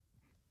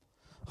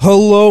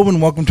Hello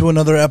and welcome to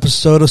another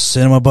episode of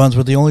Cinema Buns,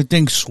 where the only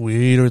thing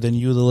sweeter than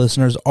you, the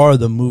listeners, are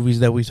the movies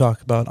that we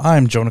talk about.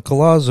 I'm Jonah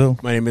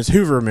Colazzo. My name is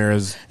Hoover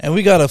Ramirez. And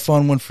we got a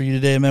fun one for you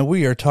today, man.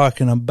 We are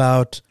talking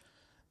about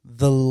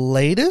the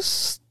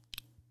latest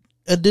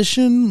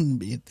edition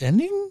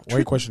ending? Why are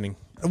you questioning?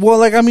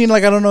 Well, I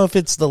don't know if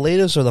it's the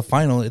latest or the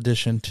final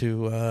edition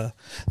to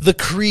the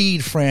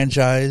Creed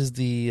franchise,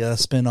 the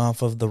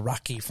spin-off of the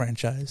Rocky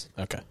franchise.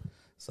 Okay.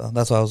 So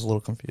that's why I was a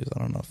little confused. I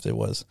don't know if it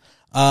was.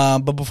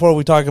 But before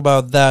we talk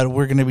about that,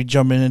 we're going to be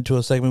jumping into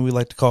a segment we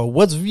like to call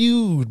What's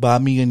Viewed by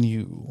Me and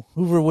You.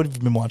 Hoover, what have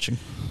you been watching?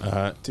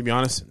 To be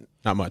honest,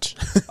 not much.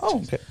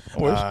 Oh, okay.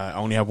 No worries. I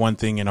only have one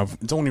thing, and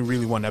it's only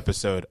really one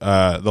episode.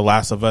 The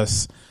Last of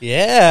Us.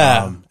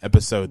 Yeah.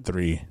 Episode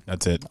 3.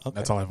 That's it. Okay.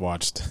 That's all I've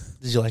watched.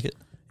 Did you like it?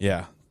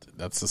 Yeah.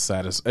 That's the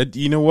saddest.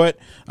 You know what?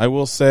 I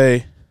will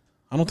say,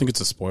 I don't think it's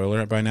a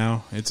spoiler by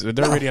now.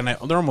 They're already on.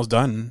 They're almost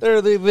done.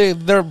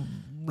 They're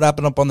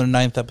wrapping up on their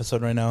 9th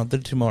episode right now. They're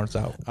 2 more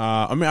out.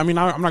 I'm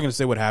not going to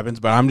say what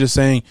happens, but I'm just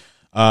saying,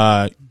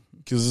 because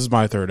this is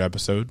my 3rd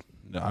episode.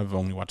 I've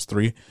only watched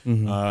 3.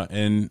 Mm-hmm.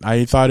 And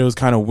I thought it was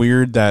kind of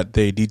weird that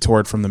they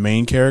detoured from the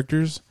main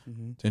characters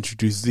to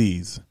introduce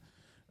these.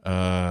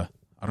 I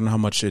don't know how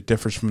much it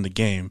differs from the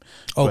game.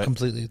 Oh,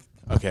 completely.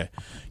 Okay.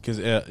 Because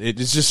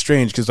it's just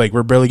strange because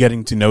we're barely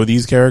getting to know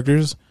these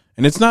characters.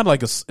 And it's not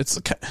like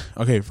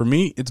okay, for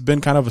me, it's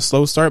been kind of a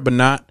slow start, but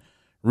not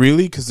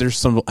really, because there's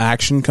some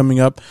action coming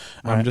up.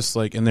 Right. I'm just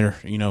and they're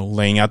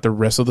laying out the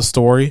rest of the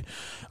story,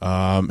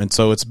 and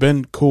so it's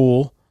been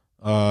cool.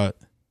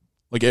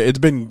 It's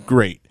been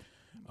great,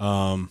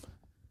 and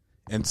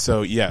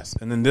so yes.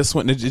 And then this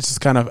one, it's just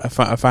kind of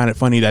I find it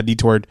funny that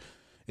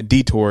it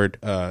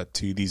detoured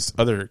to these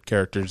other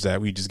characters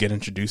that we just get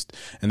introduced,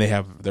 and they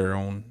have their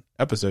own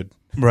episode.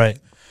 Right.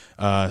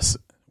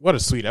 What a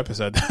sweet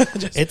episode!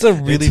 It's a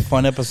really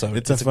fun episode.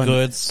 It's a fun,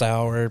 good,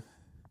 sour,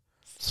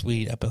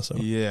 sweet episode.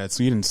 Yeah, it's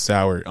sweet and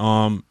sour.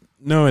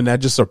 No, and that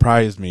just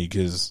surprised me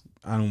because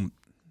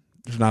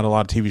there's not a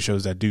lot of TV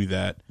shows that do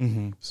that.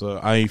 Mm-hmm. So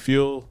I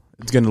feel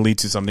it's going to lead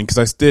to something, because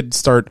I did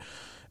start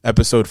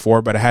episode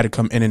 4, but I had to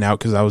come in and out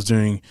because I was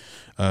doing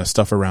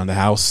stuff around the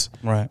house.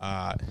 Right.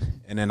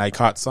 And then I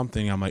caught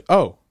something. I'm like,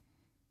 oh,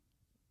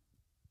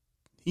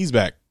 he's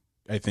back,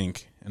 I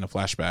think, in a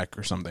flashback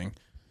or something.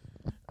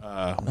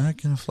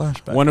 Back in a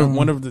flashback.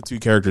 One of the 2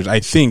 characters,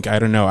 I think. I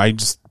don't know.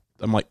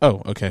 I'm like,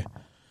 oh, okay.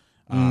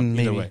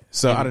 Either way.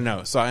 So maybe. I don't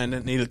know. So, and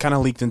then it kind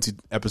of leaked into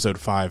episode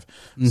 5.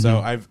 Mm-hmm. So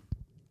I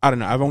don't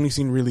know. I've only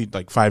seen really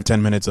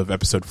 5-10 minutes of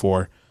episode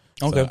 4.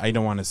 Okay. So I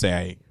don't want to say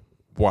I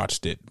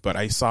watched it, but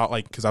I saw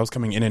because I was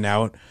coming in and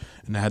out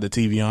and I had the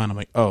TV on. I'm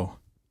like, oh,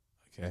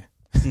 okay.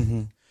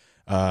 Mm-hmm.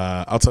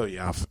 I'll tell you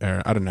off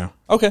air. I don't know.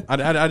 Okay.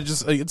 I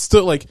just, it's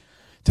still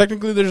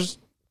technically there's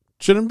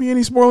shouldn't be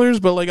any spoilers,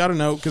 but I don't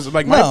know, because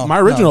my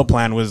original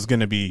plan was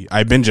going to be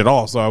I binge it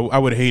all. So I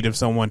would hate if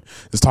someone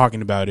is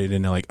talking about it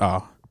and they're like,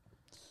 oh,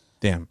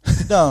 damn.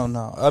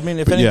 No. I mean,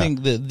 if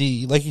anything,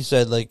 the like you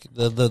said,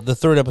 the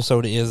 3rd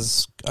episode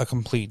is a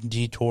complete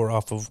detour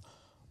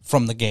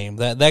from the game.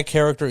 That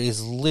character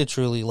is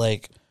literally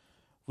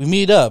we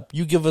meet up,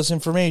 you give us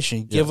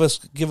information, give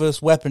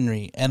us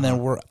weaponry, and then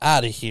we're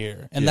out of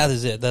here. And that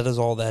is it. That is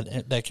all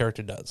that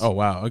character does. Oh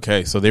wow.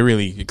 Okay, so they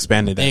really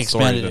expanded that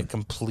story. They expanded it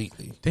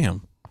completely.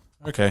 Damn.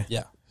 Okay.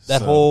 Yeah.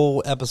 That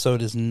whole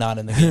episode is not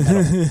in the game at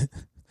all.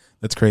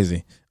 That's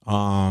crazy.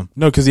 No,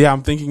 because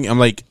I'm thinking,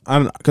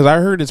 because I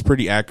heard it's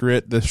pretty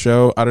accurate, the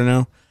show. I don't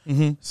know.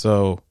 Mm-hmm.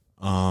 So,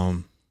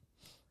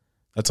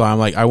 that's why I'm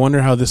I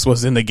wonder how this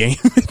was in the game.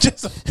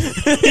 just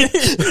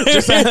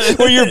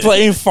where you're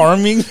playing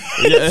farming.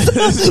 Yeah.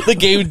 The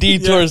game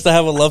detours to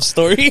have a love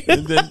story.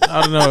 And then,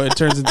 I don't know, it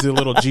turns into a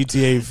little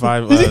GTA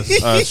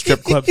 5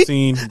 strip club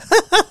scene.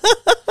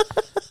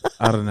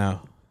 I don't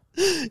know.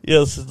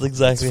 Yes, it's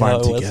exactly how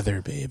it was.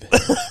 Together, babe.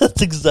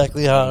 That's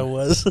exactly how it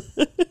was.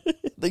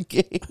 The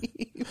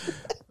game.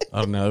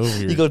 I don't know. It was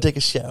weird. You go take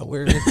a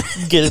shower,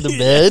 get into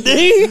bed.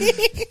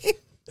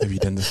 Have you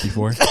done this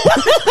before?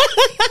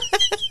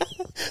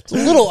 It's a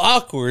little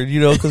awkward,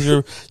 because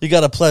you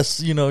got to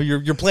plus,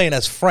 you're playing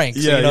as Frank,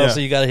 so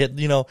you got to hit,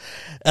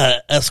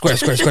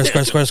 square,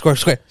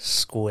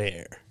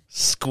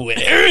 circle.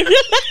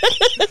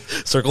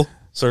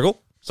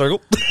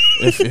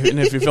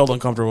 If you felt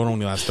uncomfortable, it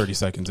only lasts 30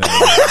 seconds.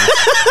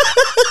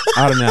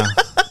 I don't know.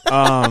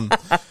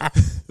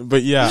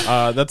 But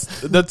yeah,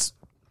 that's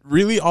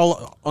really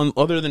all on,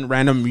 other than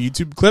random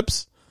YouTube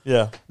clips.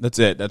 Yeah. That's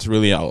it. That's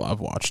really all I've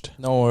watched.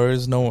 No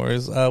worries.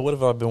 What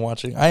have I been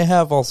watching? I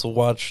have also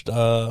watched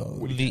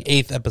the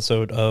 8th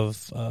episode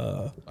of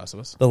Last of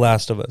Us. The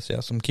Last of Us.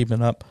 Yes, I'm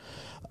keeping up.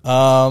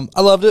 I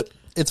loved it.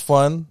 It's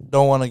fun.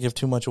 Don't want to give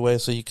too much away,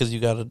 because you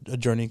got a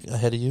journey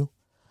ahead of you.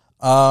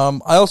 I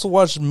also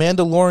watched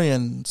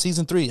Mandalorian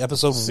Season 3,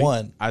 Episode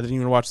 1. I didn't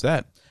even watch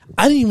that.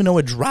 I didn't even know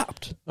it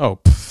dropped. Oh.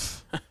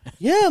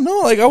 Yeah,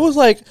 no, I was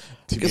like...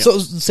 So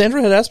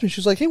Sandra had asked me, she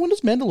was like, hey, when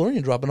does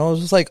Mandalorian drop? And I was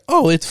just like,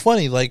 oh, it's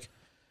funny.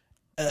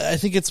 I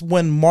think it's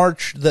when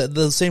March,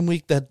 the same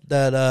week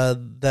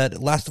that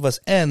Last of Us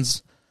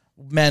ends,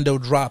 Mando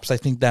drops, I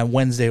think, that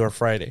Wednesday or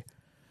Friday.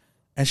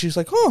 And she's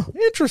like, oh,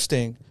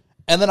 interesting.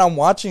 And then I'm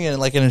watching it,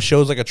 and it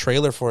shows, a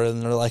trailer for it,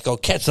 and they're like, oh,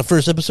 catch the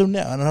first episode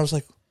now. And I was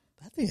like,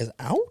 that thing is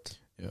out?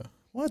 Yeah.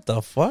 What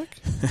the fuck?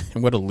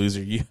 What a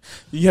loser.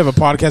 You have a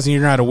podcast and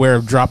you're not aware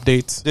of drop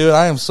dates? Dude,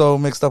 I am so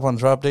mixed up on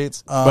drop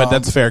dates. But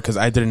that's fair, because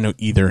I didn't know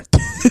either.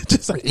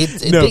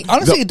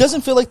 Honestly, it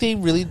doesn't feel like they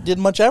really did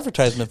much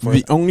advertisement for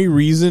it. The only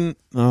reason,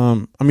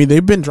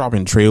 they've been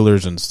dropping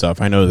trailers and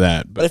stuff. I know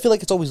that. But I feel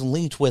like it's always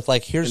linked with,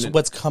 here's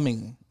what's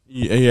coming.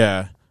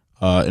 Yeah.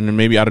 And then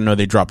maybe, I don't know,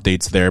 they drop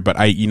dates there. But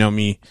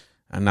me,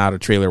 I'm not a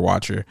trailer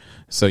watcher.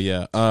 So,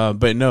 yeah.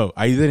 But no,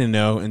 I didn't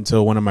know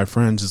until one of my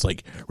friends is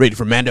like, ready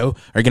for Mando?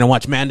 Are you going to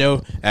watch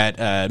Mando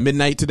at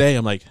midnight today?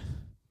 I'm like,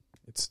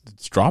 it's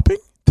dropping?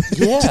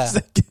 Yeah.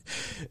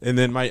 And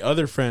then my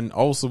other friend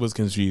also was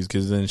confused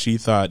because then she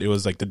thought it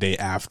was the day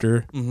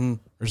after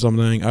or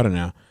something. I don't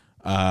know.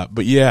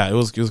 But yeah, it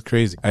was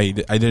crazy. I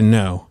didn't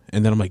know.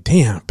 And then I'm like,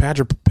 damn,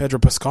 Pedro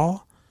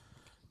Pascal?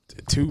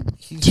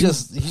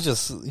 He's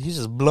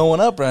just blowing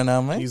up right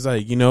now, man. He's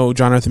like,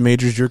 Jonathan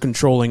Majors, you're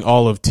controlling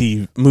all of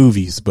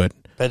movies, but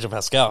Pedro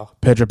Pascal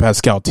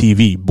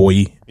TV,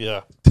 boy.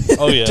 Yeah.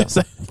 Oh yeah.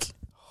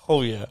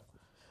 Oh yeah.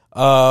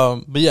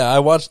 But yeah, I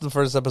watched the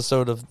first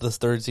episode of this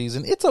third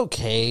season. It's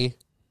okay.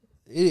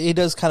 It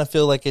does kind of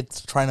feel like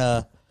it's trying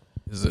to.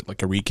 Is it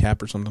like a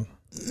recap or something?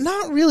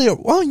 Not really.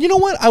 Well, you know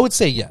what? I would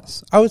say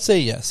yes.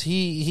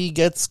 He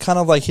gets kind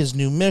of his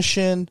new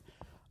mission.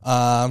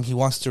 He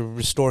wants to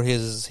restore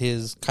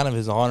his kind of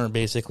his honor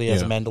basically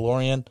as a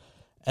Mandalorian,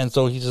 and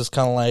so he's just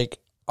kind of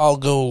I'll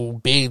go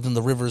bathe in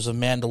the rivers of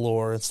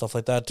Mandalore and stuff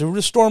like that to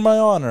restore my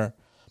honor.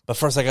 But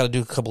first, I got to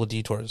do a couple of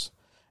detours.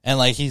 And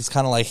he's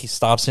kind of he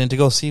stops in to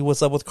go see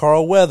what's up with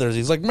Carl Weathers.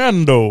 He's like,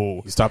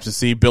 Mando. He stops to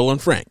see Bill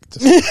and Frank.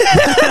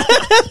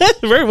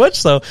 Very much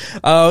so.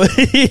 But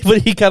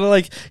he kind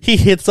of he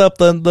hits up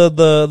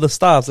the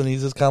stops, and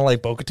he's just kind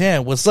of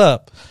Bo-Katan, what's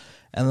up?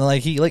 And then I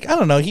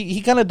don't know, he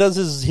kind of does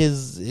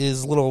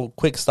his little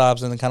quick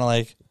stops, and then kind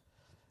of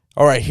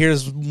all right,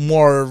 here's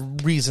more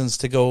reasons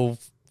to go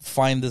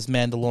find this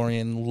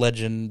Mandalorian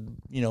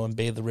legend, and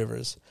bathe the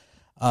rivers.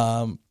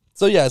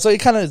 So yeah, so it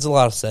kind of is a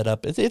lot of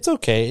setup. It's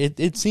okay.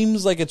 It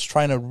seems like it's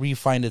trying to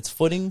refine its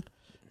footing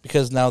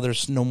because now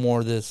there's no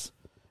more this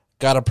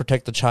gotta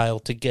protect the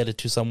child to get it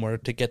to somewhere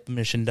to get the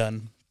mission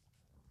done.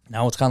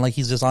 Now it's kind of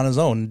he's just on his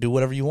own and do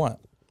whatever you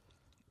want.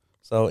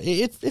 So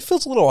it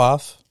feels a little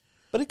off,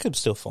 but it could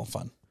still feel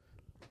fun.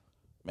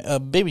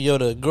 Baby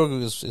Yoda,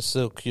 Grogu is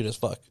still cute as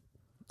fuck.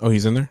 Oh,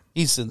 he's in there?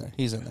 He's in there.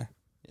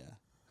 Yeah.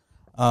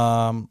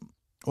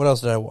 What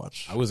else did I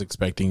watch? I was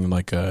expecting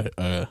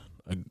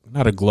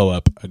not a glow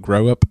up, a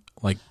grow up.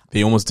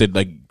 They almost did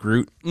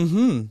Groot.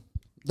 Mm-hmm.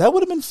 That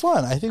would have been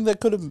fun. I think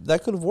that could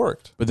have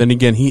worked. But then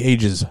again, he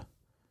ages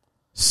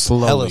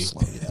slowly. Hella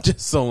slow, yeah.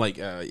 Just so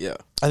yeah.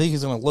 I think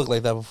he's gonna look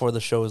like that before the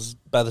show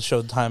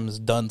time is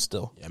done.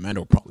 Still, yeah,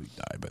 Mando will probably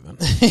die by then.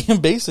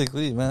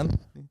 Basically, man.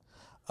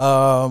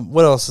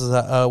 What else is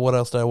that? What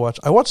else did I watch?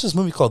 I watched this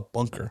movie called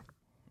Bunker.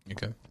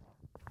 Okay.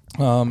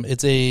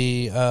 It's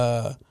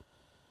a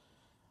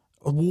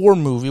war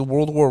movie,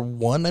 World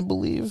War I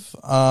believe.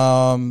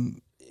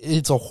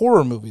 It's a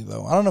horror movie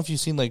though. I don't know if you've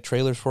seen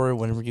trailers for it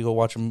whenever you go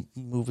watch a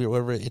movie or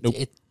whatever. Nope.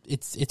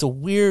 It's a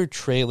weird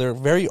trailer,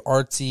 very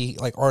artsy,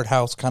 art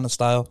house kind of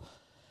style.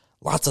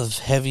 Lots of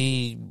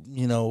heavy,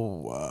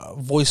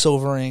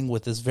 voiceovering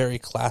with this very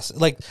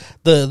classic,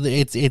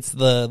 it's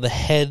the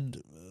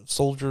head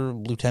soldier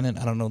lieutenant.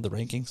 I don't know the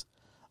rankings.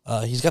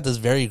 He's got this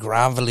very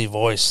gravelly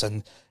voice,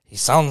 and he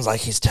sounds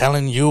like he's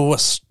telling you a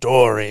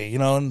story,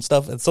 and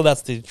stuff. And so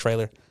that's the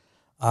trailer.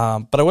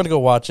 But I went to go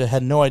watch it.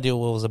 Had no idea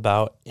what it was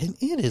about, and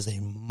it is a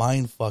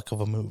mindfuck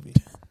of a movie.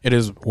 It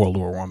is World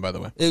War I, by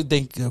the way.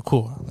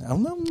 Cool.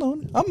 I'm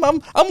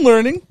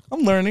learning.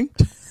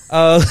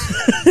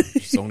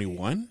 There's only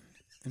 1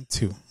 and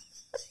 2.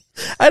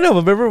 I know,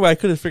 but remember when I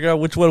couldn't figure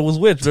out which one was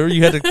which? Remember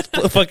you had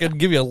to fucking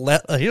give you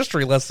a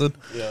history lesson.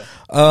 Yeah.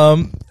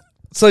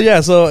 So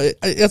yeah,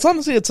 it's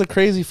honestly it's a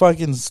crazy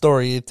fucking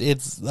story.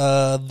 It's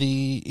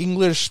the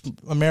English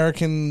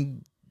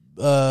American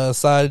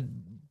side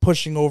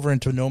pushing over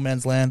into no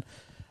man's land.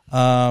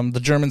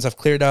 The Germans have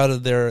cleared out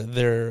of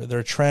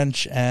their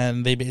trench,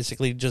 and they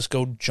basically just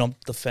go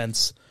jump the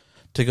fence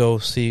to go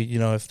see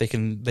if they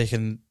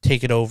can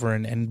take it over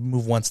and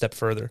move one step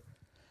further.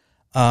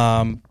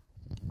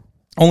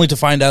 Only to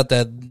find out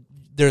that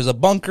there's a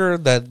bunker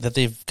that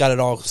they've got it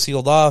all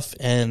sealed off,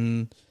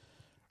 and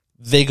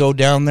they go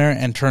down there,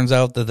 and turns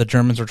out that the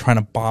Germans are trying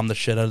to bomb the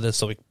shit out of this,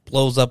 so it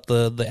blows up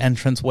the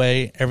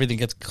entranceway. Everything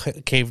gets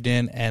caved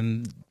in,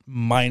 and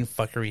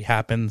mindfuckery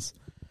happens.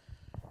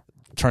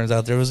 Turns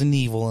out there was an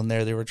evil in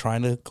there they were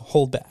trying to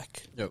hold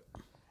back. Yep.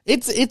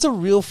 It's a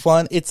real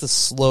fun. It's a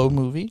slow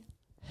movie,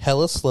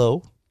 hella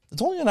slow.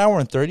 It's only an hour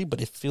and 30,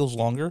 but it feels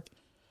longer.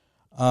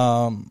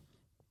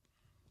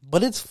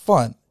 But it's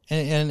fun,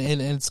 and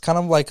it's kind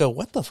of like a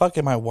what the fuck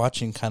am I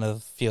watching kind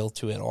of feel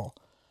to it all.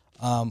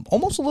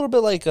 Almost a little bit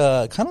like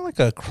kind of like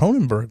a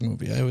Cronenberg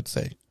movie, I would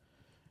say.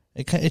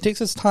 It takes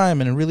its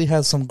time, and it really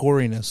has some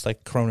goriness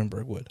like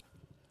Cronenberg would.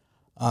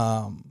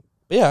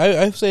 But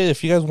yeah, I say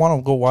if you guys want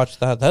to go watch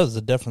that, that is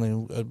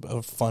definitely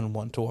a fun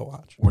one to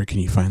watch. Where can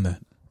you find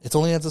that? It's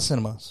only at the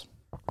cinemas.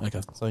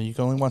 Okay. So you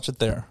can only watch it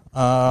there.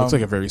 Looks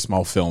like a very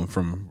small film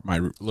from my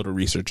little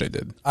research I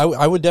did.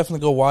 I would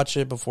definitely go watch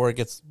it before it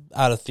gets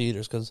out of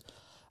theaters, because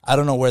I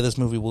don't know where this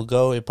movie will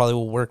go. It probably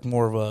will work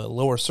more of a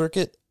lower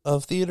circuit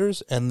of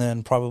theaters, and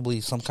then probably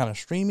some kind of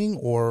streaming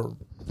or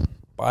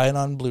buy it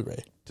on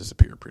Blu-ray.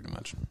 Disappear pretty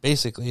much.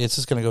 Basically, it's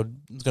just gonna go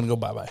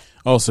bye-bye.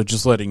 Also,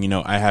 just letting you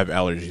know, I have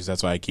allergies.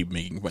 That's why I keep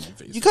making funny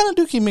faces. You kind of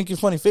do keep making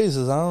funny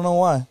faces. I don't know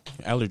why.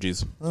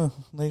 Allergies. Oh,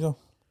 there you go.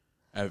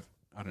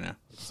 I don't know.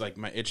 It's like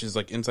my itch is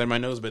like inside my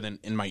nose, but then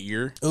in my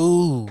ear.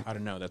 Ooh. I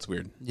don't know. That's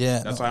weird. Yeah.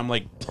 That's why I'm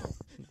like.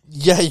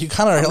 Yeah, you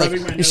kind of like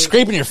you're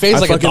scraping your face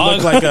like a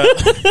dog. Look like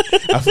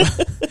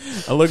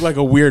I look like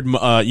a weird,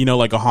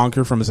 like a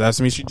honker from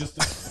Sesame Street,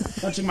 just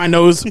touching my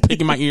nose,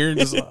 picking my ear.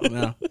 Just,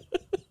 no.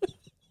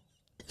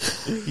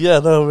 Yeah,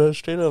 no, man,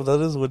 straight up, that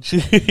is what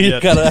you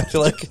gotta act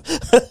like.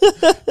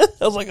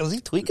 I was like, is he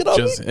tweaking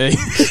on me? Hey,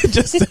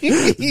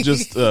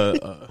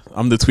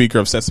 I'm the tweaker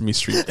of Sesame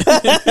Street.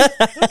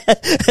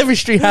 Every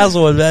street has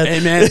one, man.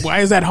 Hey, man, why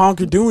is that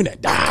honker doing that?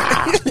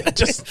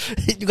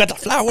 You got the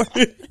flour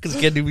because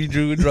can't do me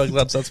doing drugs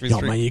on Sesame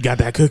Street. Yo, man, you got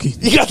that cookie?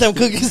 You got them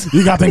cookies?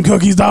 You got them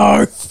cookies,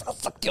 dog? Oh,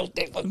 fuck your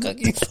dick for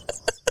cookies.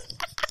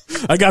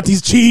 I got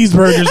these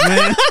cheeseburgers,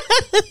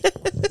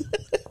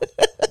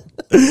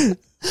 man.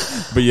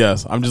 But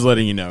yes, I'm just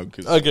letting you know.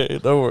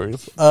 Okay, no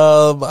worries.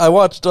 I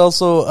watched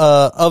also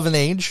Of an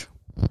Age.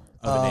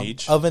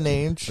 Of an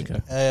Age. Okay.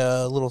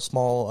 A little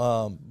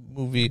small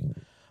movie.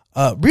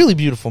 Really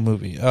beautiful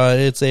movie.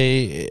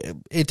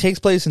 It takes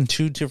place in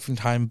two different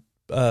time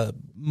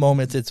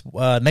moments. It's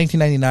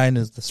 1999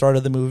 is the start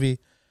of the movie,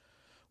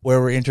 where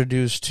we're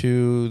introduced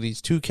to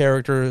these two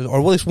characters, or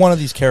at least one of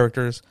these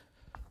characters.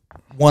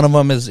 One of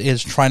them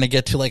is trying to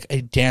get to like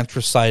a dance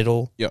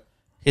recital. Yep.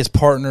 His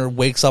partner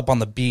wakes up on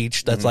the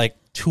beach that's like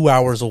 2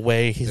 hours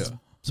away. His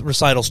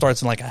recital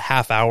starts in like a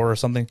half hour or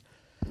something.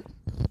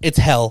 It's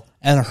hell.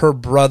 And her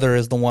brother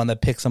is the one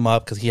that picks him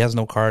up because he has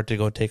no car to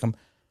go take him.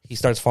 He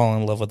starts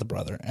falling in love with the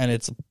brother. And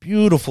it's a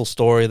beautiful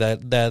story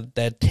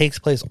that takes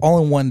place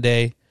all in one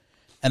day.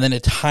 And then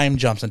it time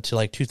jumps into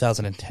like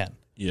 2010.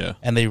 Yeah.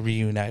 And they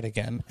reunite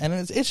again. And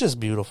it's just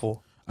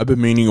beautiful. I've been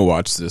meaning to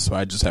watch this, but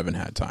I just haven't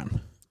had time.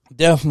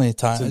 Definitely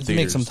time.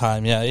 Make some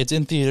time. Yeah, it's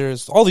in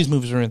theaters. All these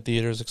movies are in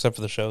theaters except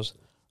for the shows,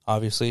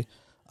 obviously.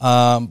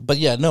 But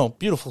yeah, no,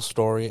 beautiful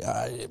story.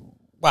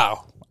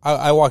 Wow.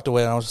 I walked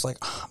away and I was just like,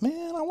 oh,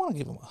 man, I want to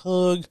give him a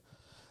hug.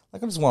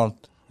 Like I just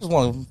want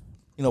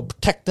to,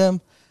 protect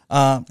them.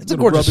 It's a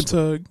gorgeous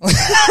rub and tug.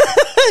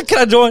 Can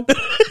I join?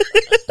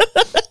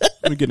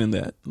 Let me get in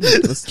that.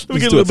 Let's do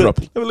a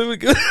throuple.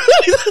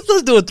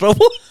 Let's do a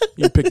throuple.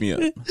 You pick me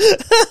up.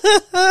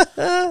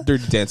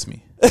 Dirty dance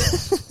me.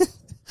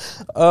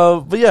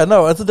 But yeah,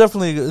 no,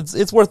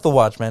 it's worth the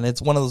watch, man.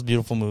 It's one of those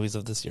beautiful movies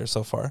of this year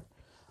so far.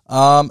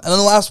 And then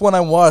the last one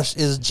I watched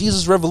is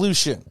Jesus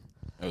Revolution.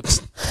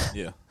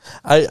 Yeah.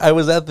 I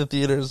was at the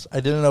theaters. I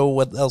didn't know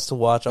what else to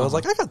watch. I was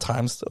like, I got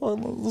time still.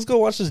 Let's go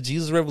watch this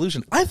Jesus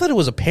Revolution. I thought it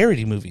was a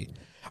parody movie.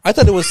 I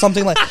thought it was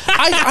something like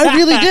I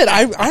really did.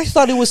 I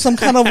thought it was some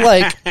kind of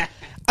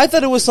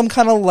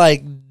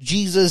like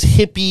Jesus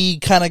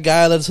hippie kind of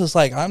guy that's just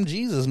like, I'm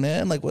Jesus,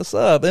 man. Like, what's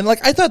up? And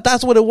like I thought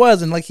that's what it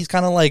was. And like he's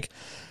kind of like,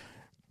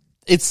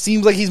 it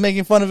seems like he's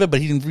making fun of it,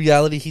 but in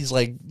reality he's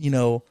like,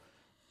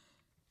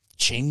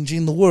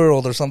 changing the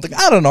world or something.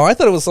 I don't know. I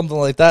thought it was something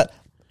like that.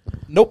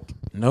 Nope.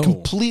 No.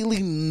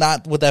 Completely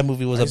not what that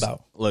movie was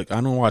about. Look, I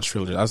don't watch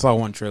trailers. I saw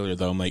one trailer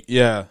though. I'm like,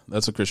 yeah,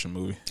 that's a Christian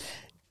movie.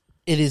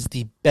 It is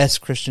the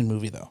best Christian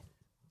movie though.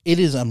 It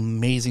is an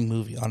amazing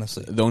movie,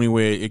 honestly. The only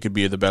way it could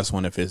be the best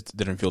one if it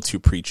didn't feel too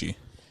preachy.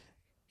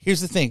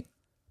 Here's the thing.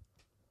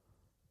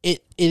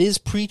 It is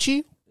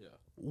preachy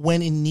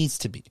when it needs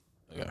to be.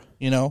 Okay.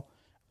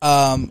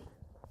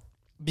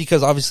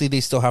 Because obviously they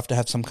still have to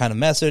have some kind of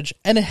message,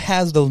 and it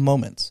has those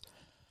moments.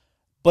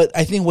 But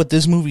I think what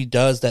this movie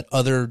does that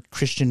other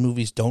Christian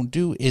movies don't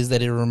do is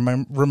that it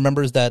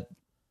remembers that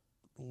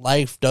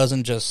life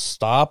doesn't just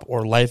stop,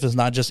 or life is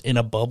not just in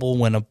a bubble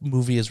when a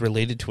movie is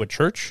related to a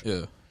church.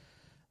 Yeah.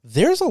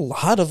 There's a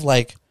lot of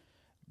like,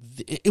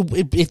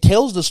 it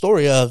tells the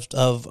story of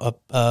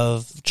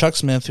Chuck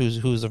Smith,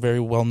 who's a very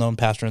well-known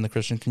pastor in the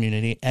Christian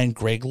community, and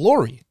Greg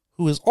Laurie,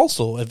 who is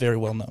also a very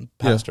well-known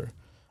pastor.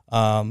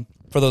 Yeah.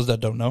 For those that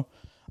don't know.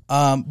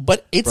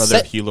 But it's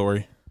Brother Hugh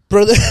Laurie.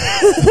 Brother.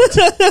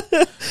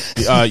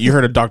 You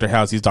heard of Dr.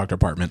 House, he's Dr.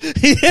 Apartment.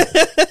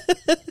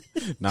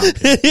 No,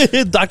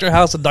 Dr.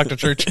 House and Dr.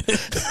 Church.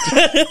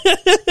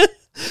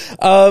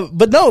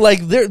 But no, like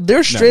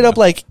they're straight up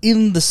like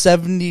in the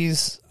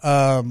 70s,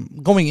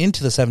 going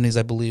into the 70s,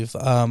 I believe.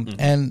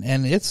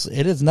 And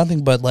it is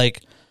nothing but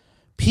like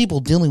people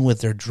dealing with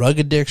their drug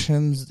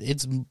addictions.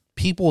 It's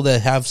people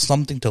that have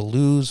something to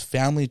lose,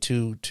 family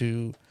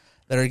to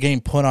that are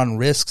getting put on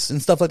risks and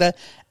stuff like that.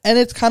 And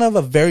it's kind of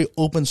a very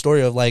open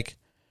story of like,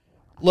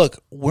 look,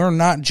 we're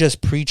not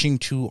just preaching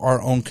to our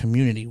own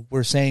community.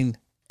 We're saying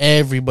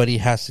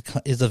everybody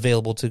is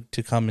available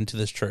to come into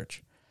this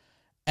church.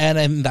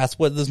 And that's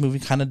what this movie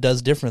kind of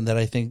does different that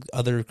I think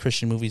other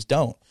Christian movies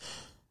don't.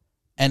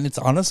 And it's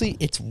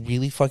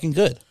really fucking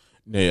good.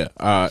 Yeah.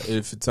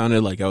 If it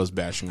sounded like I was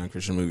bashing on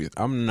Christian movies,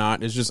 I'm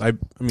not. It's just I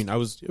mean, I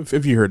was.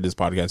 If you heard this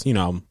podcast, you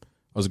know,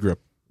 I grew up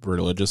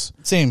religious.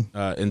 Same.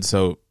 And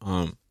so,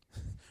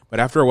 but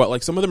after a while,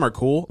 like some of them are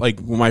cool.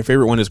 Like my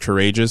favorite one is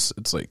Courageous.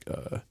 It's like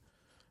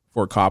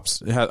for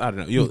cops. It has, I don't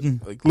know. You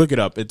like look it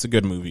up. It's a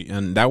good movie.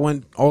 And that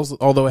one, also,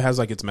 although it has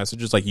like its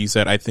messages, like you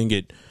said, I think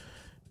it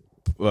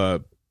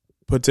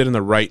puts it in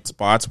the right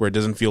spots where it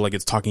doesn't feel like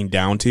it's talking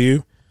down to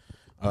you,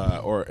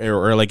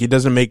 or like it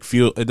doesn't make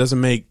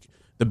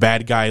the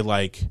bad guy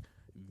like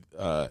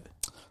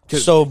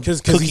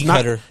because he's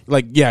not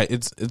like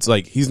it's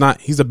like he's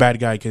a bad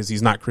guy because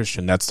he's not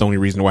Christian. That's the only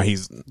reason why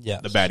he's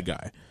the bad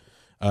guy.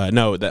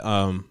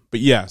 But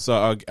yeah,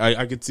 so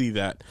I could see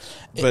that.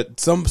 But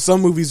some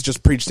movies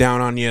just preach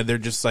down on you. They're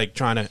just like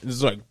trying to,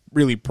 it's like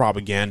really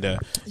propaganda,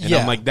 and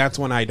I'm like, that's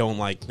when I don't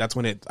like. That's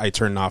when I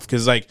turn off,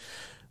 because like,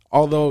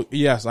 although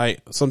yes,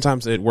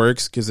 sometimes it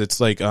works because it's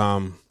like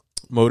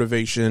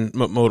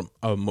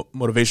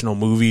motivational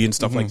movie and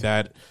stuff like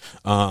that.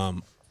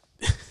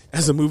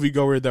 As a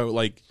moviegoer though,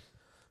 like,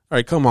 all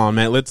right, come on,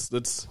 man,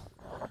 let's.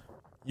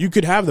 You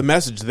could have the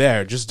message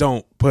there, just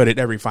don't put it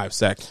every 5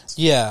 seconds.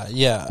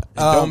 Yeah.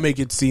 Don't make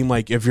it seem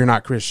like if you're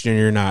not Christian,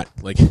 you're not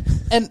like.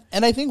 And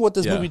I think what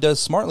this movie does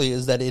smartly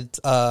is that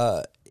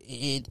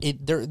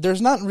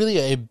there's not really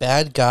a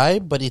bad guy,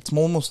 but it's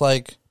almost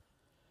like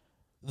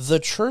the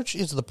church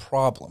is the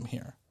problem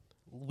here.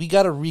 We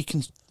got to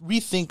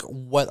rethink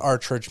what our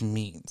church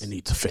means. It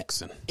needs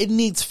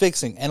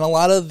fixing. And a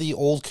lot of the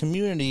old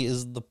community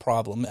is the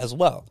problem as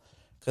well,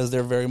 because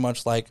they're very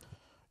much like,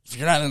 if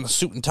you're not in a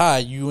suit and tie,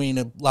 you ain't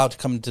allowed to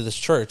come into this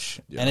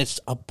church. Yeah. And it's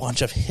a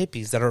bunch of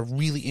hippies that are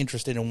really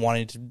interested in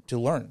wanting to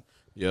learn.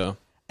 Yeah.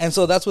 And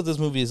so that's what this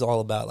movie is all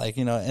about. Like,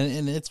 you know,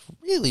 and it's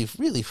really,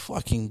 really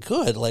fucking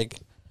good. Like,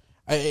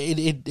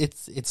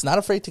 it's not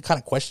afraid to kind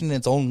of question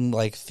its own,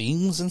 like,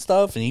 themes and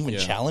stuff, and even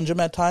challenge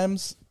them at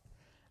times.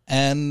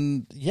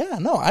 And, yeah,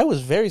 no, I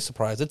was very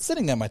surprised. It's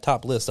sitting at my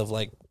top list of,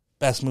 like,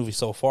 best movie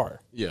so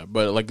far. Yeah,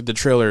 but, like, the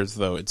trailers,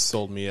 though, it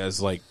sold me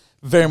as, like,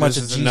 very much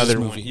a Jesus another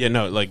movie. Yeah,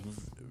 no, like,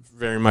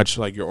 very much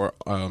like your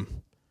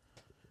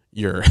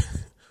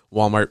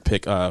Walmart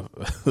pick.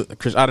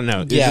 Chris, I don't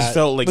know. It just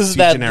felt like too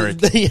generic.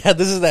 Yeah,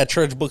 this is that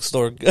church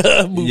bookstore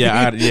movie.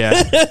 Yeah.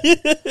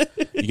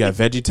 You got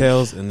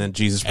VeggieTales and then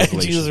Jesus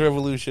Revolution. Jesus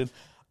Revolution.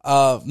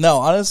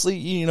 No, honestly,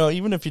 you know,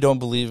 even if you don't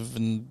believe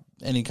in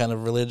any kind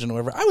of religion or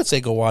whatever, I would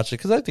say go watch it,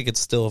 because I think it's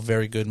still a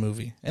very good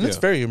movie, and it's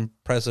very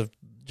impressive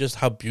just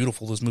how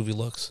beautiful this movie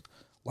looks.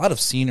 A lot of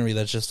scenery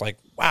that's just like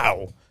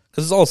wow.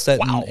 Because it's all set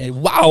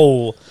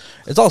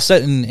it's all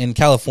set in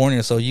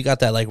California, so you got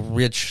that like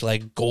rich,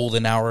 like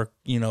golden hour,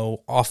 you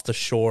know, off the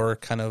shore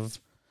kind of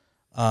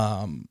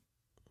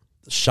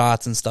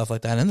shots and stuff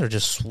like that, and they're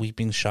just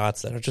sweeping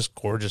shots that are just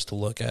gorgeous to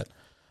look at.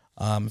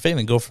 If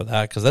anything, go for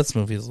that, because that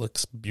movie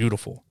looks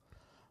beautiful.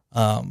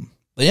 But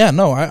yeah,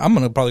 no, I'm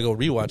gonna probably go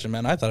rewatch it,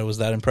 man. I thought it was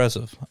that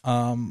impressive.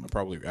 I'll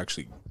probably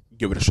actually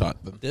give it a shot.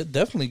 Then.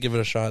 Definitely give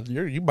it a shot.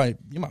 You might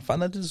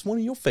find that this is one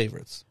of your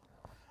favorites.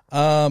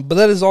 But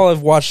that is all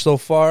I've watched so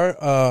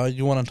far.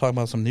 You want to talk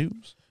about some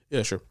news?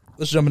 Yeah, sure.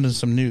 Let's jump into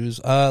some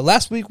news.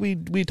 Last week we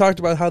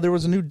talked about how there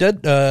was a new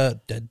Hellboy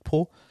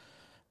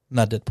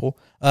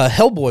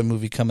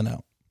movie coming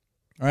out.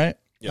 All right.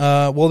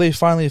 Yep. Well, they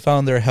finally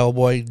found their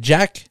Hellboy,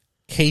 Jack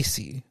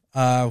Casey,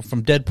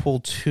 from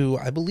Deadpool 2.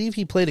 I believe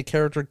he played a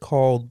character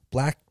called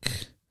Black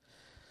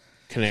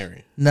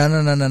Canary.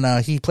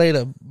 No. He played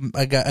a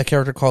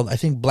character called, I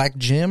think, Black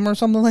Jim or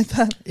something like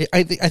that.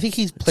 I think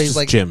he plays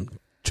like Jim.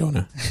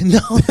 Jonah. No,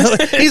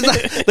 he's not.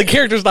 The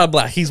character's not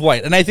black. He's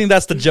white, and I think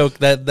that's the joke.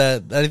 That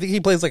I think he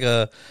plays like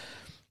a.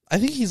 I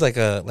think he's like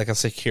a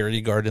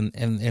security guard,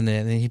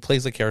 and he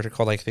plays a character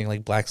called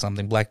like Black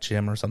something, Black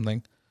Jim or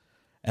something.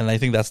 And I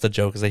think that's the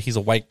joke, is that he's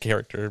a white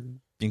character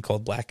being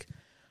called black.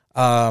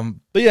 But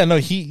yeah, no,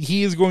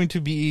 he is going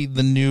to be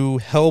the new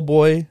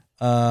Hellboy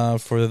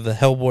for the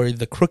Hellboy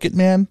the Crooked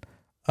Man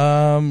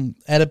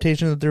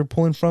adaptation that they're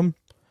pulling from.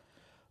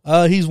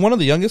 He's one of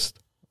the youngest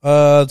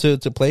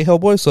to play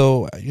Hellboy,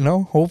 so you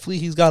know, hopefully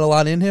he's got a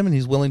lot in him and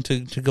he's willing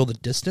to go the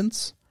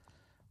distance.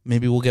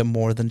 Maybe we'll get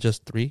more than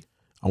just 3.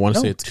 I want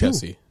to say it's 2.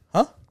 Cassie.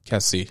 Huh?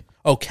 Cassie.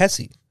 Oh,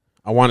 Cassie.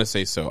 I want to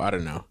say so. I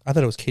don't know. I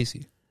thought it was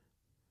Casey.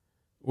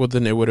 Well,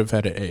 then it would have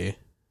had an A.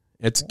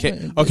 It's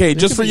K. Okay,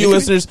 just for you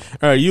listeners.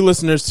 All right, you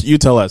listeners, you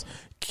tell us.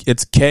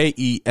 It's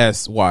Kesy.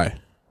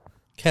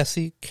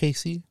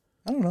 Casey.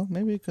 I don't know.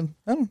 Maybe it can.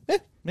 I don't.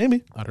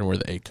 Maybe. I don't know where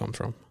the A comes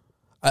from.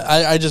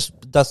 I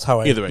just, that's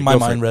how Either way, my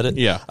mind read it.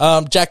 Yeah.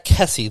 Jack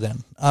Kesy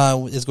then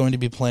is going to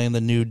be playing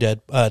the new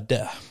I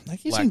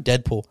keep saying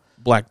Deadpool.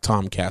 Black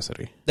Tom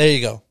Cassidy. There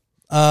you go.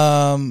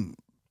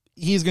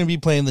 He's going to be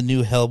playing the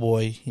new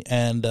Hellboy,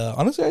 and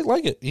honestly, I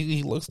like it.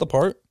 He looks the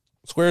part.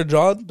 Square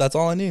jawed. That's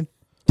all I need.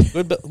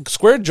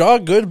 Square jaw,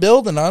 good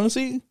build, and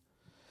honestly,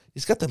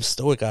 he's got them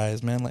stoic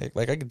eyes, man.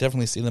 Like I could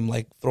definitely see them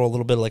like throw a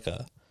little bit of like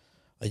a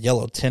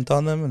yellow tint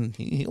on them, and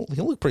he'll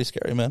look pretty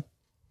scary, man.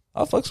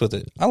 I'll fucks with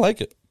it. I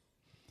like it.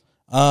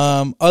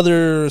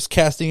 Others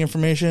casting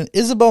information.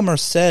 Isabel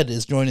Merced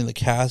is joining the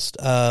cast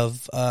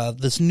of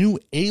this new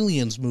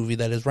Aliens movie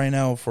that is right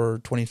now for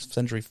 20th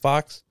Century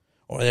Fox.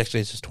 Or actually,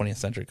 it's just 20th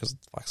Century because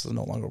Fox is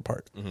no longer a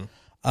part.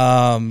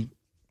 Mm-hmm.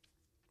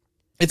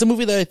 It's a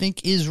movie that I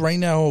think is right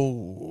now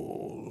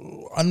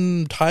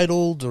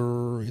untitled,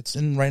 or it's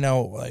in right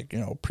now, like,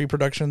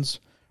 pre-productions,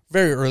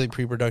 very early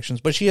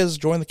pre-productions. But she has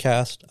joined the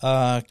cast.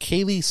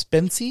 Kaylee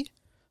Spaney,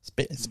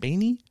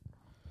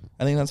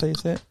 I think that's how you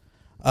say it.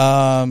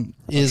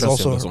 Is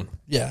also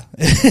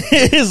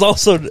is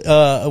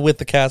also with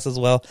the cast as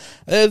well.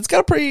 It's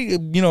got a pretty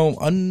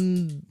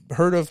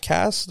unheard of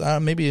cast.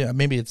 Maybe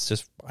it's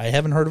just I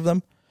haven't heard of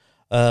them.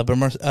 But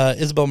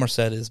Isabel Merced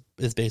is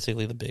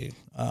basically the big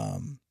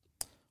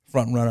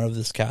front runner of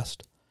this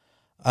cast.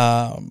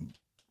 New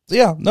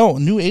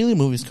Alien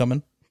movie's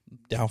coming.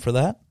 Down for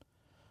that.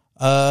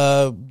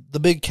 The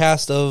big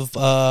cast of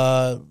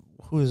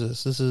who is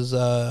this? This is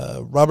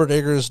Robert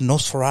Eggers'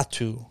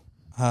 Nosferatu.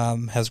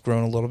 Has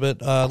grown a little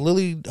bit.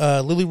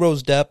 Lily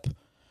Rose Depp,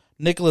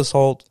 Nicholas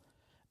Hoult,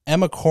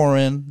 Emma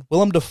Corrin,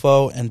 Willem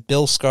Dafoe, and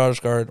Bill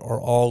Skarsgård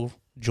are all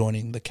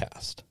joining the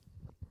cast.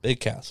 Big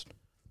cast.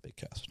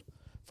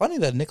 Funny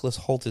that Nicholas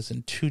Hoult is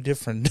in 2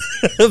 different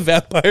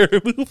vampire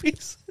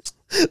movies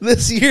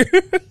this year.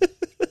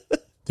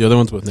 The other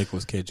one's with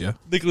Nicolas Cage, yeah?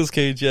 Nicolas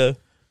Cage, yeah.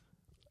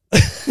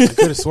 I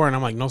could have sworn,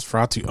 I'm like,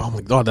 Nosferatu. Oh my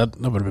god, that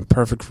would have been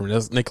perfect for me.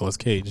 That's Nicolas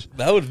Cage.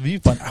 That would be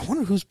fun. I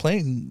wonder who's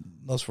playing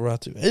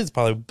Nosferatu. It's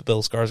probably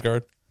Bill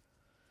Skarsgård.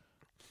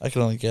 I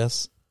can only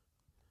guess.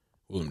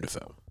 Willem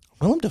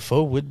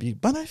Dafoe would be,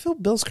 but I feel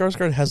Bill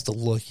Skarsgård has the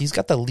look. He's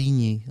got the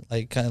leany,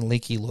 like kind of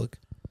lanky look.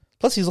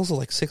 Plus, he's also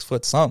like 6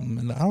 foot something,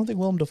 and I don't think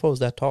Willem Dafoe is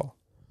that tall.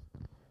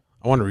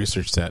 I want to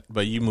research that,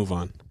 but you move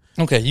on.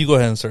 Okay, you go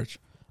ahead and search.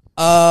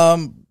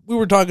 We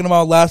were talking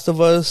about Last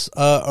of Us.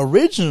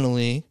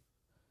 Originally,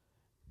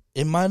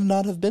 it might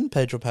not have been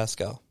Pedro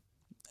Pascal.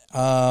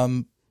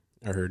 I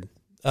heard.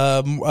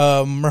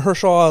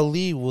 Mahershala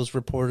Ali was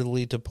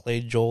reportedly to play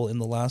Joel in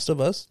The Last of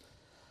Us.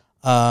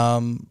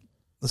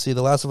 Let's see,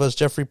 The Last of Us,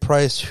 Jeffrey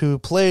Price, who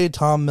played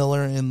Tom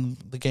Miller in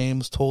the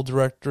games, told the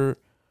director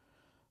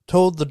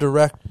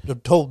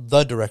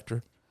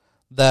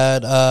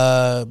that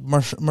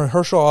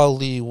Mahershala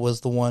Ali was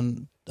the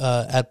one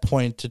at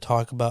point to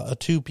talk about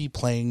to be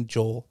playing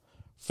Joel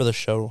for the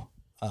show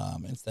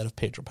instead of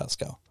Pedro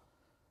Pascal.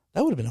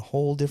 That would have been a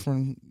whole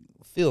different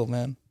feel,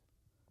 man.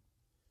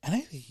 And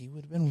I think he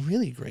would have been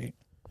really great.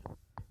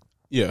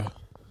 Yeah.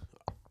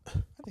 I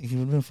think he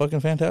would have been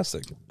fucking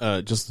fantastic.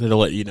 Just to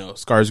let you know,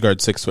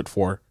 Skarsgård's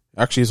 6'4".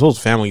 Actually, his whole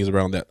family is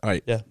around that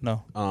height. Yeah,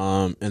 no.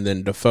 And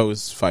then Dafoe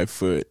is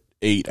 5'8",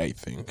 I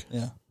think.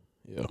 Yeah.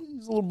 Yeah.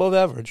 He's a little above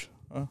average.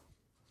 I'm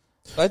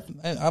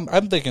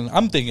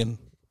thinking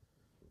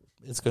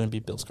it's going to be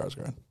Bill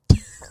Skarsgård.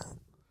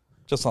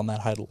 Just on that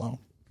height alone.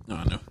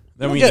 No.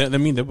 That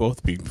mean they'll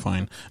both be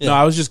fine. Yeah. No,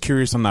 I was just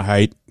curious on the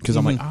height because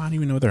I'm like, I don't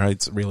even know their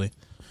heights really.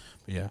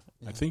 But yeah,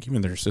 I think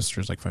even their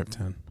sister's like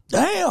 5'10".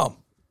 Damn.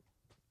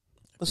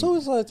 But so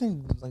is I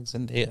think like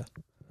Zendaya.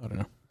 I don't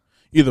know.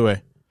 Either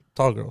way,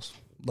 tall girls,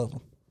 love them.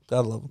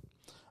 Gotta love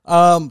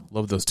them.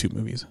 Love those 2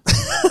 movies.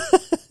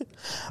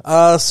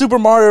 Super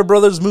Mario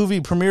Brothers movie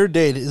premiere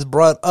date is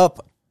brought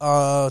up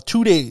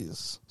 2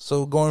 days.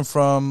 So going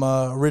from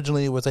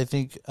originally it was I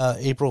think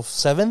April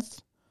 7th.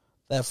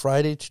 That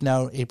Friday to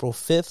now April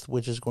 5th,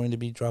 which is going to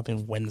be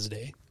dropping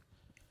Wednesday.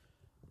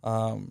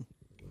 Don't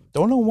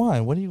know why.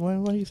 What do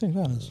you think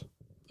that is?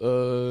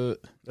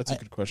 That's a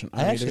good question.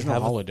 There's no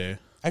holiday.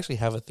 I actually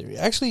have a theory.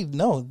 Actually,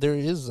 no, there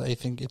is. I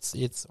think it's.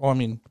 It's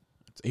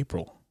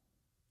April.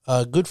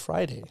 Good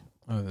Friday.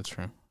 Oh, that's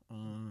true.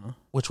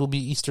 Which will be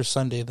Easter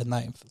Sunday the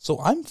 9th. So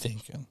I'm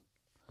thinking,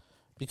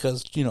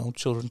 because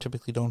children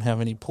typically don't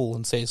have any pull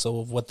and say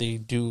so of what they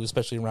do,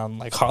 especially around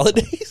like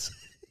holidays.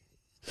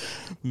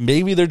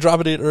 Maybe they're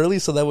dropping it early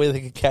so that way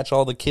they can catch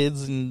all the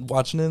kids and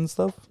watching it and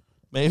stuff.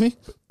 Maybe.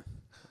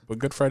 But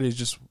Good Friday is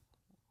just...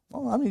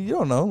 Well, I mean, you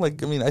don't know. I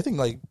think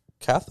like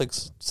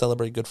Catholics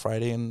celebrate Good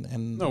Friday and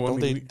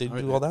they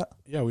do all that?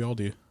 Yeah, we all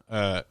do.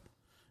 No,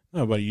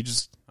 but you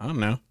just... I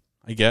don't know.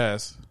 I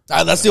guess.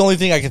 That's the only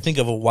thing I can think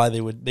of why they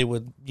would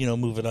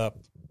move it up.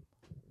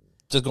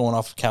 Just going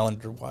off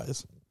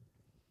calendar-wise.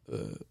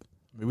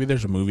 Maybe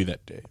there's a movie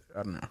that day.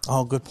 I don't know.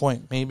 Oh, good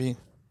point. Maybe.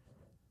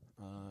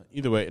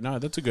 Either way, no,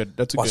 that's a good.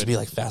 Watch it be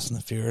like Fast and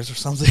the Furious or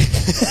something.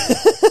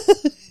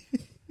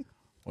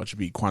 Watch it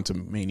be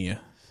Quantum Mania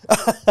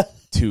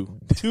 2.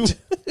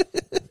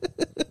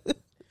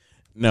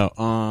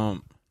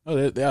 No,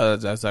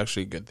 that's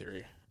actually a good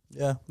theory.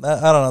 Yeah,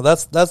 I don't know.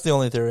 That's the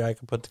only theory I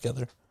can put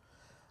together.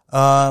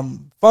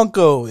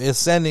 Funko is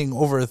sending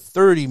over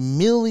 $30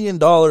 million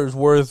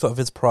worth of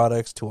its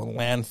products to a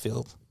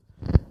landfill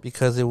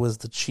because it was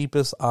the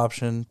cheapest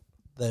option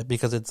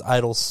because it's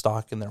idle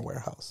stock in their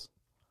warehouse.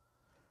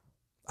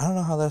 I don't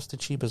know how that's the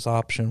cheapest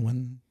option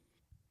when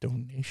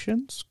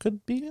donations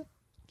could be it.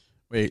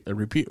 Wait,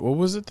 repeat. What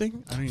was the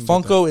thing?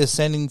 Funko is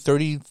sending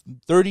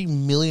 $30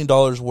 million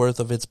worth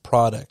of its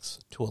products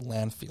to a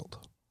landfill.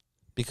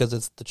 because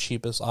it's the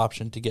cheapest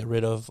option to get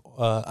rid of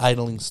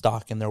idling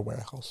stock in their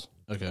warehouse.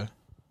 Okay.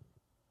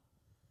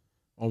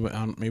 Well,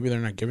 but maybe they're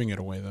not giving it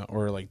away though,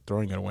 or like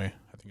throwing it away.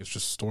 I think it's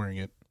just storing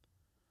it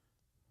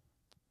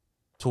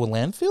to a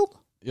landfill.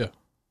 Yeah,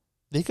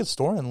 they could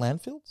store in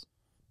landfills.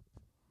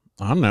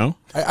 I don't know.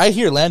 I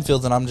hear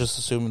landfills, and I'm just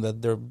assuming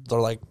that they're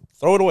like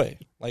throw it away,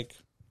 like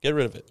get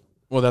rid of it.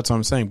 Well, that's what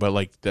I'm saying. But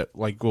like that,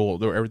 like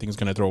well, everything's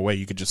gonna throw away.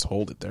 You could just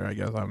hold it there. I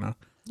guess I don't know.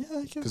 Yeah,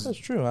 I guess that's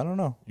true. I don't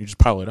know. You just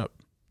pile it up.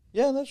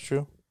 Yeah, that's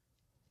true.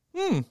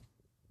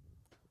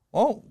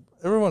 Well,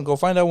 everyone, go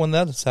find out when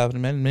that is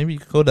happening, man. Maybe you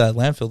could go to that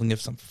landfill and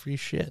give some free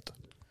shit.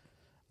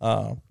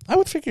 I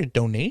would figure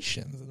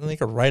donations, and then they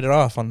could write it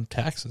off on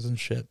taxes and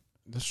shit.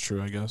 That's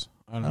true, I guess.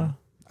 I don't know.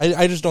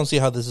 I just don't see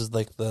how this is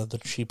like the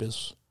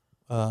cheapest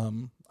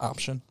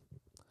option.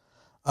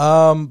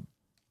 Last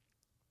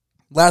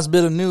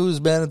bit of news,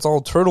 man. It's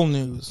all turtle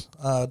news.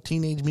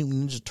 Teenage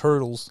Mutant Ninja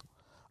Turtles.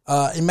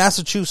 In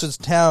Massachusetts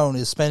town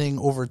is spending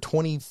over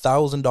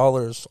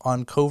 $20,000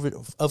 on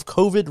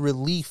COVID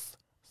relief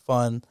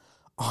fund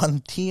on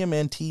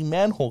TMNT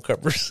manhole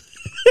covers.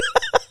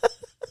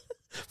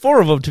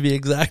 4 of them to be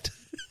exact.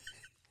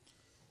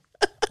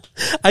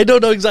 I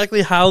don't know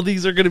exactly how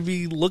these are going to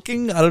be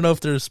looking. I don't know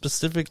if they're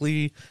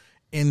specifically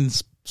in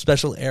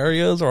special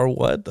areas or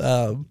what.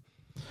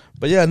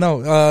 But yeah,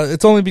 no,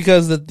 it's only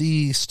because that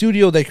the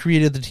studio that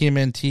created the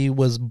TMNT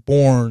was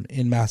born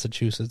in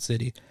Massachusetts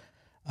City.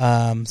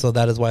 So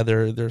that is why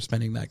they're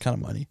spending that kind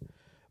of money.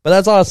 But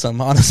that's awesome,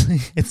 honestly.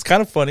 It's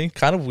kind of funny,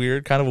 kind of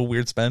weird, kind of a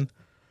weird spend.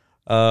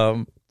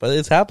 But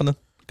it's happening.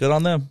 Good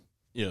on them.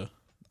 Yeah.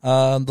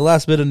 The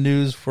last bit of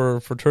news for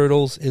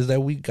Turtles is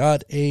that we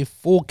got a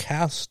full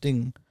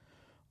casting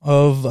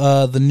of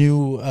the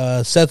new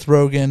Seth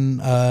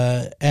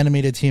Rogen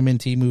animated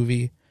TMNT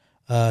movie,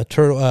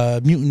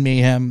 Mutant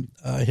Mayhem.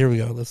 Here we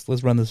go.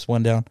 Let's run this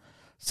one down.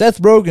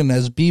 Seth Rogen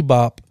as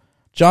Bebop,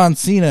 John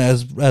Cena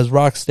as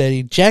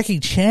Rocksteady, Jackie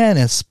Chan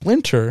as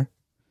Splinter,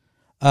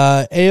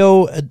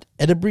 Ayo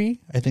Edebiri,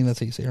 I think that's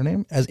how you say her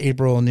name, as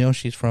April O'Neil.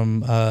 She's from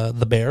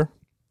The Bear.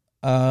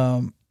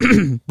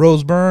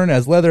 Rose Byrne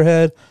as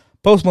Leatherhead,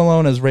 Post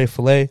Malone as Ray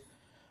Fillet,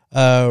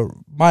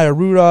 Maya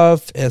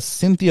Rudolph as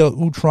Cynthia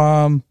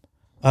Utram,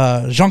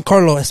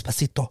 Giancarlo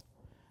Esposito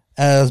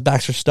as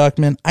Baxter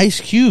Stockman, Ice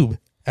Cube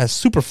as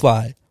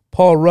Superfly,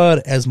 Paul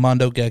Rudd as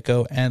Mondo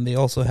Gecko, and they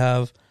also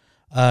have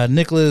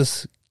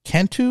Nicholas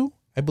Cantu,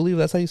 I believe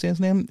that's how you say his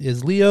name,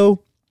 is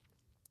Leo,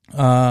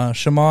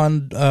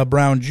 Shaman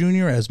Brown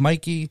Jr. as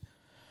Mikey,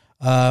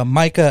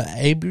 Micah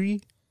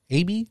Abbey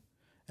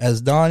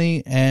as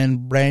Donnie,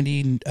 and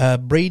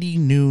Brady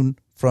Noon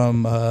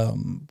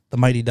from the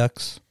Mighty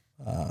Ducks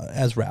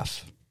as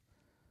Raph.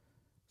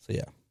 So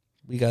yeah,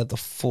 we got the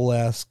full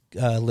ass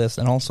list,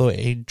 and also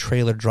a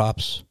trailer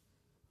drops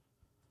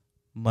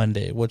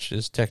Monday, which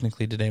is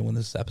technically today when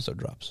this episode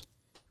drops.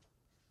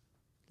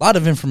 A lot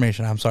of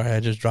information. I'm sorry, I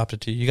just dropped it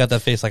to you. You got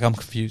that face like I'm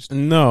confused.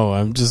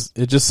 No,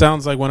 it just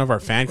sounds like one of our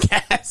fan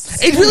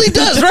casts. It really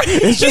does, right?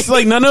 It's just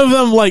like none of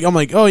them, like, I'm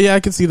like, oh yeah, I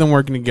can see them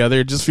working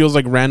together. It just feels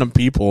like random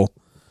people.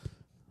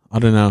 I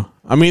don't know.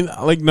 I mean,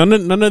 like none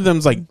of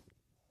them's like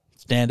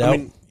stand out. I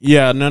mean,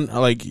 yeah, none.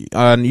 Like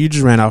you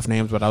just ran off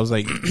names, but I was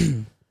like,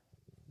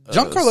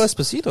 Giancarlo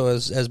Esposito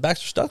as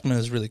Baxter Stuckman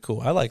is really cool.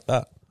 I like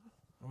that.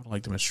 I would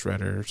like him as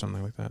Shredder or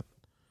something like that.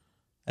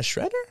 As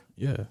Shredder?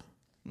 Yeah.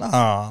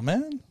 Nah,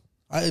 man.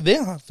 They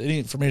don't have any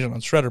information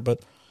on Shredder,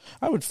 but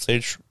I would say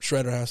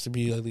Shredder has to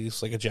be at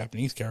least like a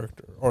Japanese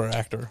character or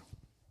actor.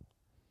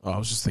 Oh, I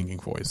was just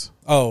thinking voice.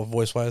 Oh,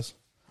 voice wise.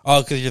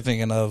 Oh, because you're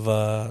thinking of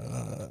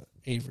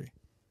Avery.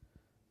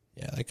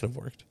 Yeah, that could have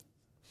worked.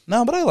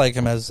 No, but I like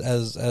him as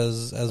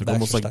like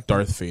almost like Stuckman.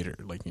 Darth Vader,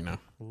 like, you know.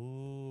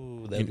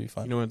 Ooh, that'd be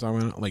fun. You know what I'm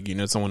talking about? Like, you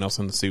know, someone else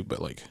in the suit,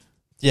 but like,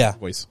 yeah,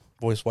 voice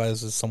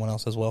wise is someone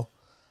else as well.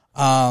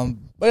 But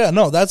yeah,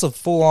 no, that's a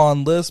full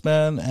on list,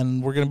 man,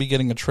 and we're gonna be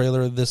getting a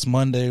trailer this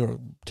Monday or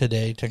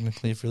today,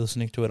 technically, if you're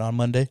listening to it on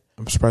Monday.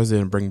 I'm surprised they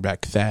didn't bring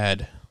back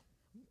Thad.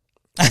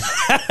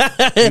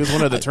 He was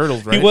one of the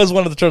turtles, right? He was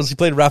one of the turtles. He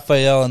played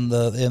Raphael in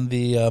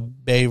the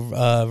Bay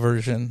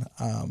version.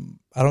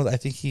 I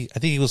think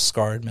he was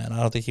scarred, man.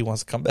 I don't think he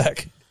wants to come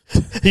back.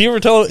 You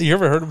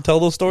ever heard him tell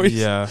those stories?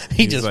 Yeah.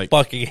 He just like,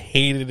 fucking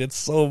hated it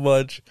so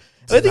much.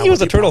 I think he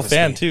was a turtle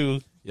fan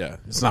too. Yeah,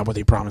 it's not what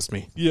they promised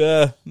me.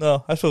 Yeah,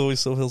 no, I feel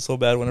so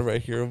bad whenever I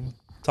hear him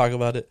talk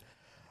about it.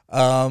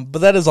 But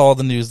that is all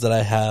the news that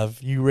I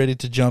have. You ready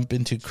to jump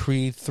into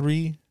Creed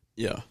 3?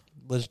 Yeah.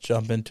 Let's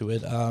jump into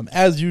it.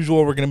 As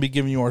usual, we're going to be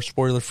giving you our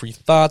spoiler-free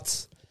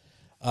thoughts.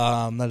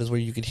 That is where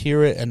you could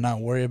hear it and not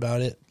worry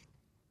about it.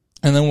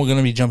 And then we're going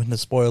to be jumping to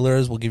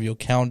spoilers. We'll give you a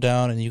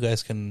countdown, and you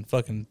guys can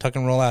fucking tuck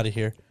and roll out of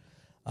here.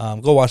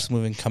 Go watch the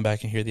movie and come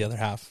back and hear the other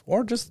half.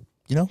 Or just,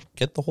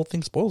 get the whole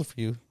thing spoiled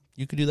for you.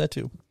 You could do that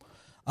too.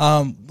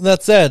 That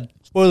said,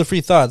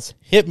 spoiler-free thoughts.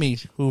 Hit me,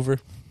 Hoover.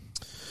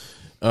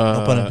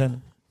 No pun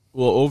intended.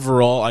 Well,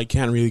 overall, I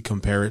can't really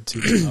compare it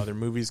to other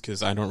movies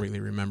because I don't really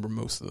remember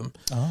most of them.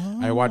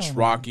 I watched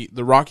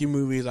the Rocky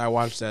movies I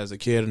watched as a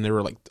kid, and they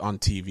were like on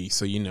TV,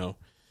 so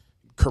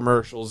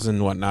commercials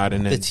and whatnot,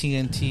 and then the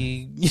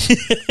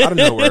TNT. I don't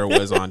know where it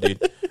was on,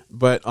 dude.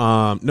 But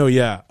no,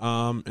 yeah.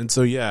 And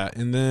so yeah,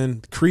 and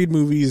then Creed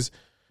movies.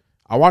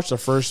 I watched the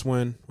first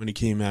one when it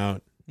came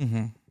out.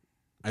 Mm-hmm.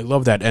 I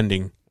love that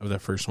ending of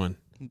that first one.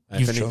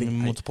 You've shown me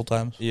multiple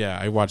times. Yeah,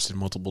 I watched it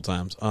multiple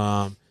times.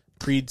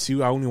 Creed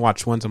 2, I only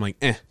watched once. I'm like,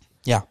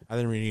 yeah, I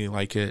didn't really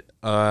like it.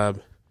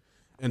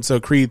 And so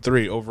Creed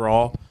 3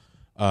 overall,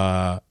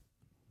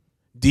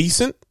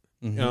 decent.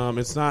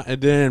 Mm-hmm. It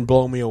didn't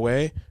blow me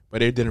away,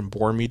 but it didn't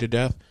bore me to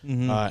death.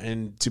 Mm-hmm.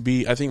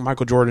 And I think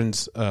Michael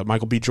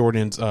B.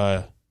 Jordan's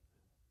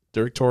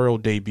directorial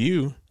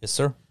debut. Yes,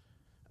 sir.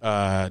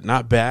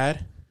 Not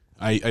bad.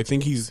 I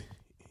think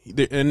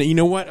and you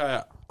know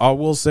what? I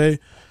will say,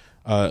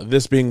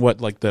 this being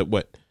the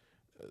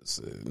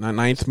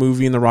ninth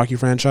movie in the Rocky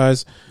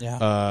franchise.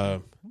 Yeah.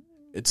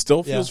 It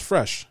still feels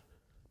fresh.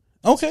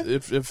 Okay.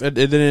 If it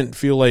didn't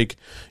feel like,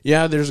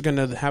 there's going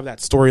to have that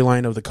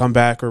storyline of the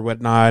comeback or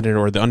whatnot,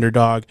 or the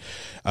underdog,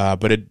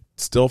 but it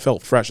still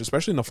felt fresh,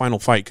 especially in the final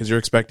fight, because you're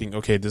expecting,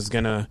 okay, this is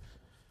going to,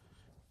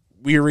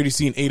 we already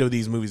seen 8 of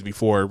these movies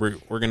before.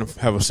 We're going to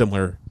have a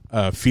similar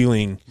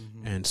feeling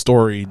and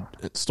story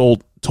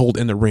told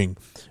in the ring.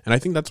 And I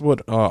think that's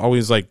what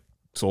always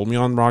sold me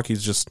on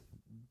Rocky's. Just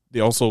they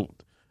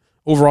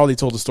overall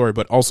told the story,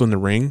 but also in the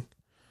ring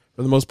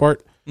for the most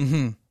part.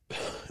 Mm-hmm.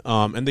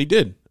 And they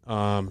did.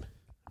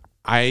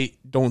 I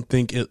don't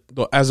think it,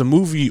 as a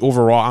movie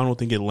overall, I don't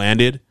think it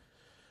landed.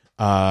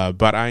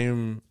 But I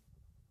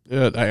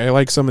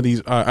like some of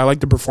these. I like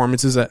the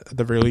performances at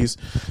the very least.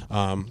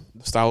 The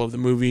style of the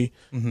movie.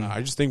 Mm-hmm.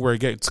 I just think where it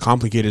gets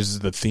complicated is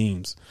the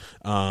themes.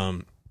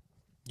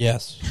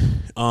 Yes.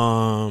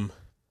 And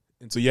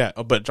so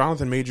but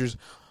Jonathan Majors,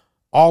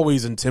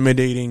 always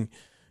intimidating.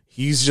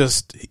 He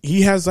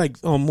has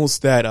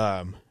almost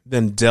that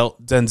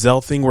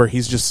Denzel thing where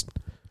he's just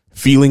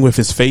feeling with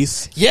his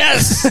face.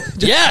 Yes.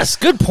 Yes.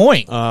 Good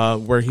point.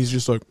 Where he's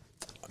just like,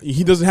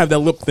 he doesn't have that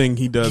lip thing.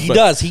 He does.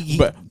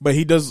 But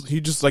he does.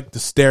 He just the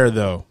stare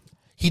though.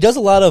 He does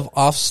a lot of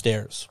off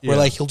stares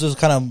where he'll just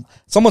kind of,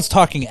 someone's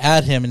talking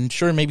at him, and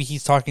sure, maybe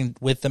he's talking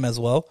with them as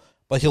well,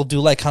 but he'll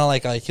do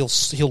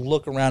he'll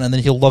look around and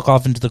then he'll look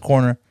off into the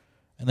corner,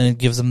 and then it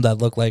gives him that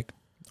look like,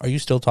 are you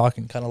still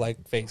talking? Kind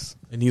of face.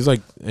 And he's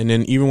and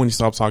then even when he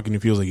stops talking,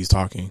 it feels like he's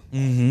talking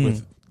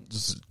with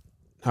just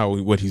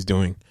what he's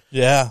doing.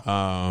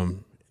 Yeah.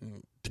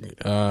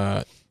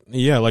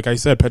 Yeah, like I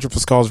said, Pedro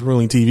Pascal's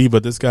ruling TV,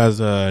 but this guy's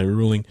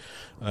ruling.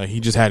 He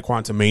just had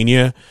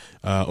Quantumania.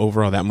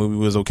 Overall, that movie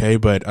was okay,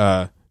 but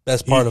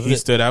best part of it. He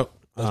stood out.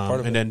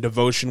 Then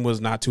Devotion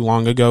was not too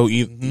long ago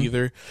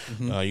either.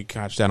 Mm-hmm. You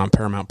catch that on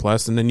Paramount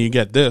Plus, and then you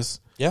get this.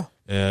 Yeah,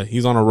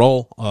 he's on a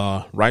roll,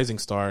 rising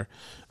star.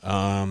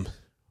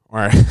 Or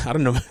I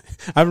don't know.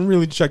 I haven't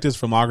really checked his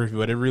filmography,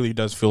 but it really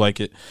does feel like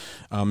it.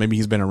 Maybe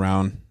he's been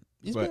around.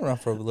 He's been around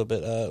for a little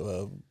bit.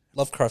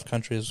 Lovecraft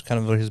Country is kind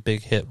of where his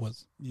big hit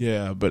was.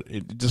 Yeah, but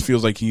it just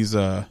feels like he's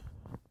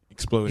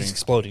exploding. He's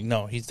exploding.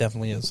 No, he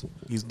definitely is.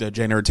 He's the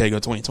Jenna Ortega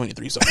of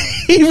 2023. So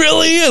he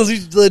really is.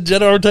 He's the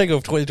Jenna Ortega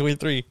of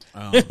 2023.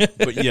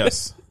 But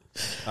yes,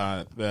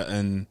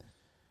 and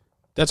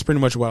that's pretty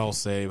much what I'll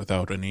say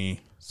without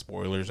any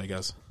spoilers, I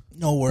guess.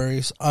 No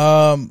worries.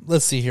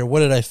 Let's see here.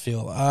 What did I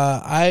feel?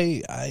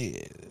 I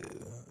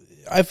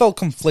felt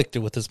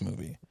conflicted with this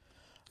movie.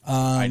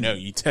 I know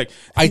you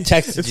I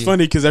texted. It's you.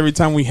 funny because every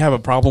time we have a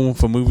problem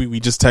with a movie, we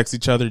just text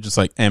each other, just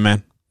like, "Hey,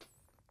 man,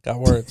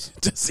 got words."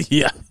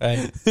 Yeah.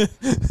 Right.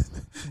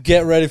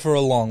 Get ready for a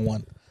long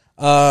one.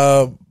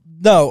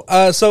 No.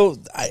 So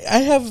I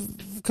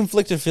have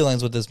conflicted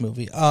feelings with this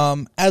movie.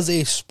 As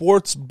a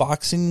sports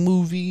boxing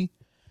movie,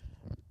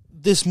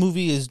 this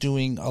movie is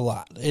doing a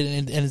lot,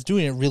 and it's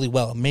doing it really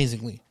well,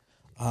 amazingly.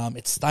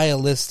 It's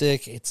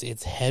stylistic.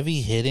 It's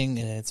heavy hitting,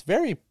 and it's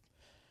very.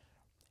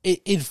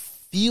 It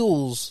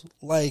feels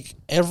like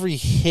every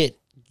hit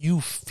you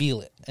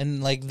feel it,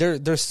 and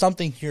there's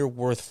something here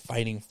worth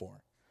fighting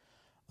for.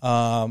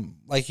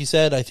 Like you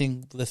said, I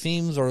think the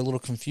themes are a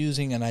little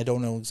confusing, and I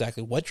don't know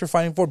exactly what you're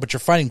fighting for, but you're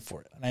fighting for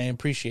it, and I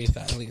appreciate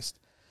that at least.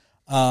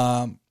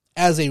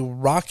 As a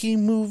Rocky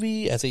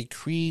movie, as a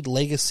Creed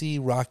Legacy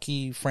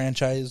Rocky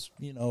franchise,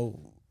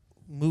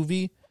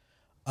 movie,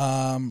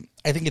 I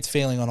think it's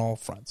failing on all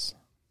fronts.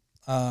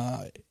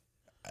 I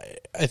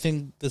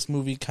think this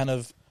movie kind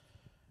of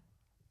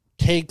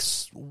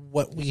takes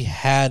what we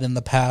had in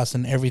the past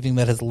and everything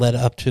that has led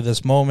up to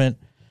this moment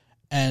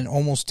and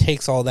almost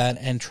takes all that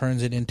and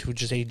turns it into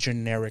just a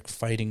generic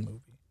fighting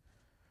movie,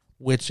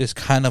 which is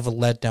kind of a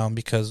letdown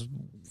because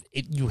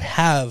you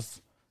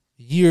have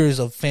years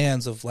of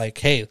fans of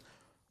hey,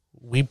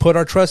 we put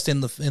our trust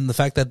in the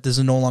fact that this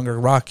is no longer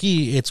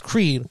Rocky, it's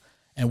Creed,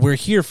 and we're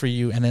here for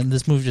you. And then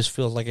this movie just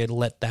feels like it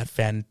let that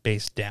fan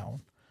base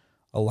down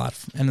a lot,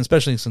 and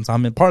especially since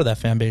I'm a part of that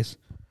fan base,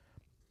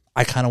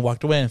 I kind of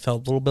walked away and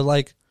felt a little bit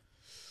like,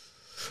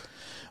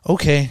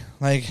 okay,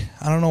 I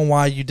don't know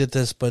why you did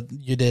this, but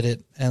you did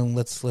it, and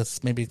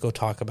let's maybe go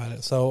talk about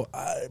it. So,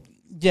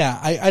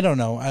 I don't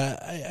know.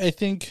 I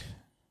think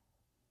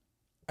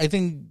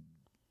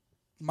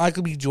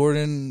Michael B.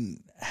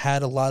 Jordan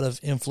had a lot of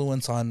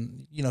influence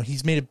on,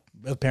 he's made it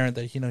apparent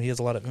that, he has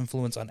a lot of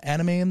influence on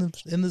anime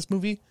in this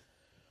movie,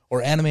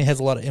 or anime has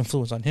a lot of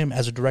influence on him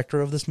as a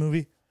director of this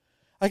movie.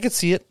 I could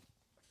see it.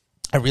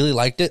 I really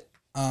liked it.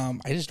 I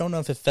just don't know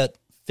if it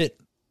fit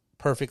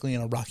perfectly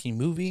in a Rocky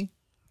movie.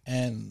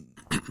 And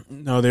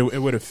no,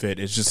 it would have fit.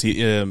 It's just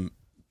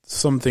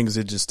some things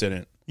it just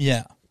didn't.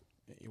 Yeah,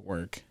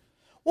 work.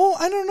 Well,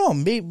 I don't know.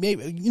 Maybe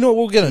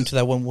we'll get into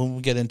that when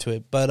we get into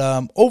it.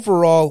 But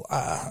overall,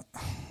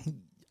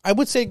 I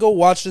would say go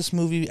watch this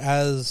movie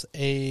as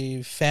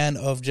a fan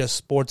of just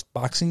sports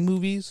boxing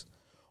movies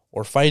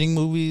or fighting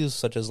movies,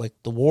 such as like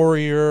The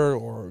Warrior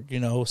or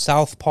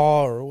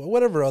Southpaw or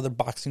whatever other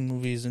boxing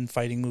movies and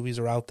fighting movies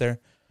are out there.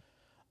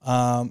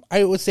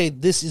 I would say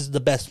this is the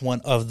best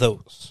one of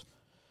those.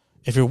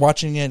 If you're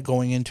watching it,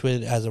 going into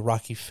it as a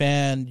Rocky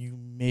fan, you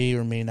may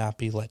or may not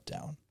be let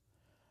down.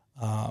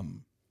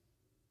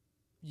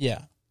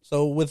 Yeah.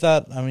 So with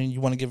that, I mean, you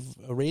want to give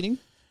a rating?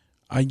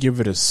 I give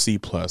it a C+.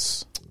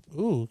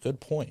 Ooh, good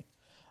point.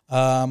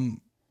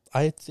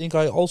 I think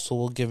I also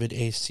will give it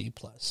a C+.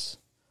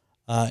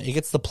 It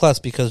gets the plus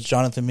because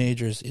Jonathan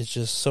Majors is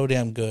just so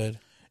damn good.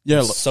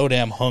 Yeah, so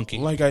damn hunky.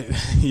 Like I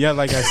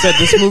said,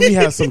 this movie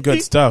has some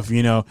good stuff.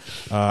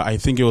 I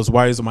think it was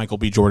wise of Michael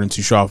B. Jordan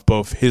to show off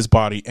both his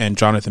body and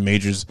Jonathan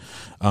Majors.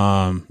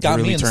 It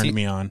really turned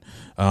me on.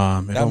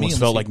 It almost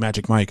felt like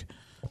Magic Mike.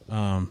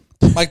 Michael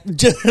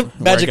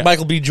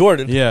B.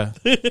 Jordan. Yeah,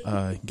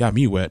 got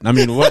me wet. I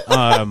mean, what?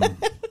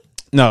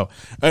 No.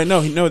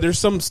 There's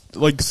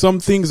some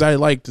things I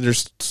liked.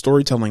 There's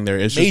storytelling there.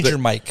 It's Major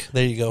Mike.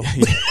 There you go.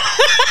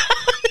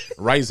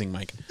 Rising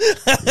Mike.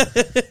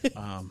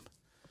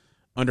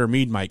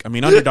 Underdog Mike.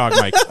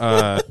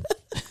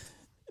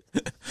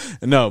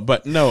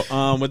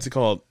 What's it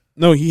called?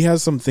 No, he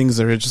has some things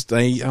that are just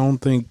I don't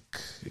think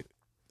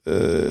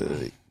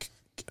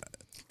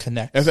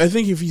connect. I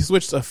think if he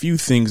switched a few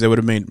things, it would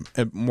have made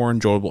it more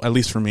enjoyable, at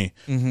least for me.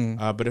 Mm-hmm.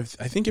 But I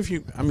think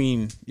you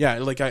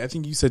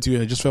said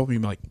too, it just felt me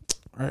like,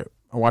 all right,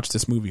 I watched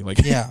this movie.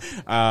 Like, yeah.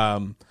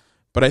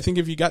 But I think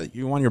if you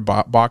want your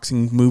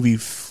boxing movie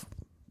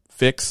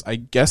fix, I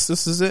guess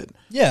this is it.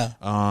 Yeah.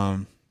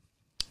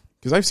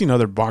 Because I've seen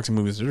other boxing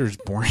movies that are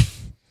just boring.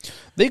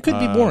 They could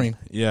be boring.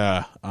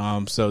 Yeah.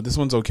 So this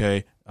one's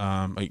okay.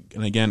 And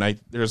again,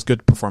 there's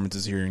good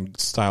performances here and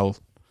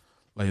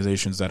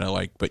stylizations that I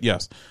like. But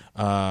yes.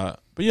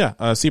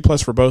 C+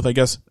 for both, I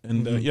guess.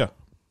 And yeah.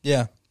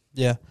 Yeah.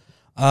 Yeah.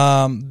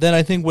 Then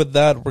I think with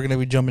that, we're going to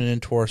be jumping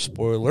into our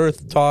spoiler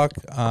talk.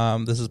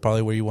 This is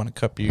probably where you want to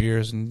cup your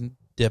ears and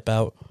dip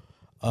out,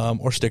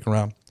 or stick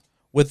around.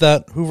 With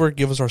that, Hoover,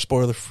 give us our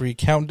spoiler-free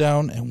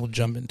countdown, and we'll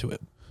jump into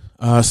it.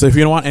 So if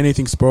you don't want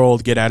anything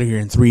spoiled, get out of here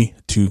in 3,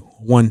 2,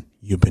 1.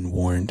 You've been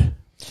warned.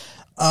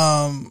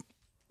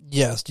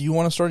 Yes. Do you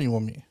want to start or you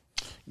want me?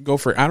 Go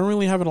for it. I don't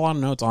really have a lot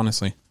of notes,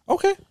 honestly.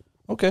 Okay.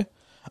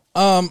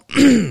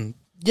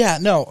 Yeah,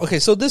 no. Okay,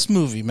 so this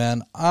movie,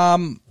 man.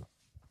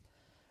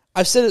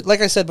 I've said it,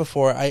 like I said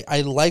before,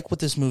 I like what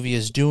this movie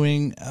is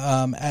doing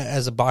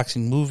as a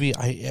boxing movie.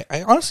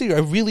 I honestly, I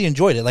really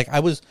enjoyed it. Like,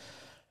 I was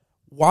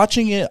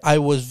watching it, I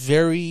was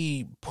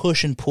very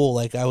push and pull.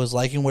 Like, I was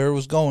liking where it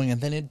was going,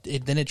 and then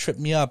it tripped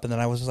me up, and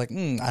then I was just like,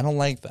 I don't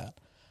like that.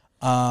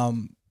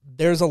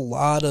 There's a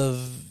lot of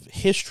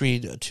history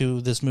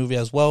to this movie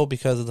as well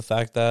because of the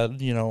fact that,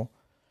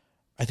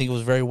 I think it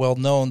was very well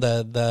known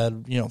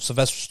that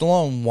Sylvester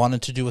Stallone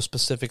wanted to do a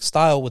specific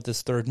style with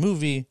this third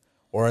movie,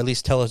 or at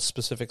least tell a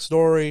specific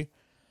story.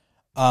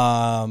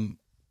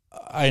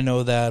 I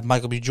know that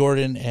Michael B.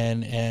 Jordan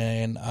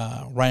and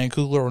Ryan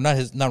Coogler, or not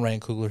Ryan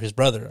Coogler, his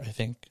brother, I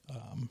think.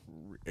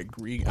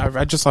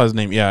 I just saw his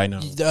name. Yeah, I know.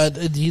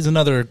 He's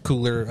another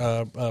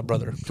Coogler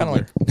brother, kind of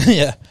like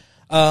yeah.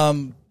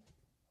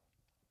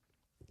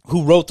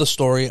 Who wrote the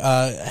story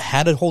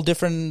had a whole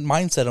different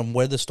mindset on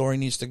where the story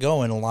needs to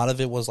go, and a lot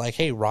of it was like,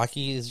 hey,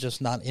 Rocky is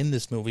just not in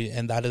this movie,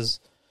 and that is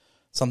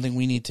something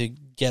we need to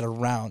get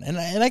around. And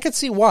I could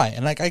see why,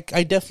 and I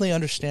definitely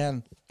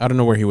understand. I don't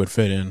know where he would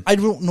fit in. I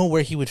don't know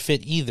where he would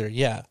fit either,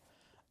 yeah.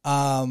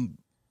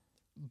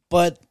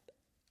 But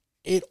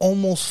it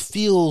almost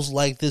feels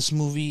like this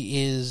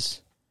movie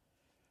is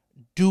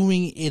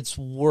doing its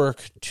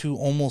work to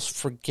almost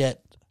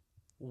forget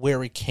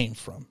where it came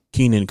from.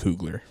 Keenan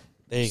Coogler.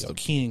 There you go,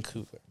 Keenan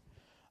Coogler.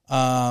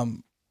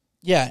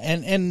 Yeah,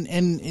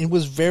 and it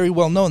was very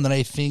well known that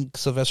I think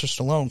Sylvester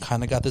Stallone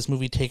kind of got this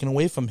movie taken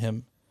away from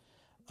him.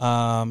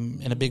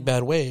 In a big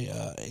bad way.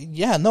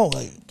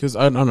 Because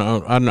I don't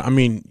know. I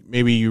mean,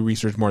 maybe you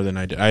researched more than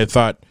I did. I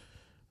thought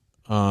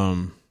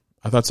Sylvester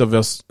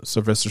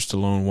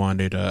Stallone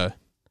wanted.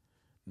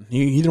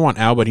 He didn't want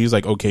Al, but he was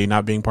like, okay,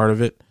 not being part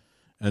of it.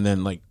 And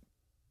then like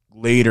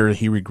later,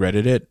 he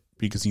regretted it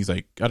because he's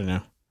like, I don't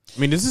know. I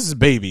mean, this is his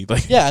baby.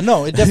 Like, yeah,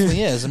 no, it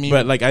definitely is. I mean,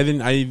 but like, I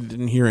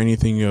didn't hear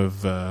anything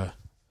of.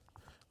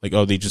 Like,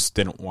 oh, they just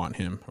didn't want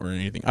him or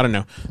anything. I don't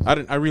know.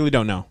 I really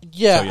don't know.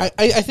 Yeah, so, yeah.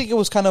 I think it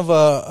was kind of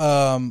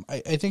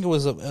I think it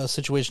was a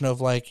situation of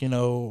like,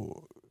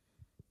 go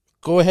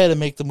ahead and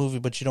make the movie,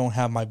 but you don't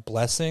have my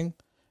blessing.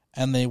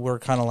 and they were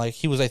kind of like,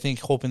 he was, I think,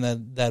 hoping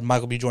that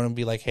Michael B. Jordan would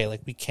be like, hey,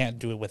 like, we can't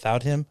do it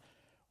without him.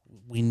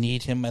 We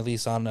need him at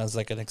least on as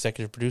like an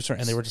executive producer,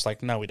 and they were just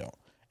like, no, we don't,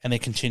 and they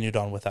continued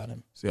on without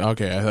him. See,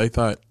 okay, I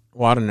thought,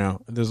 well, I don't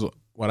know. This is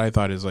what I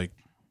thought is like,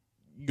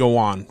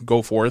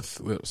 go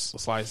forth.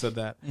 Sly said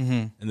that,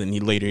 and then he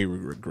later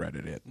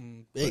regretted it.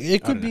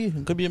 It could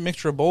be a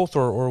mixture of both,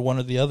 or one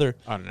or the other.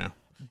 I don't know.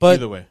 But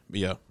either way,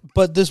 yeah.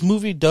 But this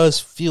movie does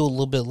feel a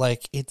little bit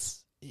like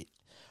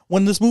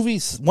one of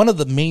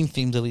the main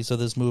themes, at least, of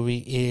this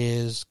movie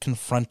is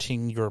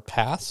confronting your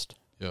past.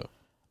 Yeah.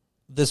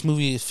 This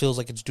movie feels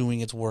like it's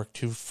doing its work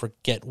to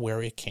forget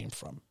where it came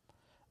from.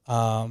 You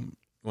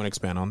want to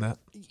expand on that?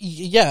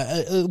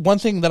 Yeah. One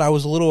thing that I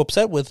was a little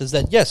upset with is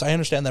that, yes, I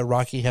understand that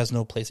Rocky has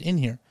no place in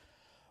here,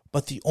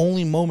 but the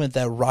only moment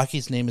that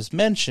Rocky's name is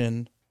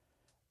mentioned,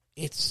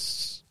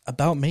 it's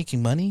about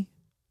making money.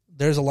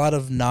 There's a lot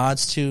of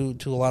nods to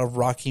a lot of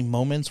Rocky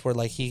moments where,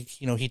 like,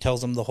 he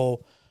tells them the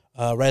whole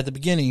right at the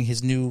beginning,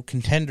 his new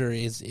contender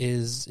is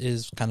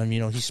kind of,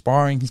 he's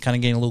sparring, he's kind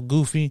of getting a little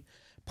goofy.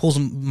 Pulls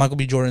him, Michael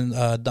B. Jordan,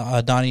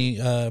 Donnie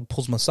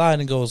pulls him aside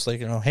and goes like,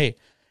 hey,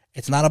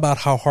 it's not about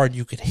how hard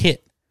you could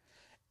hit.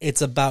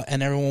 It's about,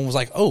 and everyone was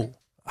like, oh,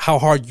 how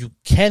hard you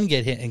can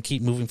get hit and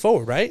keep moving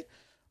forward, right?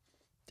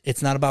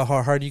 It's not about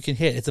how hard you can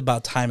hit. It's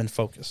about time and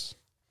focus.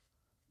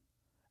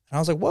 And I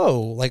was like, whoa,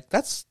 like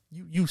that's,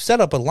 you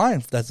set up a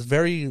line that's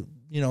very,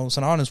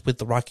 synonymous with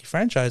the Rocky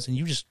franchise, and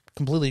you just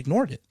completely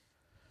ignored it.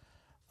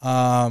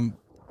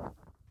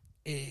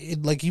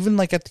 Like, even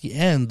like at the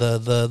end,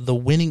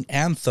 the winning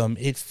anthem,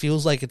 it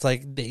feels like it's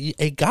like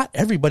it got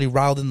everybody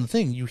riled in the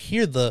thing. You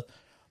hear the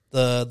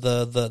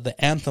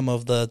anthem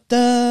of the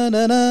da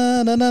na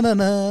na na na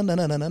na na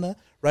na na na,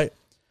 right?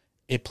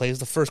 It plays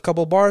the first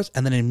couple of bars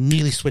and then it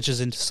immediately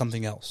switches into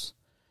something else.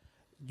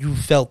 You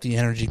felt the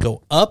energy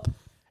go up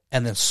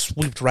and then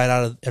swept right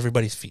out of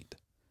everybody's feet.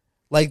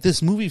 Like,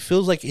 this movie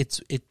feels like it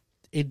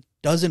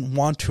doesn't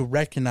want to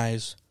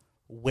recognize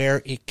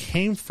where it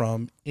came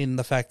from, in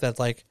the fact that,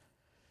 like,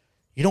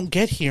 you don't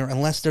get here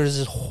unless there's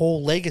this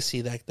whole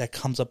legacy that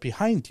comes up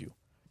behind you.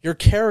 Your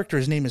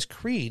character's name is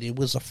Creed. It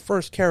was the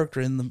first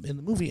character in the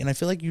movie, and I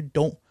feel like you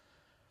don't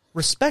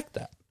respect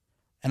that.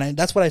 And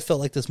that's what I felt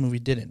like this movie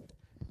didn't.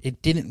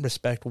 It didn't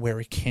respect where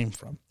it came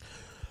from.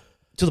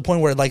 To the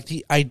point where, like,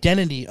 the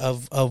identity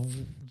of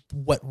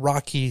what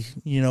Rocky,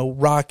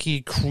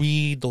 Rocky,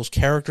 Creed, those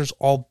characters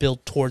all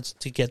built towards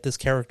to get this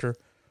character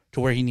to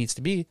where he needs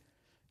to be,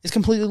 is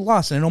completely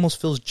lost, and it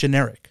almost feels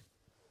generic.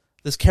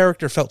 This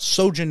character felt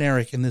so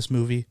generic in this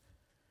movie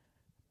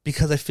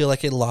because I feel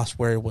like it lost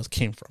where it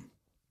came from.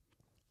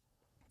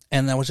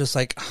 And I was just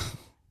like,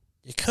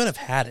 you could have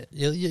had it.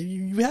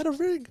 You had a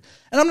very...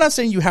 And I'm not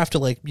saying you have to,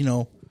 like,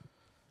 you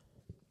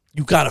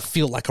got to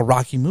feel like a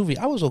Rocky movie.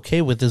 I was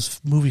okay with this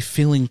movie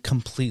feeling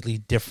completely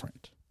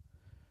different.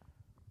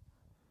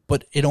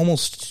 But it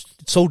almost...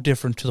 It's so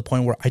different to the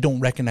point where I don't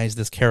recognize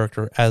this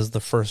character as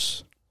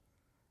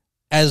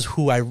as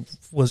who I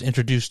was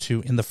introduced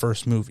to in the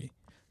first movie.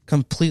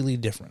 Completely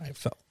different, I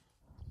felt.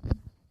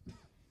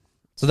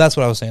 So that's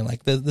what I was saying.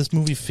 Like, this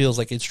movie feels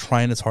like it's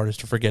trying its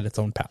hardest to forget its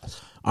own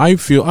past. I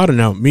don't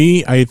know.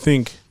 I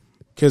think,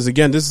 because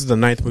again, this is the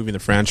 9th movie in the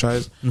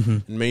franchise. Mm-hmm.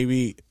 And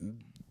maybe,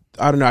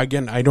 I don't know.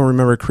 Again, I don't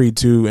remember Creed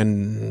 2,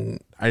 and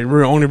I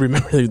only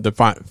remember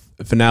the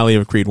finale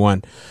of Creed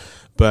 1.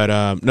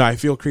 But no, I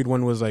feel Creed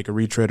 1 was like a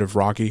retread of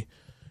Rocky.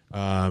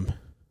 The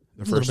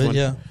first one.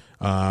 Yeah.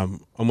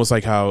 Almost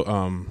like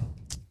how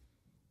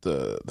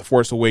the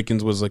Force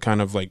Awakens was like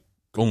kind of like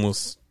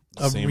almost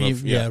the same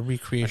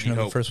recreation of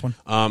the first one.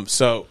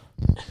 So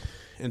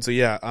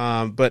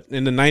yeah. But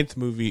in the 9th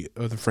movie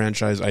of the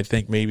franchise, I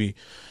think maybe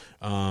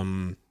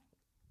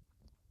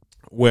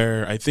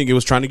where I think it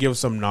was trying to give us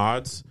some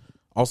nods.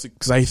 Also,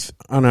 because I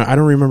don't know, I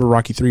don't remember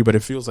Rocky 3, but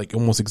it feels like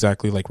almost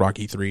exactly like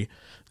Rocky 3.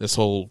 This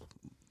whole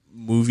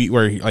movie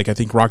where I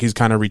think Rocky's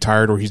kind of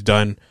retired or he's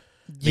done.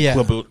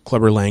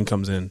 Clubber Lang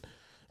comes in.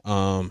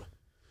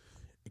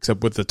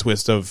 Except with the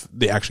twist of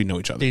they actually know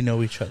each other. They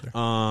know each other.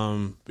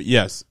 But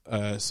yes.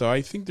 So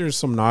I think there's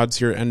some nods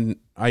here, and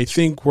I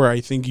think where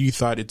I think you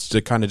thought it's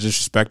kind of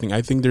disrespecting,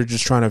 I think they're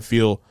just trying to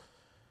feel,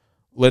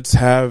 let's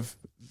have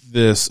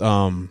this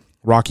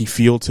Rocky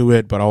feel to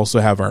it, but also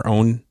have our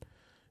own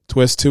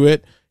twist to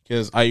it.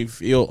 Because I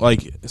feel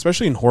like,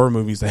 especially in horror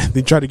movies,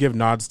 they try to give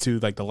nods to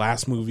like the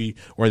last movie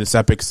or this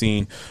epic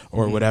scene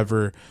or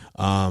whatever.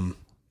 But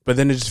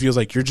then it just feels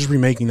like you're just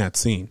remaking that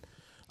scene.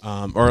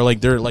 Or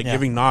like they're like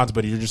giving nods,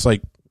 but you're just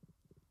like,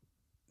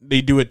 they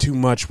do it too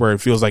much where it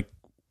feels like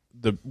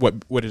what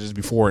it is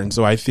before. And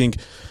so I think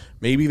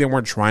maybe they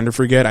weren't trying to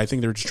forget. I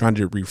think they were just trying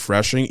to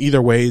refreshing.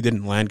 Either way, it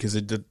didn't land because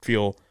it did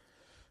feel.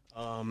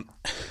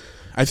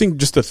 I think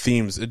just the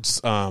themes. It's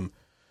how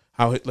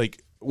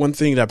like one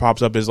thing that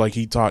pops up is like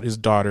he taught his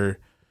daughter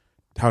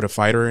how to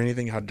fight or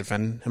anything, how to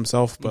defend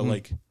himself. But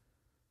like,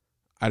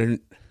 I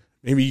didn't.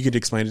 Maybe you could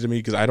explain it to me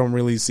because I don't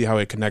really see how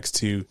it connects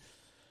to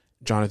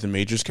Jonathan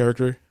Majors'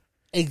 character.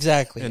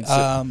 Exactly. And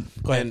so,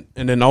 go ahead.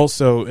 And then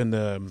also in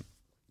the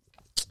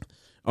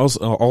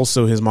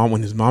Also, his mom,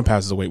 when his mom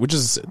passes away, which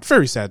is a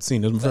very sad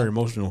scene. It's very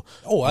emotional.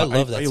 Oh, I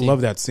love that scene. I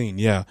love that scene,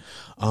 yeah.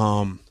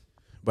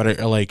 But I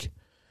like,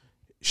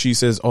 she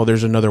says, oh,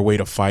 there's another way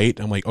to fight.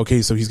 I'm like,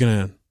 okay, so he's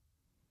going to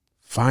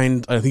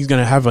he's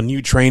going to have a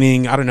new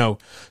training. I don't know,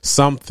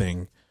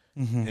 something.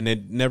 Mm-hmm. And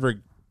it never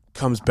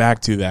comes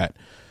back to that.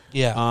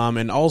 Yeah.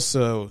 And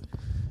also,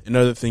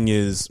 another thing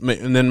is,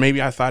 and then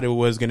maybe I thought it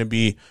was going to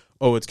be,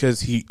 oh, it's because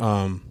he,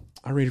 I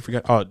already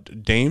forgot,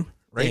 Dame.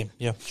 Right? Dame,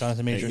 yeah,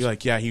 Jonathan Majors.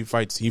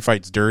 He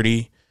fights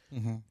dirty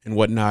and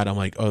whatnot. I'm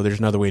like, oh, there's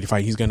another way to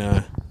fight. He's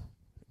gonna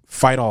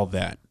fight all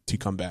that to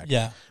come back.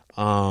 Yeah.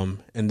 And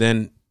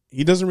then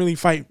he doesn't really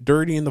fight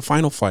dirty in the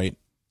final fight.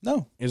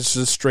 No, it's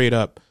just straight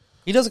up.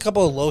 He does a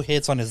couple of low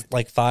hits on his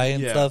thigh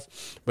and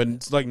stuff, but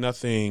it's like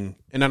nothing.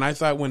 And then I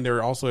thought when they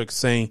were also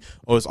saying,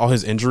 oh, it's all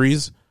his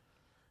injuries.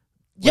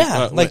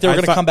 Yeah, like they were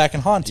going to come back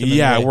and haunt him.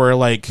 Yeah, where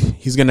like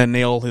he's going to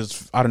nail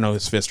his, I don't know,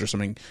 his fist or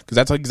something. Because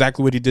that's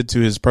exactly what he did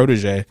to his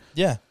protege.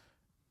 Yeah.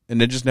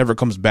 And it just never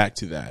comes back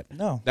to that.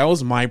 No. That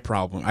was my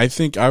problem. I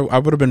think I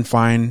would have been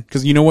fine.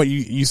 Because you know what?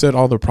 You said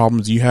all the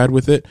problems you had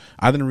with it.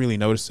 I didn't really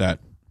notice that.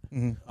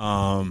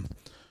 Mm-hmm.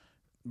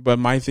 But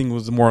my thing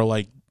was more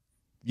like,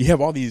 you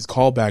have all these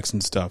callbacks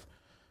and stuff.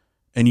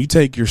 And you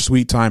take your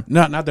sweet time.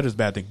 Not that it's a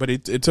bad thing. But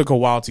it took a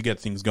while to get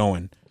things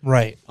going.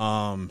 Right.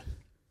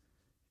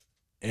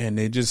 And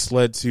it just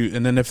led to,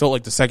 and then it felt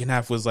like the second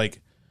half was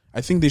like, I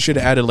think they should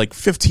have added like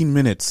 15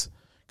 minutes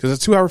because a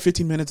 2 hour,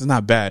 15 minutes is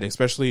not bad,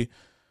 especially.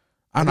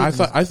 I don't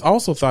know. I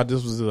also thought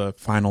this was the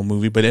final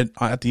movie, but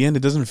at the end,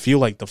 it doesn't feel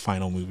like the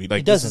final movie.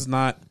 Like this is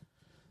not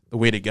the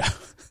way to go.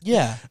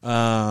 Yeah.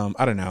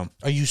 I don't know.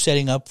 Are you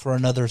setting up for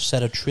another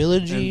set of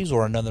trilogies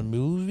or another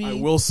movie? I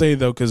will say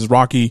though, because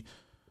Rocky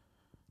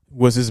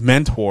was his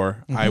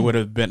mentor, I would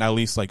have been at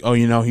least like, oh,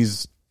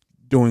 he's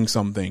doing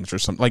some things or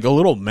something, like a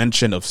little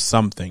mention of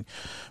something,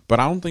 but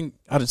I don't think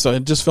so.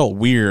 It just felt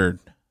weird.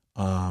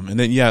 And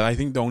then I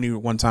think the only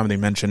one time they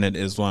mention it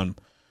is when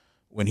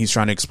he's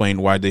trying to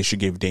explain why they should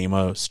give Dame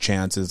a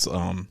chance. Is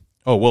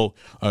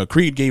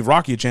Creed gave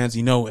Rocky a chance.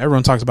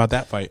 Everyone talks about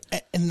that fight,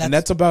 and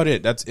that's about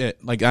it. That's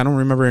it. Like I don't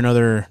remember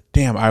another.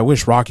 Damn, I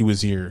wish Rocky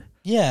was here.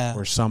 Yeah,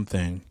 or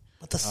something.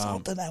 But the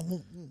something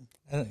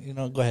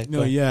go ahead.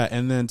 No, yeah,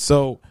 and then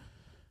so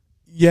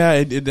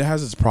it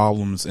has its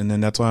problems, and then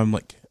that's why I'm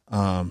like.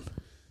 I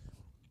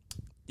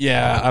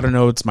don't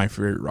know. It's my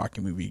favorite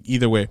Rocky movie.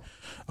 Either way,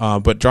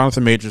 but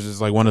Jonathan Majors is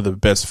like one of the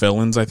best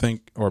villains, I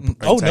think. Or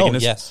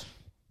yes,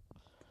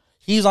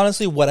 he's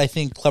honestly what I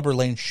think Clubber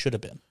Lang should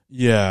have been.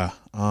 Yeah,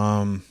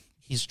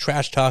 he's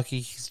trash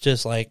talky. He's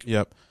just like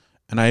yep.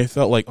 And I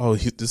felt like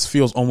this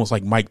feels almost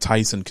like Mike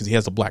Tyson because he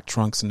has the black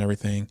trunks and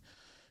everything,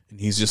 and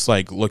he's just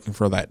like looking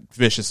for that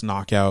vicious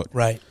knockout,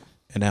 right?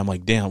 And I'm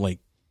like, damn, like,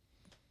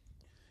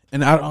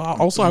 and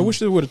I wish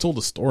they would have told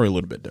the story a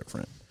little bit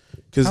different.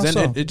 Because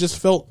then it just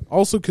felt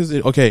also because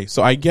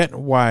so I get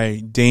why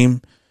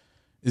Dame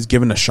is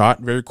given a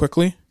shot very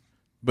quickly,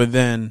 but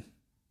then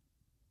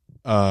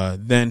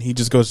he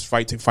just goes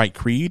to fight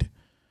Creed.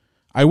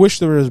 I wish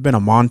there has been a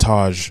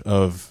montage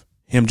of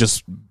him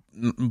just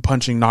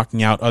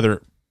knocking out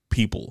other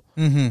people,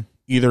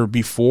 either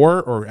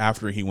before or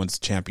after he wins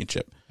the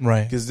championship,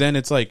 right? Because then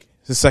it's like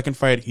his second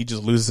fight, he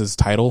just loses his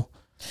title,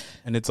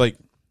 and it's like.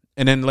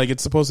 And then, like,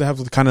 it's supposed to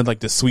have kind of like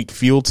the sweet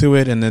feel to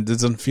it, and it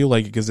doesn't feel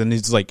like it because then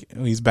it's like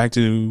he's back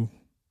to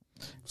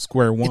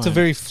square one. It's a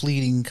very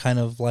fleeting kind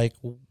of like,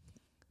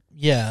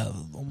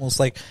 almost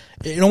like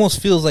it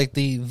almost feels like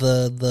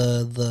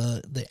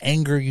the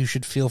anger you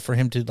should feel for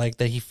him to like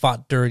that he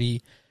fought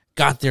dirty,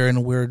 got there in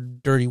a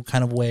weird, dirty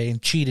kind of way,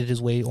 and cheated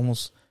his way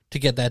almost to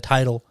get that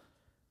title.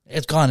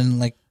 It's gone in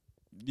like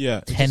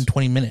 10,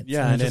 20 minutes.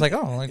 Yeah, and it's just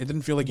it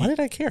didn't feel like why did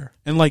I care?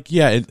 And like,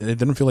 it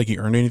didn't feel like he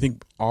earned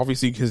anything.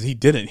 Obviously, because he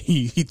didn't.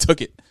 He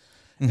took it,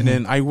 and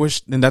then I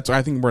wish, and that's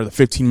I think where the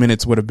 15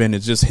 minutes would have been.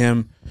 It's just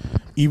him,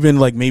 even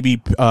like maybe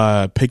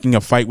picking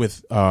a fight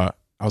with I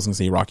was gonna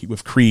say Rocky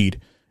with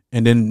Creed,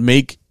 and then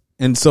make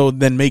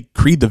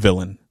Creed the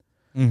villain,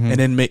 and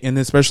then and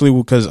especially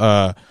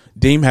because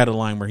Dame had a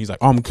line where he's like,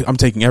 "Oh, I'm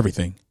taking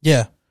everything."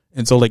 Yeah,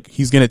 and so like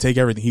he's gonna take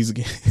everything. He's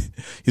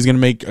gonna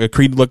make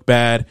Creed look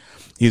bad.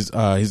 He's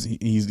oh,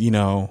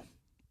 you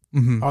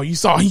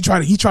saw he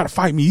tried to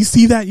fight me. You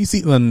see that? You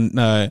see, and,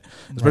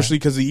 especially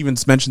because he even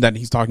mentioned that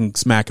he's talking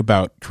smack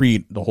about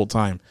Creed the whole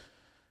time.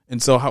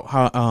 And so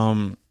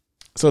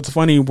so it's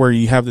funny where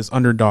you have this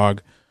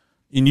underdog,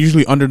 and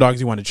usually underdogs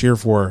you want to cheer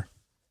for,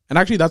 and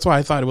actually that's why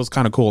I thought it was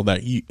kind of cool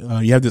that you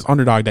have this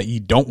underdog that you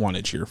don't want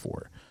to cheer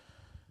for,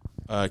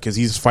 because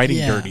he's fighting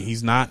dirty.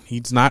 He's not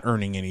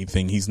earning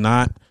anything. He's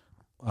not.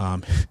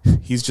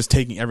 He's just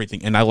taking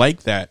everything, and I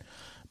like that.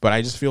 But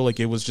I just feel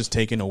like it was just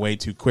taken away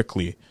too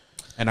quickly.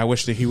 And I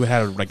wish that he would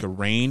have like a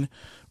reign.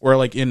 Or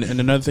like in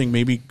another thing,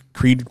 maybe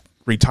Creed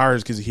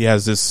retires because he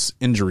has this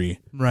injury.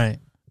 Right.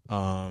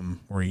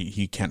 Where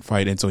he can't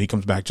fight. And so he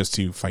comes back just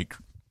to fight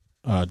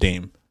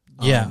Dame.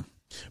 Yeah.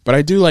 But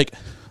I do like...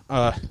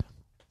 I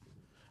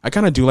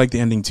kind of do like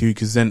the ending too,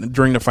 because then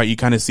during the fight you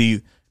kind of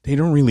see they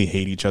don't really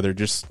hate each other.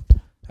 Just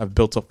have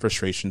built up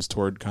frustrations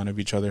toward kind of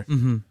each other.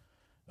 Mm-hmm.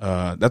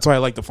 That's why I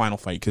like the final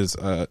fight, because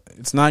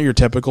it's not your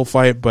typical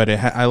fight, but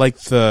I like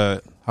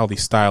how they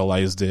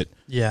stylized it.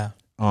 Yeah.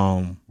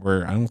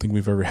 Where I don't think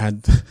we've ever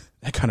had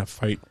that kind of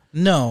fight.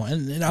 No,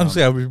 and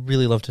honestly, I would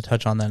really love to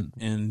touch on that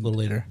a little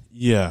later.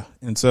 Yeah,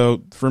 and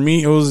so for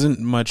me, it wasn't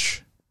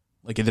much,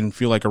 like, it didn't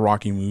feel like a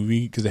Rocky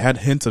movie, because it had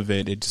hints of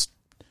it. It just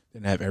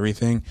didn't have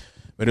everything,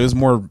 but it was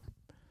more,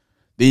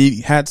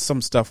 they had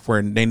some stuff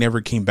where they never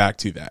came back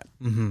to that.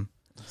 Mm-hmm.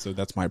 So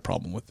that's my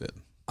problem with it.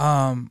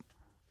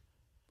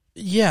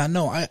 Yeah,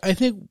 no, I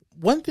think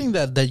one thing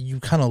that you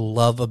kind of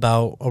love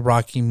about a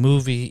Rocky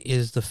movie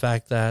is the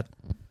fact that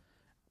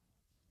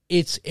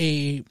it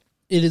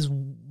is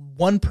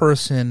one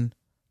person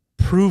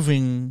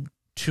proving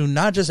to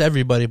not just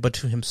everybody, but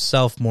to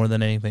himself more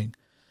than anything,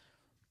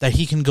 that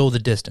he can go the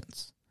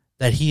distance,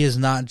 that he is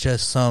not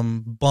just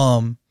some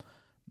bum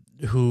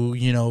who,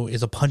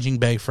 is a punching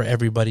bag for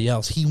everybody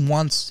else. He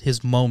wants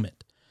his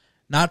moment,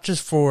 not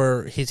just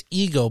for his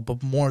ego,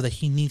 but more that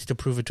he needs to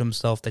prove it to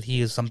himself that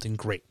he is something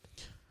great.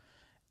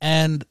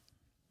 And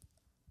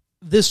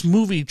this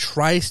movie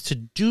tries to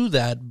do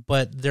that,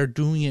 but they're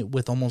doing it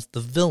with almost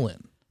the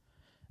villain.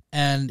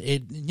 And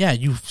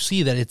you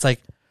see that it's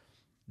like,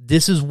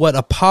 this is what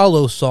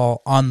Apollo saw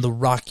on the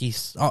Rocky.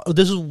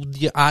 This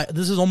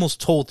is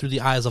almost told through the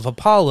eyes of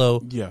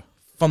Apollo. Yeah.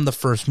 From the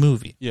first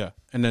movie. Yeah,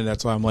 and then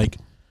that's why I'm like,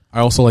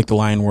 I also like the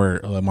line where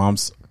the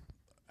mom's.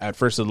 At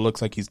first, it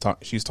looks like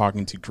she's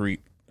talking to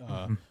Greek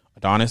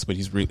Adonis, but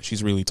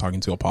she's really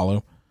talking to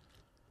Apollo.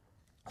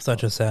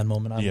 Such a sad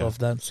moment. I love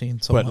that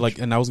scene so much. But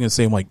and I was gonna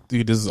say, I'm like,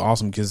 dude, this is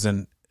awesome, because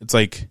then it's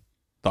like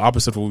the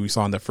opposite of what we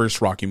saw in the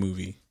first Rocky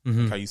movie.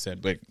 Like how you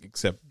said, like,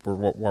 except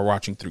we're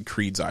watching through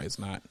Creed's eyes,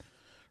 not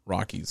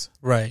Rocky's.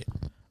 Right.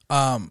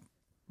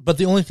 But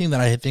the only thing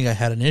that I think I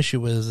had an issue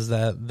with is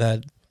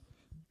that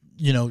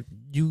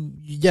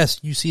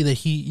you see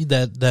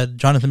that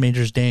Jonathan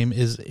Majors Dame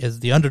is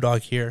the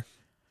underdog here,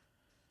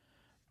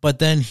 but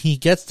then he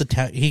gets the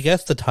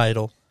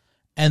title,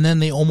 and then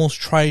they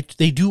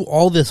do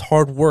all this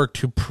hard work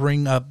to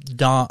bring up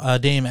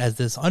Dame as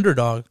this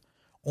underdog,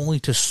 only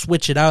to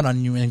switch it out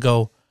on you and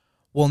go,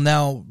 well,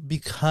 now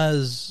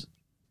because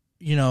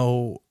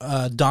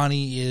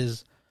Donnie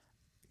is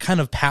kind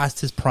of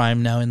past his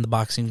prime now in the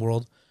boxing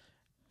world.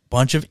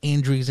 Bunch of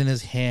injuries in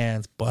his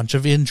hands, bunch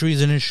of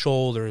injuries in his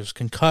shoulders,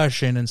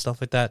 concussion and stuff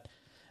like that.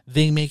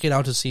 They make it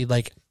out to see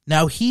like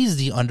now he's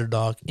the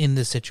underdog in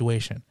this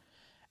situation.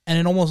 And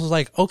it almost was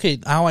like, okay,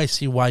 now I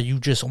see why you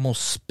just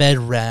almost sped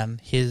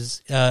ran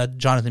his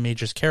Jonathan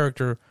Majors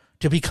character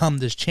to become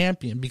this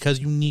champion,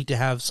 because you need to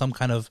have some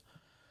kind of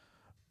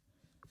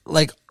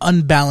like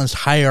unbalanced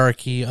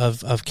hierarchy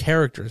of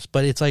characters.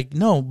 But it's like,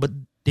 no, but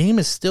Dame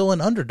is still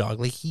an underdog.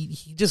 Like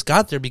he just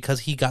got there because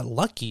he got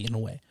lucky in a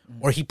way,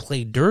 or he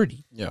played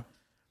dirty. Yeah.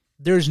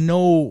 There's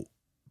no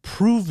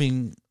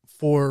proving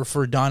for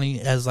Donnie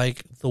as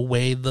like the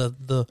way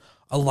the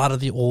a lot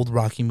of the old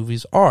Rocky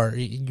movies are.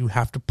 You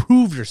have to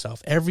prove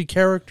yourself. Every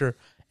character,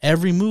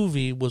 every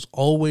movie was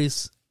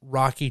always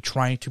Rocky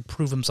trying to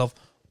prove himself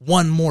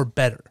one more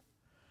better.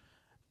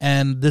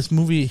 And this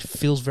movie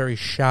feels very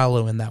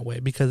shallow in that way,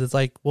 because it's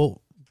like,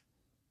 well,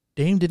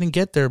 Dame didn't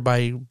get there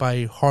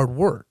by hard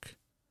work.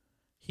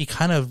 He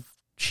kind of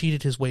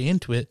cheated his way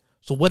into it.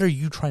 So what are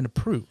you trying to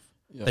prove?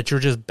 Yeah. That you're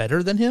just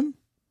better than him?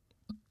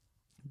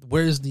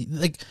 Where's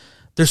the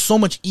there's so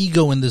much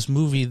ego in this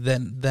movie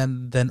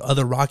than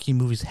other Rocky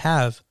movies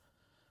have,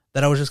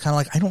 that I was just kind of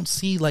like, I don't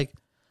see, like,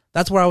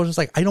 that's where I was just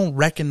like, I don't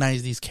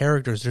recognize these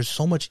characters. There's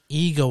so much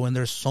ego, and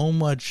there's so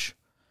much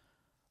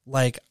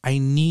like, I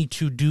need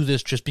to do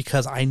this just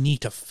because I need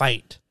to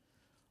fight.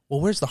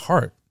 Well, where's the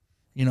heart?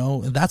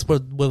 And that's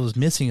what was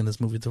missing in this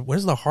movie.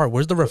 Where's the heart?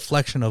 Where's the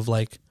reflection of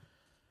like,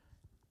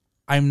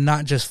 I'm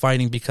not just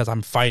fighting because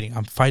I'm fighting.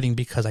 I'm fighting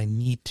because I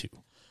need to.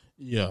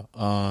 Yeah.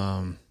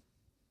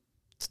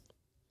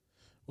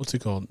 What's it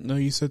called? No,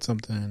 you said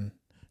something.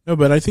 No,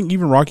 but I think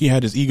even Rocky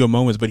had his ego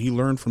moments, but he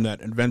learned from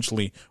that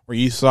eventually, where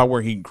you saw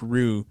where he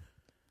grew.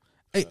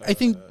 I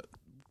think,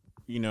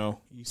 you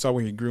saw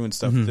where he grew and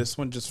stuff. Mm-hmm. This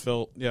one just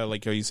felt,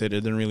 like how you said,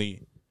 it didn't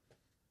really.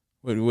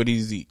 What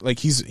is he like?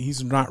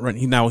 He's not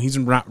running now. He's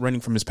not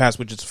running from his past,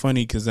 which is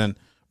funny, because then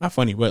not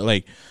funny, but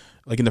like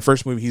in the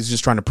first movie, he's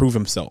just trying to prove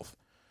himself.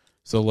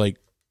 So like,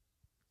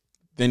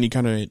 then you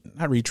kind of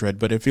not retread,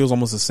 but it feels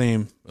almost the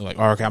same. Like,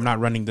 oh, okay, I'm not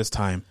running this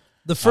time.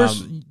 The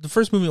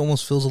first movie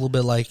almost feels a little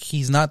bit like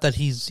he's not that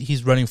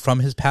he's running from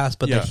his past,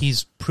 but that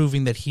he's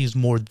proving that he's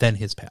more than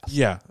his past.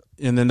 Yeah,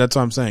 and then that's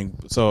what I'm saying.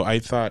 So I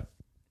thought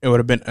it would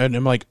have been, and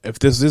I'm like, if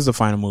this is the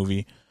final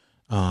movie,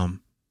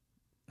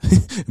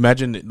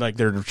 imagine like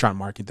they're trying to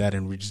market that,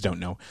 and we just don't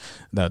know.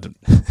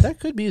 That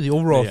could be the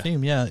overall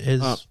theme. Yeah,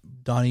 is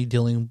Donnie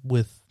dealing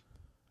with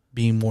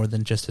being more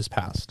than just his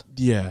past?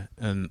 Yeah,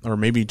 or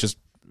maybe just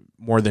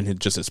more than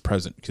just his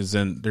present. Because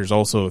then there's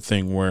also a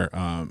thing where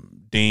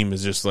Dame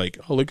is just like,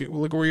 oh,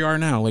 look where you are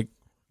now. Like,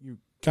 you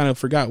kind of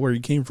forgot where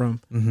you came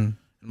from. Mm-hmm.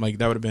 Like,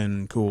 that would have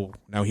been cool.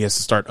 Now he has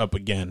to start up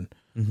again.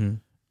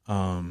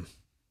 Mm-hmm.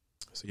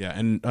 So yeah,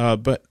 and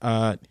but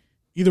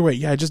either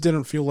way, I just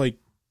didn't feel like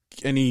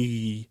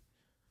any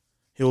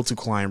hill to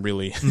climb.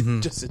 Really,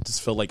 it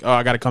just felt like, oh,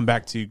 I got to come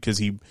back to because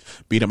he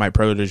beat up my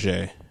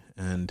protege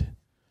and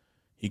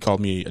he called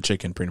me a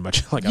chicken, pretty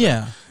much. Like,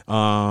 yeah.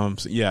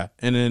 So yeah,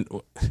 and then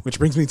which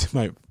brings me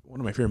to one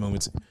of my favorite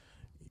moments.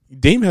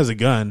 Dame has a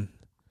gun.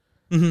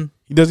 Mm-hmm.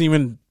 He doesn't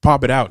even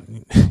pop it out.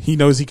 He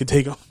knows he can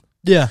take him.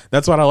 Yeah,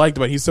 that's what I liked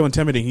about. He's so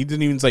intimidating. He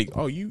didn't even say,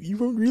 "Oh, you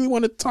really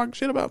want to talk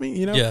shit about me?"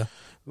 You know? Yeah.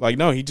 Like,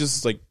 no, he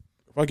just like,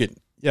 fuck it.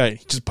 Yeah,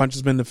 he just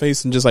punches him in the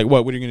face and just like,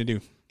 what are you gonna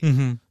do?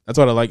 Mm-hmm. That's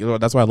what I like.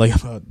 That's what I like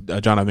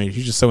about John Ahmed.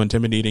 He's just so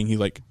intimidating. He's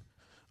like,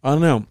 I don't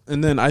know.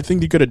 And then I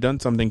think he could have done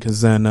something because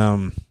then,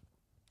 and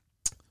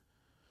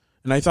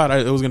I thought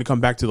it was gonna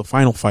come back to the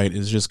final fight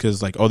is just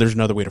because like, oh, there's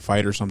another way to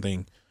fight or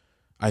something.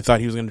 I thought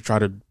he was gonna try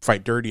to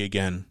fight dirty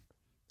again,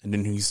 and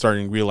then he's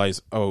starting to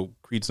realize, oh,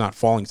 Creed's not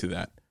falling to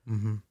that.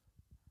 Mm-hmm.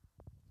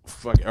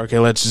 Fuck. Okay,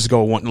 let's just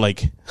go one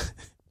like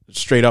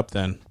straight up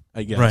then.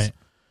 I guess. Right.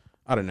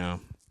 I don't know.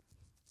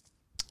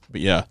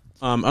 But yeah.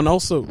 And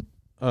also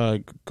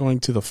going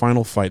to the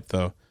final fight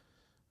though.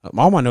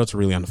 All my notes are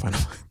really on the final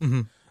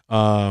fight.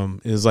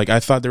 Mm-hmm. Is like I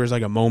thought there was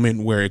like a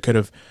moment where it could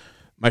have.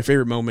 My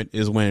favorite moment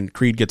is when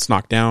Creed gets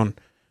knocked down,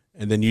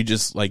 and then you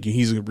just like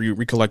he's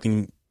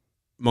recollecting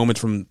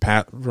moments from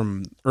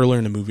earlier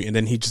in the movie, and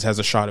then he just has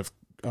a shot of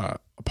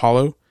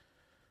Apollo.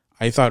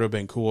 I thought it would have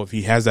been cool if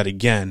he has that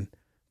again,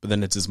 but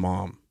then it's his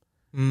mom.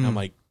 I'm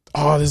like,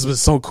 oh, this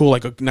was so cool,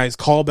 like a nice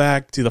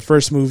callback to the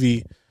first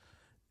movie.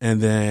 And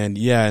then,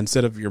 yeah,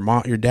 instead of your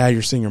dad,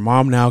 you're seeing your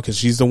mom now because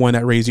she's the one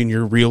that raised you, and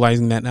you're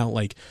realizing that now,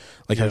 like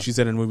how she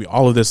said in the movie,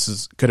 all of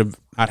this could have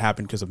not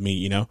happened because of me,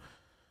 you know.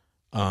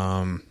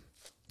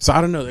 So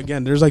I don't know.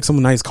 Again, there's like some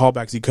nice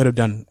callbacks he could have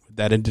done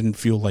that it didn't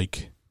feel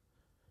like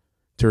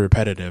too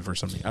repetitive or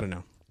something. I don't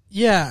know.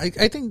 Yeah,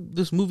 I think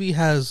this movie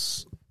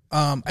has.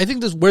 I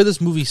think where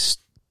this movie's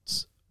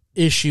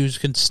issues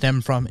can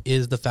stem from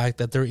is the fact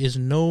that there is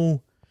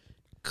no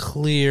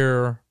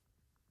clear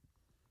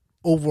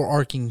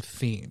overarching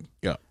theme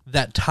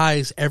that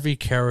ties every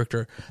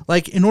character.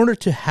 Like, in order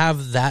to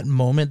have that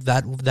moment,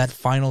 that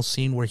final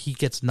scene where he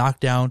gets knocked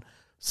down,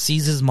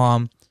 sees his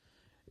mom,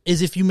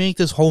 is if you make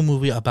this whole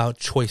movie about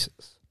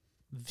choices.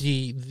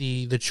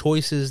 The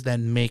choices that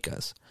make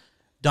us.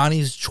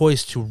 Donnie's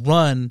choice to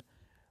run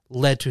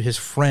led to his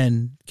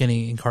friend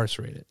getting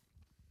incarcerated.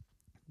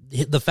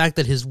 The fact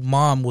that his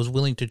mom was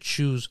willing to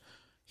choose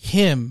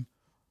him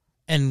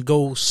and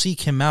go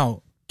seek him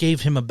out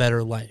gave him a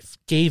better life,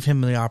 gave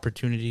him the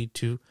opportunity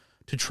to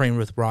train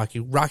with Rocky.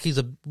 Rocky's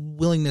a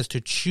willingness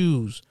to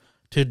choose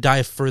to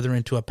dive further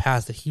into a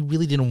path that he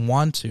really didn't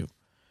want to,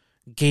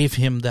 gave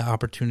him the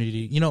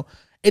opportunity. You know,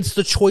 it's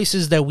the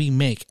choices that we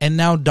make. And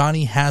now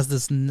Donnie has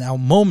this now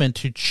moment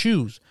to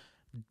choose.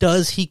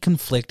 Does he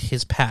conflict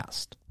his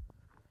past?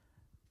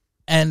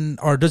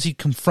 Or does he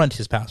confront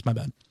his past? My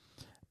bad.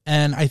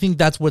 And I think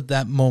that's what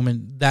that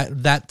moment,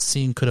 that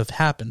scene could have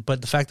happened.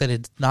 But the fact that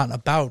it's not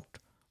about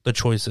the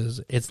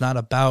choices, it's not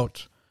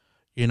about,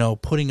 you know,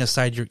 putting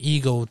aside your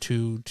ego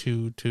to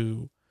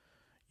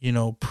you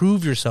know,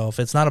 prove yourself.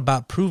 It's not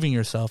about proving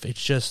yourself.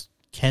 It's just,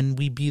 can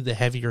we be the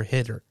heavier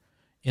hitter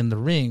in the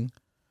ring?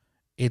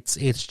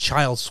 It's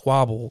child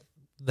squabble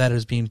that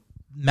is being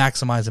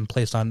maximized and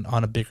placed on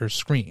a bigger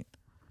screen.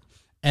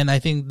 And I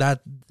think that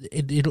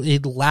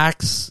it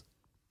lacks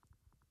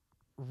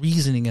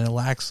reasoning, and it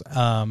lacks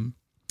I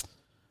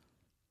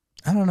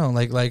don't know,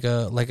 it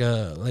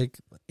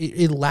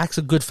lacks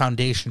a good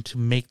foundation to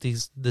make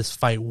this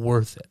fight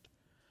worth it.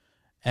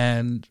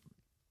 And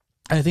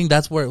I think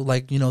that's where,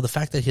 like, you know, the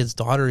fact that his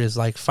daughter is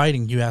like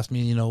fighting, you asked me,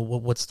 you know,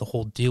 what's the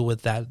whole deal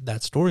with that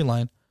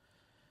storyline,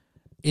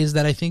 is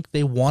that I think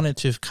they wanted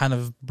to kind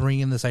of bring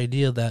in this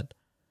idea that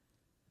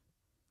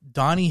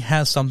Donnie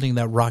has something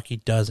that Rocky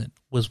doesn't,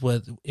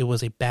 it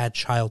was a bad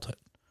childhood.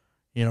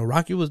 You know,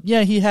 Rocky was,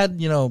 he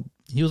had, you know,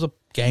 he was a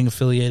gang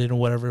affiliated or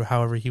whatever,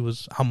 however he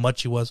was, how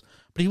much he was,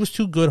 but he was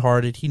too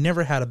good-hearted. He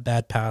never had a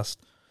bad past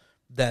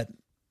that,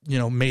 you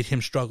know, made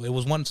him struggle. It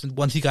was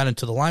once he got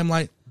into the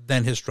limelight,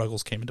 then his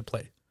struggles came into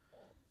play.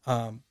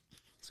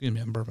 Excuse me,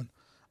 I'm burping.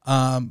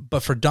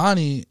 But for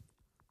Donnie,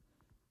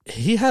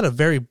 he had a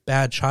very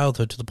bad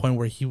childhood to the point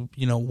where he,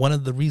 you know, one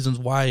of the reasons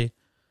why,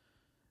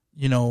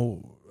 you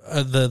know,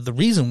 the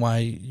reason why,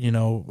 you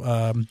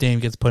know, Dame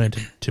gets put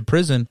into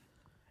prison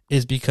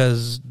is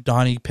because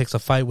Donnie picks a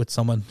fight with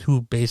someone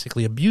who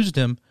basically abused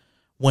him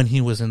when he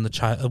was in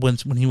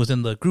when he was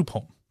in the group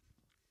home.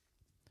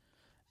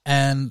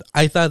 And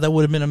I thought that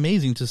would have been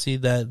amazing to see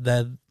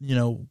that, you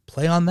know,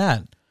 play on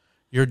that.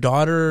 Your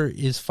daughter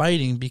is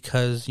fighting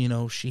because, you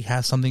know, she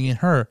has something in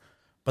her.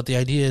 But the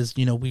idea is,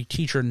 you know, we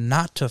teach her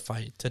not to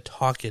fight, to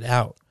talk it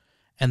out.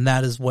 And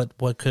that is what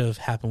could have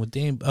happened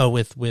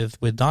with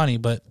with Donnie,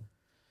 but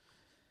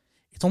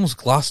it's almost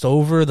glossed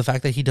over, the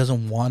fact that he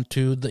doesn't want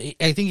to.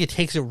 I think it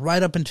takes it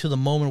right up into the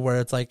moment where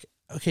it's like,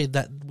 okay,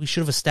 that we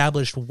should have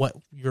established what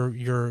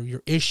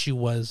your issue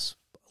was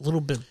a little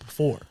bit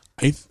before.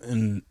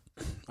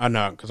 I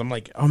know, because I'm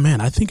like, oh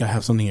man, I think I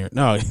have something here.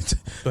 No,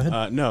 go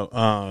ahead.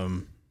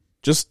 No,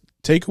 just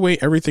take away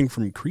everything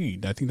from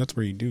Creed. I think that's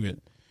where you do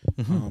it.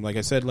 Like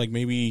I said, like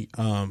maybe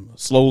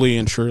slowly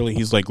and surely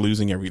he's like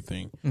losing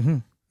everything.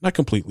 Not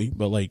completely,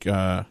 but like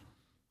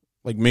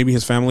maybe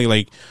his family.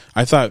 Like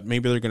I thought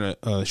maybe they're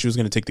gonna she was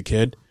gonna take the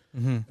kid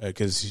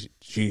because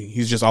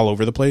he's just all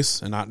over the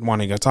place and not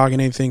wanting to talk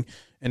and anything.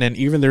 And then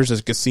even there's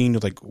this scene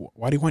of like,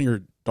 why do you want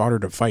your daughter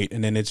to fight?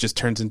 And then it just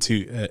turns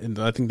into, and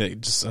I think that it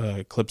just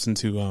clips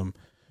into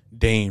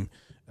Dame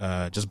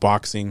just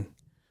boxing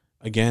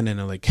again,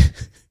 and like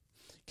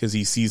because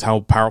he sees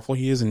how powerful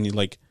he is, and he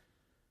like,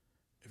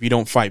 if you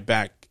don't fight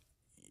back,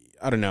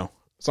 I don't know,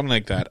 something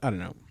like that. I don't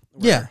know.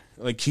 Yeah,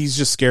 like he's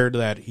just scared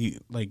that he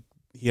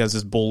has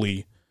this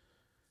bully.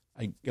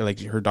 Like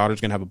her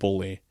daughter's gonna have a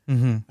bully,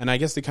 and I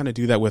guess they kind of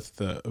do that with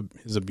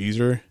his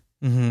abuser.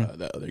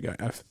 The other guy,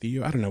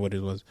 Theo, I don't know what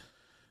it was.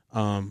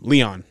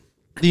 Leon,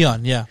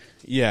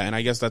 yeah, and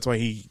I guess that's why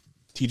he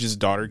teaches his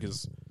daughter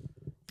because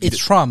it's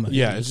trauma.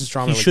 Yeah, it's just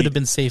trauma. He should have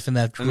been safe in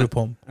that group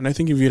home. And I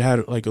think if you'd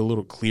had like a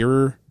little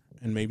clearer,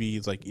 and maybe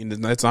it's like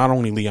it's not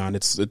only Leon,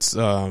 it's what's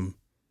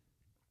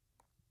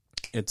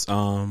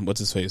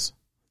his face,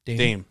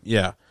 Dame.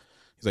 Yeah,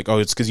 he's like, oh,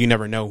 it's because you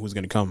never know who's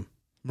gonna come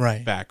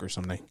back or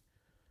something.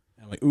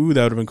 And I'm like, ooh,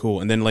 that would have been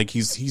cool. And then like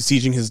he's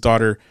teaching his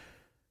daughter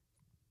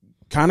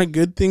kind of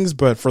good things,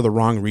 but for the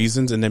wrong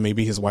reasons. And then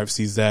maybe his wife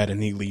sees that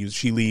and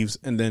she leaves.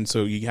 And then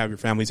so you have your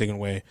family taken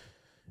away.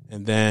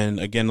 And then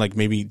again, like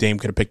maybe Dame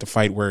could have picked a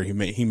fight where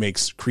he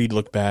makes Creed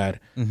look bad.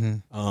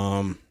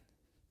 I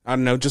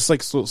don't know, just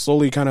like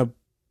slowly kind of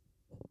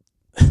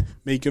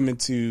make him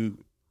into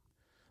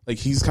like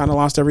he's kind of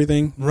lost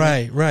everything.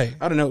 Right.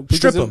 I don't know.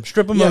 Strip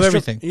him of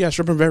everything.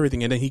 Strip him of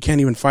everything. And then he can't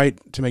even fight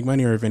to make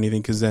money or if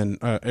anything, because then,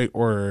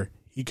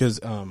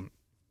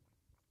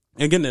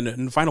 again,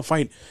 in the final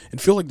fight,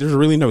 it feels like there's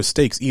really no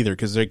stakes either,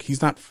 because like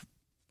he's not.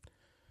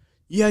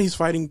 Yeah, he's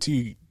fighting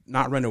to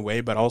not run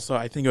away, but also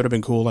I think it would have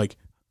been cool, like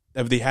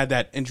if they had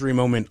that injury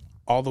moment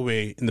all the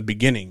way in the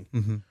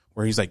beginning,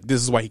 where he's like,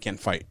 "This is why he can't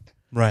fight,"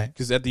 right?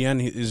 Because at the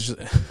end,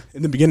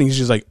 in the beginning, he's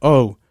just like,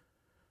 "Oh,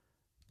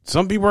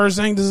 some people are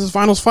saying this is his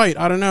finals fight.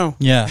 I don't know."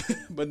 Yeah,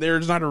 but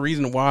there's not a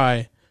reason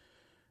why.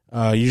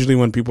 Usually,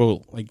 when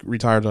people like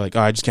retire, they're like,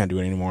 "Oh, I just can't do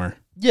it anymore."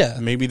 Yeah,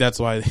 maybe that's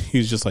why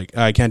he's just like,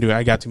 I can't do it.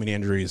 I got too many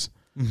injuries.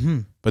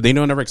 But they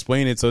don't ever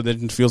explain it, so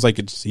then it feels like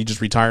he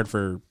just retired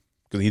because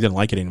he didn't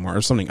like it anymore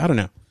or something. I don't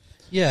know.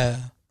 Yeah,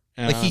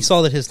 like he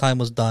saw that his time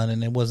was done,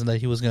 and it wasn't that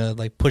he was gonna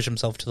like push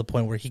himself to the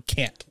point where he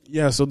can't.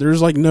 Yeah, so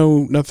there's like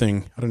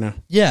nothing. I don't know.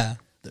 Yeah,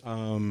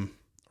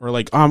 or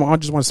like I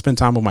just want to spend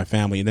time with my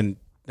family and then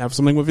have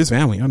something with his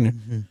family. I don't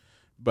know.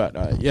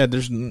 But yeah,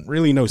 there's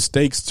really no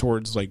stakes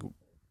towards like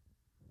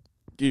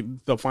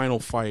the final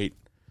fight.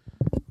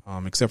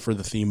 Except for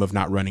the theme of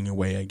not running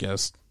away, I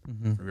guess,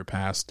 from your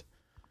past.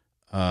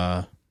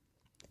 But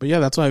yeah,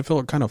 that's why I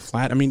felt kind of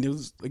flat. I mean, it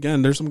was,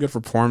 again, there's some good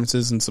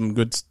performances and some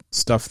good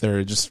stuff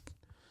there. Just,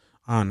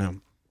 I don't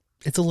know.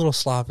 It's a little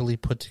sloppily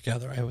put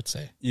together, I would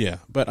say. Yeah,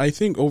 but I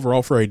think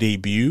overall for a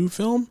debut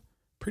film,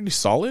 pretty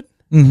solid.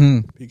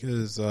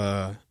 Because,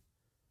 yeah,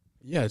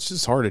 it's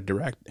just hard to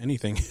direct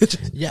anything.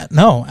 Yeah,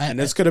 no. And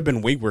this could have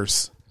been way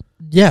worse.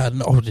 Yeah,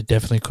 no, it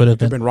definitely could have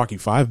been. Rocky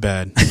V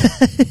bad.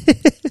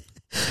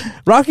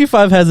 Rocky V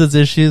has its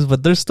issues,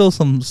 but there's still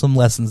some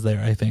lessons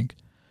there, I think.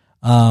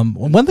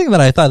 One thing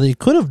that I thought they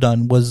could have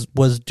done was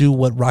do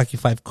what Rocky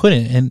V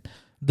couldn't, and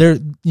there,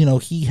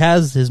 he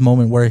has his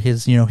moment where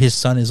his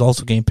son is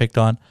also getting picked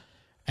on,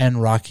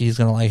 and Rocky's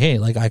gonna like, hey,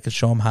 like I could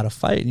show him how to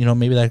fight.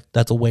 Maybe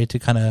that's a way to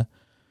kind of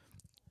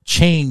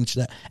change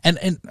that.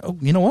 And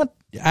you know what?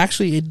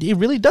 Actually, it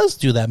really does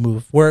do that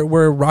move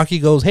where Rocky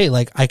goes, hey,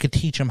 like I could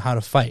teach him how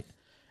to fight,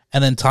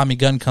 and then Tommy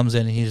Gunn comes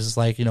in and he's just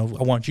like, I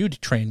want you to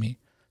train me.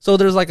 So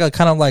there's like a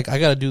kind of like, I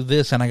got to do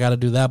this and I got to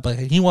do that, but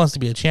he wants to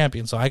be a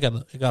champion, so I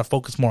got to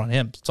focus more on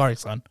him. Sorry,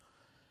 son.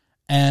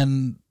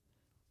 And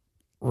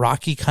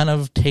Rocky kind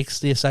of takes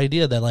this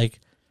idea that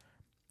like,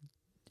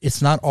 it's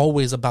not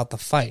always about the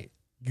fight.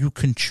 You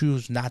can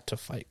choose not to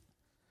fight.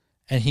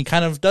 And he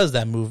kind of does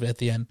that move at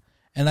the end.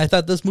 And I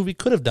thought this movie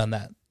could have done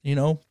that,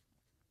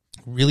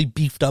 really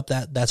beefed up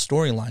that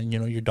storyline.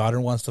 Your daughter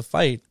wants to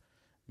fight.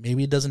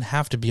 Maybe it doesn't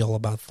have to be all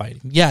about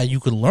fighting. Yeah, you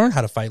can learn how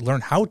to fight,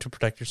 learn how to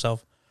protect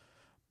yourself.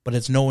 But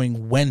it's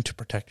knowing when to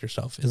protect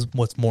yourself is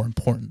what's more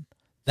important.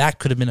 That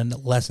could have been a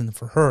lesson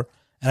for her.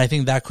 And I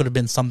think that could have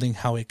been something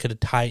how it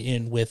could tie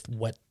in with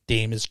what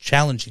Dame is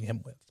challenging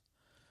him with.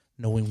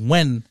 Knowing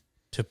when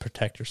to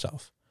protect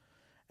yourself.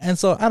 And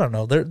so, I don't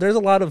know. There's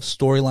a lot of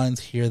storylines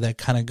here that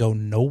kind of go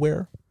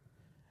nowhere.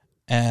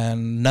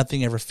 And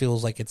nothing ever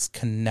feels like it's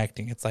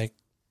connecting. It's like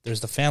there's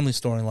the family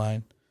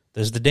storyline.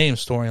 There's the Dame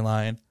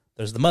storyline.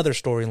 There's the mother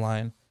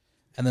storyline.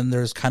 And then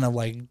there's kind of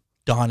like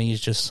Donnie's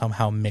just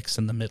somehow mixed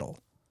in the middle.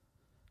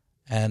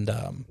 And,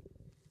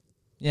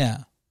 yeah,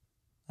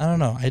 I don't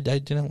know. I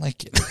didn't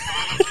like it.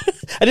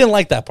 I didn't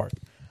like that part.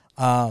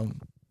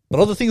 But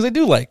other things I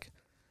do like.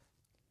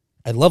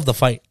 I love the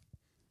fight.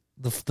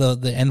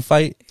 The end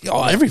fight.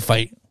 Oh, every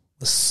fight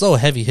was so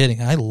heavy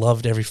hitting. I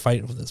loved every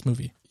fight of this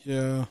movie.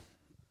 Yeah.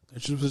 It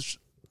just was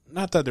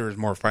not that there was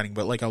more fighting,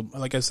 but like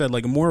I said,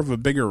 like more of a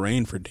bigger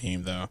reign for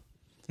Dame though.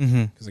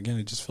 Because again,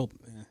 it just felt.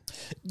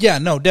 Yeah,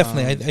 no,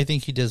 definitely. I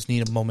think he does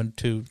need a moment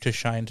to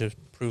shine, to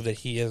prove that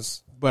he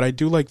is. But I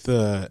do like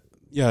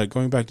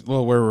going back to,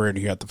 well, we're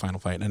already at the final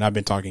fight, and I've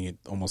been talking it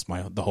almost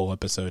the whole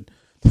episode.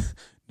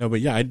 No,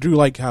 but yeah, I do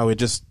like how it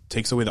just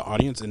takes away the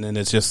audience, and then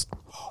it's just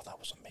That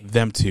was amazing.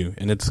 them two,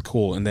 and it's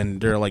cool. And then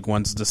they're like,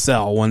 one's the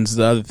cell, one's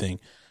the other thing,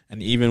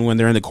 and even when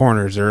they're in the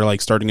corners, they're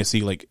like starting to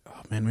see like,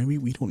 oh man, maybe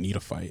we don't need a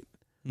fight.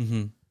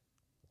 Mm-hmm.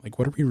 Like,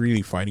 what are we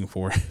really fighting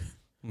for?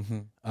 Mm-hmm.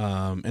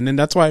 And then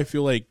that's why I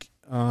feel like,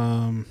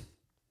 and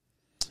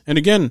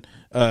again,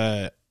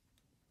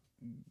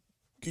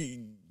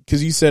 because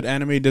you said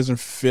anime doesn't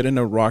fit in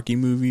a Rocky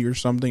movie or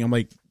something. I'm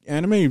like,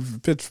 anime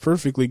fits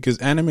perfectly because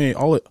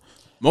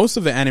most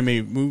of the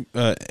anime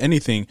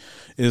anything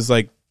is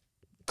like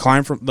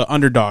climb from the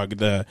underdog,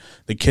 the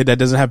kid that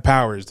doesn't have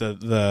powers,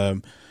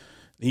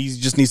 he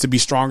just needs to be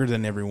stronger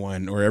than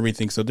everyone or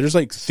everything. So there's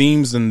like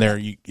themes in there.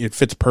 It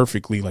fits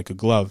perfectly like a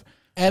glove,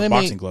 a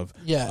boxing glove.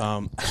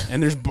 Yeah.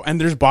 And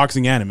there's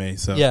boxing anime.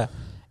 So yeah,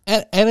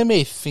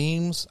 anime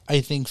themes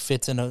I think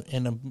fits in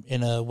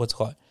a what's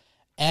called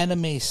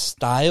anime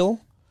style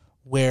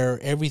where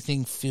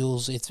everything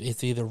feels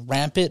it's either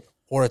rampant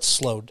or it's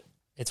slowed.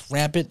 It's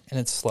rampant and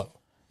it's slow.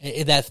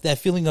 That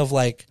feeling of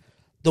like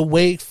the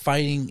way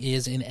fighting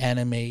is in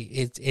anime,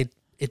 it's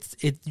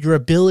your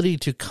ability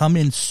to come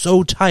in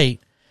so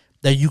tight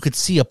that you could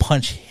see a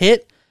punch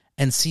hit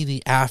and see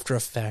the after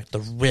effect,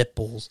 the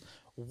ripples,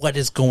 what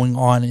is going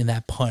on in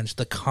that punch,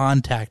 the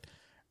contact.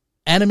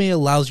 Anime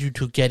allows you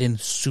to get in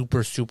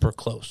super, super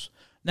close.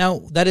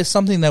 Now, that is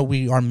something that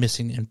we are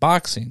missing in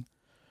boxing.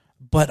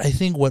 But I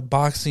think what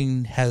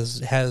boxing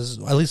has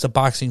at least a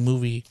boxing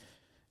movie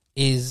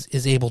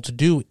is able to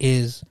do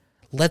is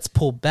let's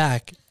pull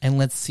back and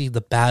let's see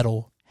the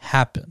battle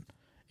happen.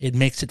 It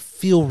makes it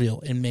feel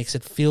real. It makes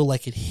it feel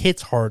like it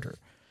hits harder.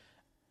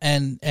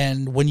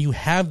 And when you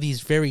have these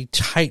very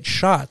tight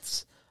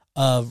shots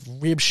of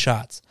rib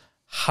shots,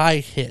 high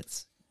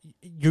hits,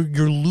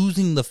 you're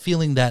losing the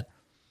feeling that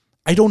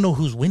I don't know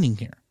who's winning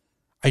here.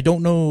 I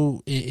don't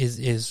know,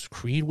 is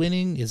Creed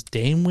winning? Is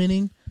Dame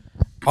winning?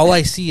 All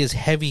I see is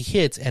heavy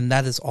hits, and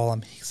that is all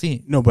I'm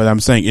seeing. No, but I'm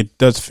saying it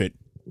does fit,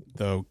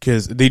 though,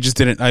 because they just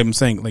didn't. I'm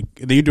saying, like,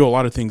 they do a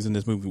lot of things in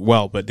this movie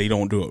well, but they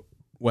don't do it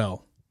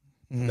well.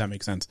 If that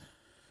makes sense.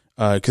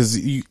 Because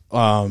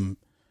even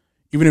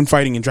in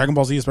fighting, in Dragon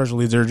Ball Z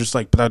especially, they're just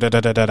like, da da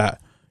da da da da.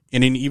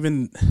 And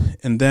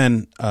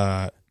then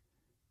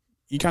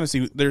you kind of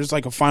see there's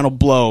like a final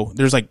blow.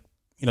 There's like,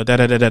 da da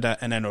da da da,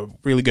 and then a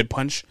really good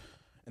punch.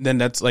 And then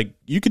that's like,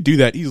 you could do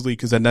that easily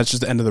because then that's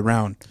just the end of the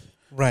round.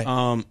 Right.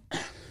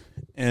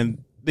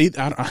 And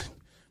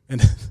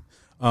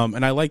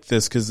I like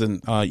this because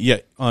then,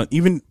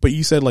 even, but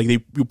you said like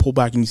you pull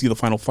back and you see the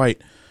final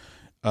fight,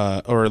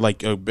 or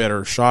like a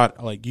better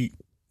shot. Like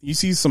you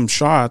see some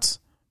shots,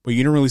 but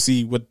you don't really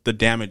see what the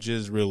damage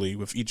is really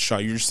with each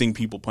shot. You're just seeing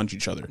people punch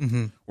each other.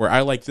 Mm-hmm. Where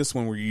I like this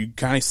one where you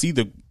kind of see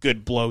the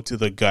good blow to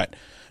the gut,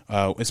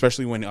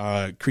 especially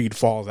when Creed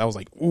falls. I was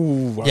like,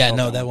 ooh. Yeah,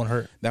 no, that one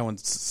hurt. That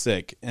one's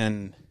sick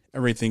and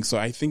everything. So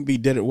I think they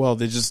did it well.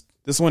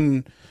 This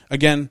one,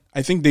 again,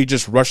 I think they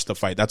just rushed the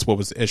fight. That's what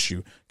was the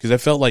issue. Because I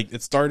felt like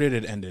it started,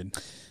 it ended.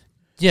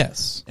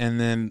 Yes. And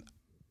then,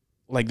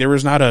 like, there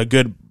was not a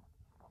good,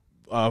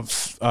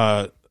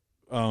 there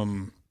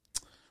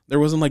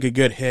wasn't like a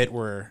good hit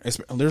where,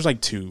 there's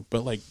like two,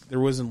 but like, there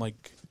wasn't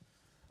like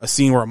a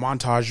scene where a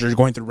montage, you're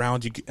going through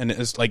rounds, and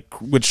it's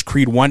like, which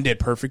Creed 1 did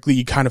perfectly.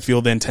 You kind of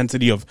feel the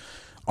intensity of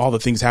all the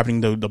things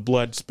happening, the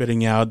blood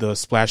spitting out, the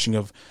splashing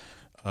of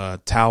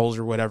towels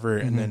or whatever,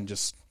 and then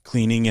just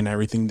cleaning and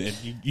everything.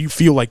 You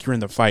feel like you're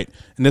in the fight,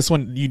 and this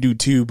one you do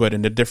too, but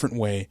in a different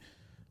way.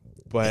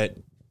 But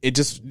they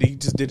just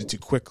did it too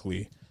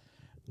quickly.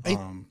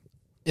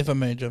 If I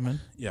may,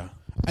 gentlemen, yeah,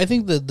 I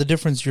think the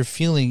difference you're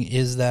feeling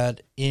is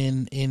that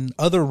in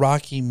other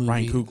Rocky movies,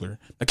 Ryan Coogler,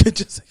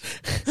 this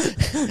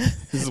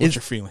is what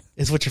you're feeling.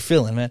 Is what you're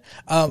feeling, man.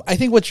 I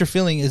think what you're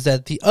feeling is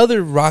that the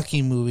other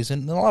Rocky movies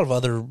and a lot of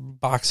other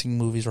boxing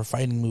movies or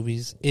fighting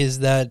movies is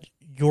that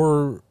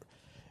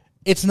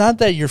it's not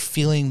that you're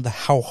feeling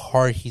how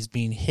hard he's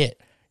being hit.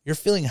 You're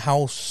feeling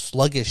how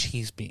sluggish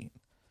he's being.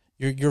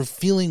 You're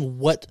feeling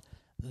what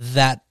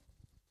that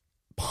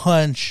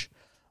punch,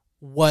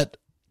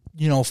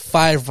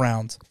 5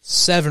 rounds,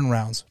 7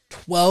 rounds,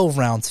 12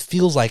 rounds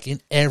feels like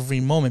in every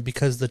moment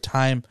because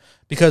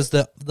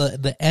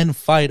the end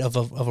fight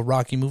of a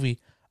Rocky movie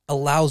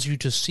allows you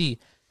to see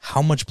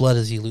how much blood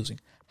is he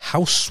losing,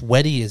 how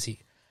sweaty is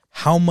he,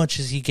 how much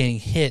is he getting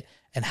hit,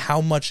 and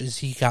how much has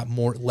he got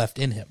more left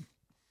in him.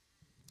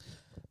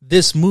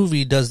 This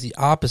movie does the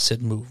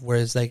opposite move,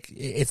 whereas like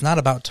it's not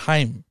about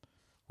time,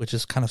 which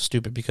is kind of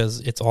stupid because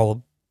it's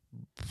all,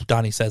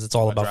 Donnie says it's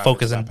all about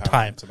focus and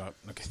time.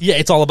 Yeah,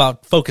 it's all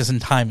about focus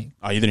and timing.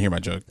 Oh, you didn't hear my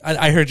joke.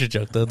 I heard your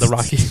joke, the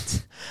Rocky,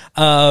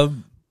 or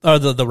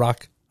the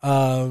Rock.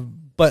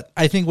 But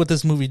I think what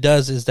this movie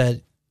does is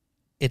that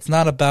it's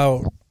not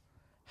about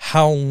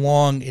how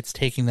long it's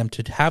taking them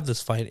to have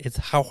this fight. It's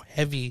how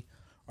heavy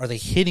are they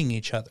hitting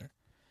each other.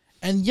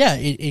 And yeah,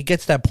 it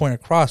gets that point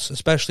across,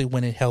 especially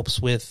when it helps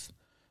with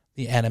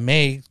the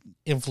anime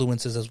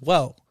influences as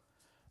well.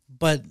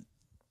 But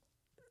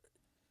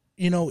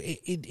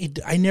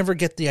I never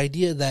get the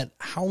idea that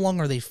how long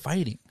are they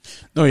fighting?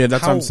 No, yeah,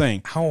 that's what I'm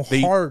saying. How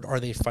hard are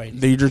they fighting?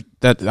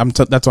 That's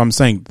what I'm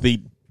saying.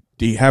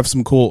 They have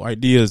some cool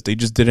ideas. They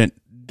just didn't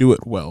do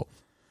it well.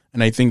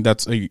 And I think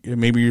that's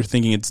maybe you're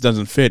thinking it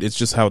doesn't fit. It's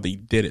just how they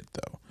did it,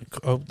 though.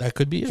 Oh, that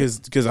could be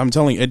it. Because I'm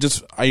telling you,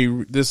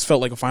 this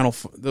felt like a final.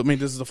 I mean,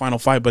 this is the final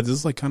fight, but this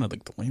is like kind of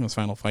like the lamest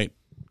final fight.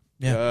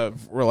 Yeah,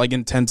 or like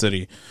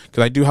intensity.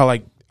 Because I do how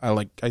I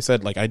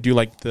said I do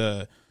like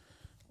the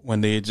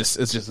when it's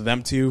just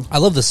them two. I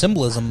love the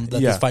symbolism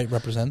that this fight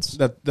represents.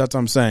 That's what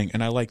I'm saying,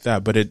 and I like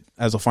that. But it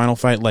as a final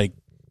fight,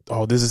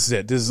 this is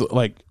it. This is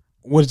what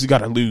has he got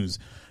to lose?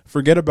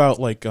 Forget about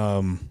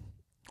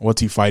what's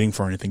he fighting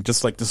for or anything.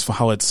 Just this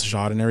how it's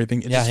shot and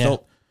everything. It just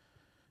felt,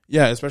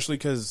 especially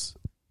because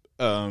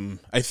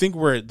I think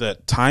where the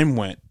time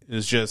went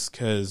is just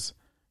because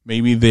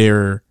maybe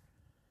they're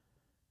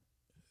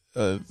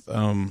where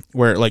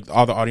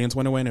all the audience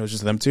went away and it was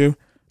just them two.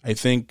 I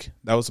think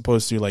that was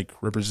supposed to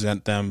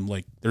represent them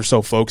they're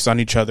so focused on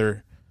each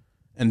other,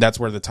 and that's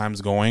where the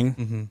time's going.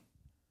 Mm-hmm.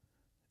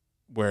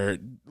 Where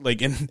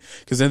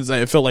because then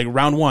it felt like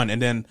round 1,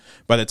 and then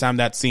by the time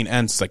that scene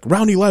ends, it's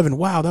round 11.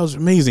 Wow, that was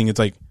amazing. It's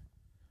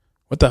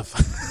what the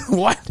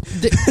what?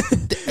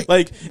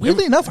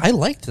 Weirdly enough, I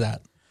liked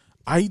that.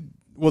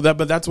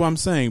 But that's what I'm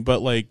saying.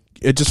 But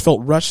it just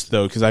felt rushed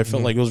though, because I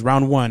felt like it was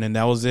round 1 and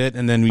that was it,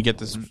 and then we get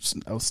this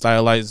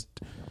stylized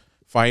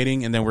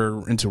fighting, and then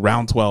we're into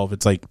round 12.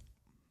 It's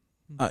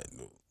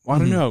I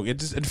don't know.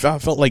 It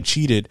felt like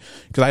cheated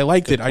because I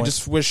liked it. I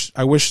just wish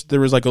there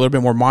was a little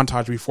bit more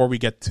montage before we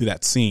get to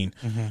that scene.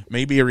 Mm-hmm.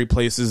 Maybe it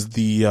replaces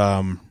the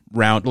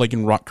round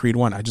in Creed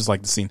 1. I just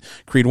like the scene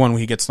Creed 1 when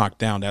he gets knocked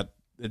down.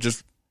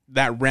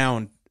 That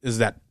round is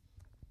that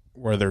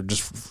where they're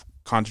just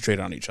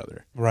concentrated on each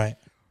other, right?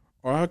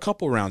 Or a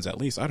couple rounds at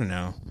least. I don't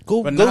know.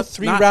 Go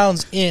 3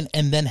 rounds in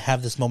and then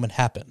have this moment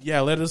happen.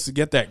 Yeah, let us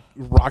get that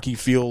Rocky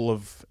feel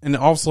of, and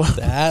also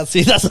that's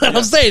what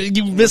I'm saying.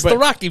 You missed the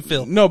Rocky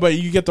feel. No, but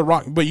you get the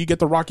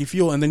Rocky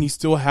feel, and then you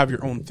still have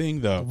your own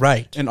thing though,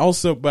 right? And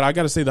also, but I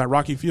got to say that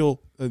Rocky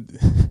feel,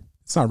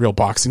 it's not real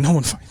boxing. No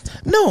one fights.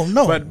 No.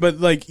 But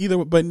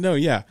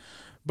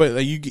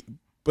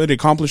but it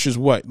accomplishes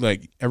what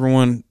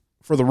everyone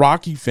for the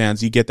Rocky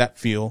fans, you get that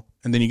feel,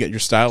 and then you get your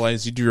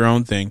stylized, you do your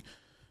own thing.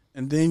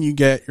 And then you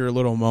get your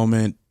little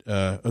moment,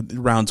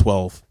 round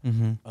 12,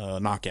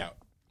 knockout,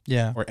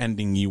 or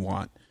ending you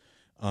want,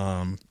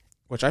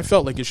 which I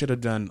felt like it should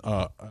have done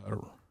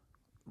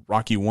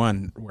Rocky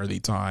 1 where they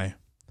tie.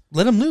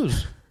 Let him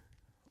lose.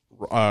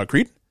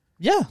 Creed?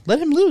 Yeah, let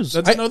him lose.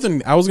 That's another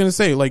thing I was gonna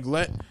say.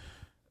 Let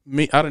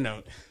me. I don't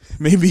know.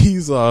 Maybe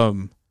he's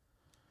and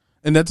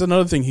that's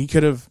another thing he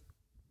could have.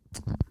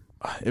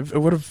 It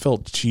would have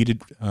felt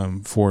cheated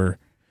for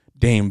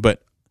Dame,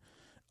 but.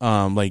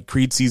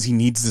 Creed sees he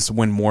needs this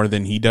win more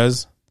than he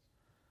does.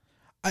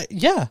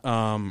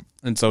 And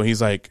so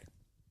he's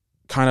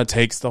kind of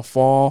takes the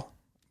fall,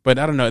 but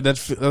I don't know. That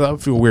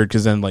would feel weird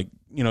because then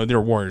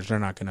they're warriors. They're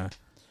not gonna.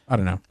 I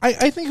don't know.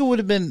 I think it would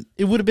have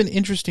been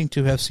interesting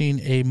to have seen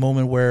a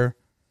moment where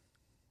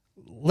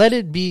let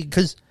it be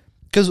because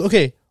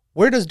okay,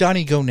 where does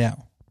Donnie go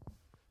now?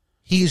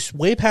 He's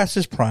way past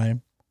his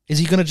prime. Is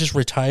he gonna just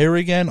retire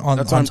again on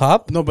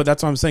top? No, but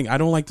that's what I'm saying. I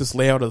don't like this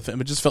layout of the film.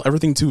 It just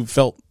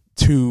felt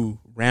too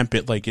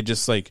rampant. It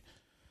just okay,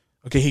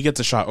 he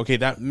gets a shot. Okay,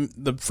 that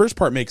the first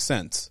part makes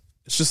sense.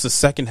 It's just the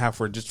second half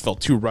where it just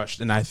felt too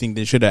rushed, and I think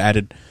they should have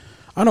added.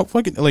 I don't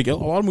fucking a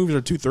lot of movies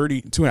are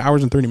 2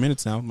 hours and 30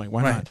 minutes now. I'm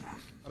why not?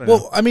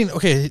 Well, I mean,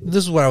 okay,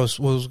 this is what I was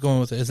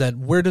going with. Is that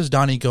where does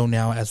Donnie go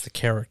now as the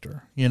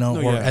character?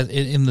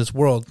 In this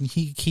world,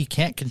 he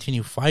can't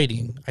continue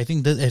fighting. I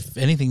think that if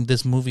anything,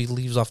 this movie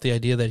leaves off the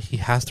idea that he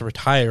has to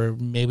retire.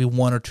 Maybe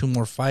 1 or 2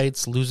 more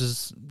fights.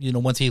 Loses,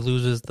 once he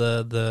loses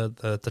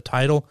the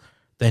title,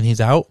 then he's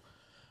out.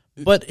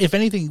 But if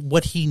anything,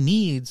 what he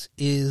needs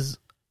is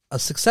a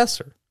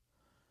successor.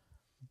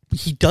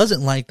 He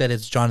doesn't like that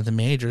it's Jonathan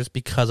Majors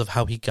because of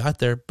how he got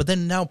there. But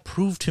then now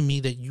prove to me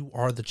that you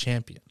are the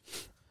champion.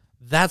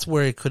 That's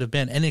where it could have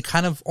been. And it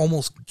kind of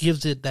almost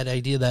gives it that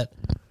idea that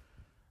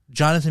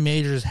Jonathan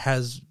Majors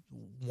has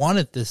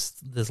wanted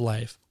this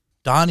life.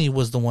 Donnie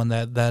was the one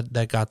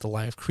that got the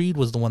life. Creed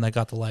was the one that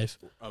got the life.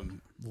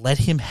 Let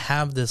him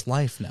have this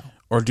life now.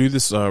 Or do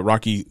this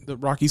Rocky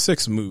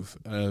 6 move.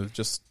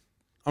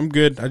 I'm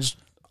good. I just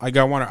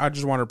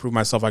want to prove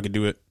myself I could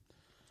do it.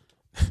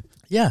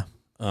 Yeah.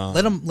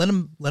 Let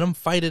him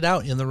fight it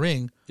out in the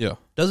ring. Yeah.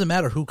 Doesn't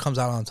matter who comes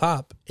out on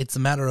top. It's a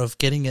matter of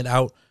getting it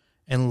out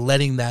and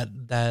letting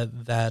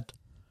that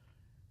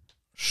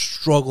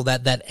struggle,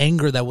 that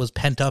anger that was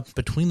pent up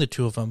between the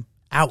two of them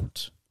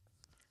out.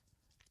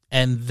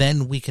 And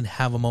then we can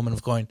have a moment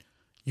of going,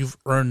 you've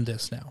earned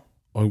this now.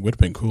 Oh, it would have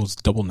been cool. It's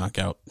double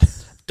knockout.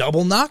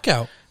 Double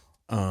knockout.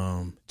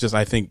 I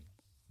think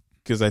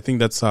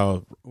that's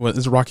how. What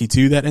is Rocky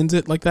 2 that ends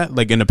it like that?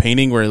 In a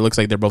painting where it looks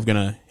like they're both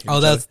gonna.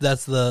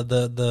 That's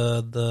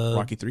the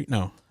Rocky 3.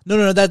 No,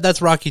 No.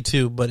 That's Rocky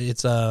 2, but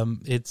it's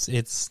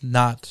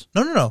not.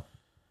 No.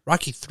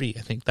 Rocky 3.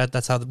 I think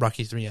that's how the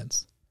Rocky 3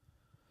 ends.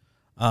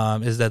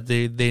 Is that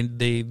they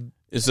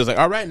It's just like,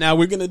 all right, now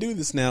we're gonna do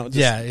this now.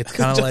 It's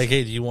kind of like,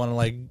 hey, do you want to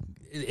like?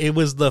 It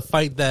was the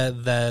fight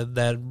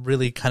that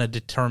really kind of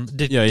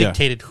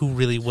dictated who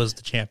really was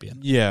the champion.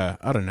 Yeah,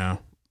 I don't know.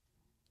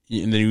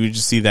 And then you would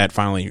just see that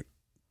finally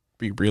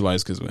be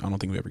realized, because I don't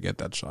think we ever get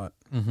that shot,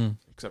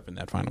 except in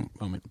that final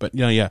moment. But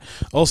yeah.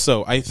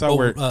 Also, I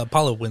thought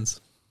Apollo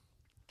wins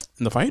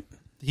in the fight.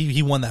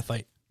 He won that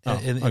fight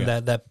in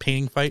that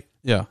painting fight.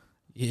 Yeah,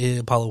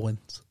 Apollo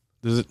wins.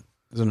 Is it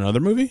another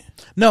movie?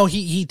 No,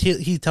 he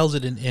tells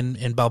it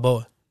in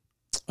Balboa.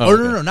 Oh,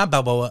 no, not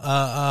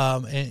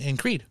Balboa. In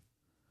Creed.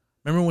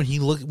 Remember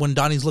when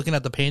Donnie's looking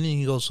at the painting,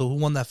 he goes, "So who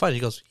won that fight?" He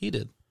goes, "He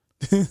did."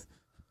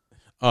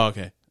 Oh,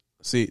 okay.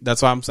 See,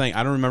 that's why I'm saying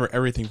I don't remember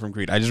everything from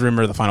Creed. I just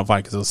remember the final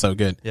fight because it was so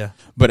good. Yeah.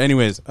 But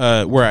anyways,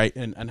 where I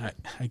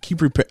keep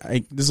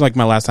this is like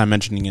my last time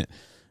mentioning it,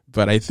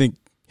 but I think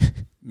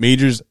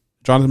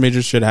Jonathan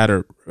Majors should have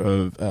had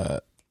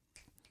a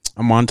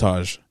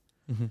montage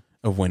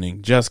of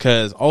winning, just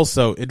because.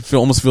 Also, it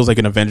almost feels like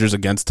an Avengers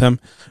against him,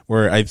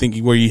 where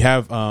you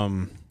have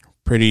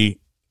pretty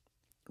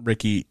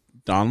Ricky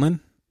Donlin,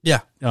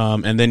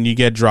 and then you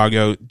get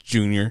Drago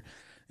Jr.,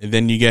 and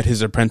then you get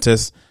his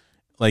apprentice.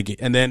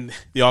 And then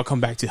they all come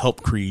back to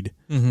help Creed.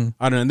 I don't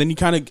know. And then you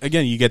kind of,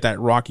 again, you get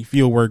that Rocky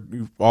feel where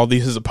all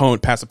these his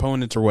past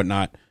opponents or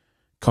whatnot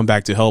come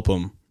back to help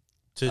him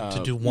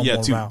to do one more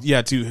round.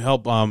 Yeah, to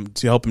help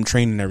him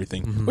train and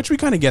everything. Which we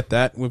kind of get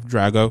that with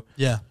Drago.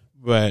 Yeah,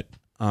 but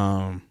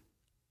and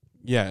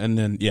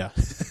then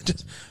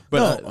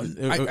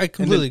I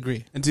completely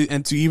agree.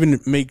 And to even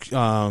make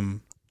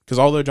because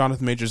although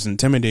Jonathan Majors is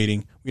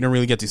intimidating, we don't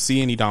really get to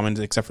see any dominance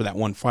except for that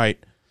one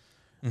fight.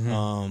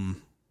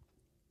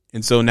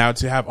 And so now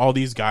to have all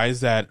these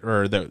guys that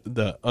are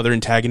the other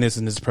antagonists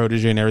and his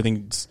protege and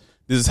everything,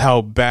 this is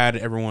how bad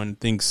everyone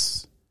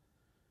thinks,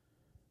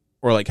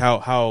 or like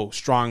how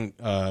strong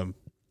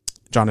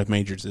Jonathan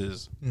Majors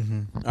is.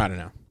 I don't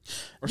know.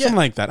 Or something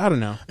like that. I don't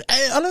know.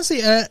 Honestly,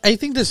 I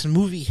think this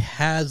movie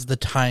has the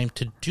time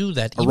to do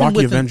that.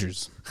 Rocky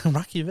Avengers.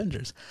 Rocky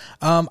Avengers.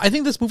 I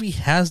think this movie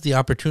has the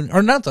opportunity,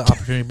 or not the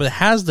opportunity, but it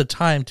has the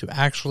time to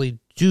actually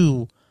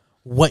do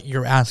what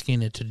you're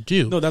asking it to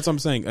do. No, that's what I'm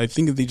saying. I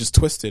think if they just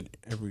twisted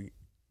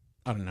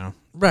I don't know.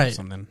 Right.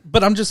 Something.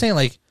 But I'm just saying,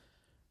 like,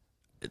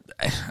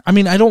 I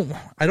mean, I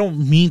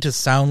don't mean to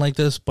sound like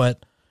this,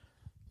 but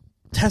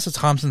Tessa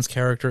Thompson's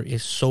character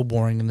is so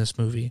boring in this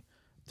movie.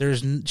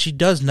 She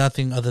does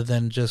nothing other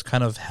than just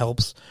kind of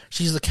helps.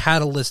 She's the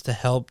catalyst to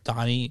help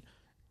Donnie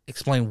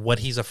explain what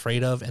he's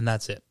afraid of, and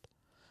that's it.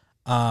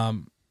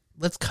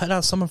 Let's cut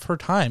out some of her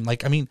time.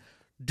 Like, I mean,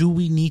 do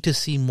we need to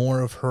see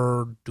more of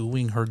her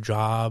doing her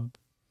job?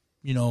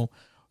 You know,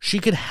 she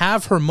could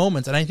have her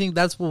moments, and I think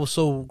that's what was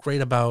so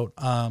great about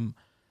I'm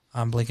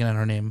blanking on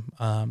her name,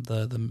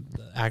 the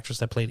actress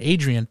that played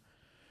Adrian.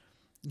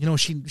 You know,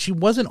 she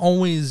wasn't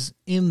always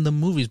in the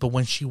movies, but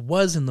when she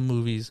was in the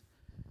movies,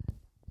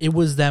 it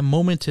was that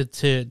moment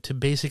to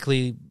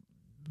basically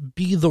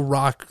be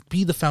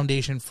the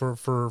foundation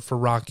for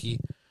Rocky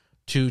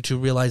to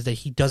realize that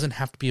he doesn't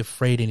have to be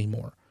afraid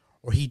anymore,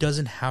 or he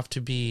doesn't have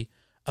to be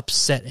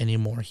upset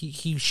anymore.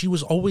 She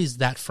was always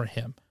that for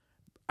him.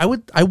 I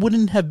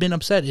wouldn't have been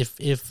upset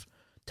if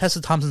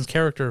Tessa Thompson's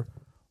character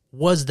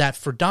was that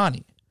for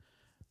Donnie.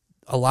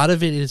 A lot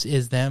of it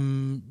is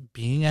them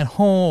being at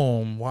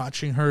home,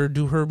 watching her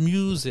do her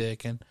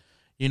music, and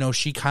you know,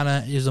 she kind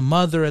of is a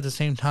mother at the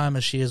same time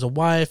as she is a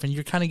wife, and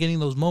you're kind of getting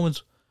those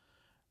moments.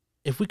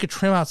 If we could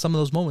trim out some of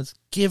those moments,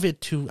 give it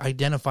to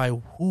identify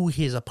who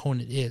his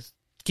opponent is.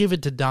 Give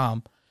it to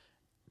Dom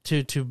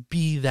to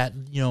be that,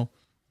 you know,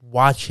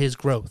 watch his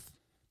growth.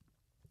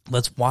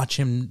 Let's watch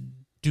him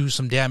do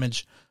some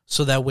damage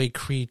so that way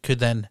Creed could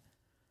then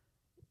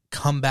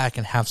come back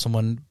and have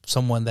someone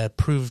that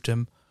proved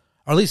him,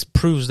 or at least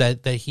proves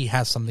that he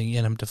has something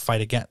in him to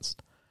fight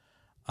against.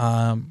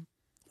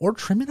 Or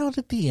trim it out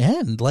at the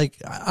end. Like,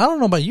 I don't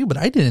know about you, but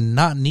I did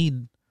not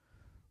need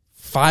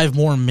 5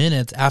 more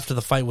minutes after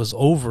the fight was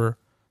over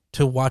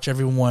to watch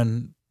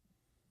everyone,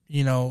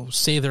 you know,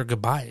 say their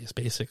goodbyes,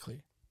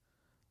 basically.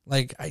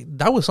 Like,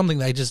 that was something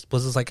that I just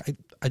was just like,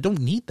 I don't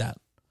need that.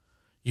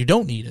 You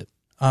don't need it.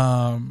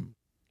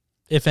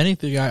 If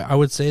anything, I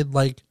would say,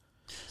 like,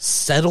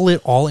 settle it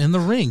all in the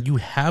ring. You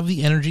have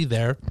the energy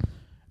there.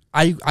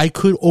 I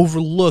could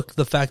overlook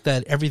the fact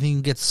that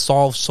everything gets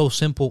solved so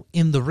simple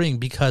in the ring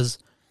because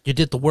you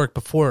did the work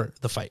before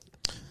the fight.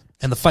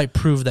 And the fight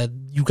proved that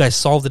you guys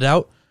solved it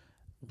out.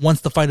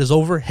 Once the fight is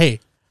over, hey,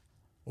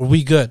 are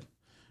we good?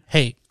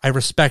 Hey, I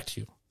respect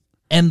you.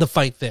 End the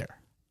fight there.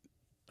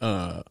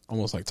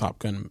 Almost like Top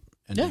Gun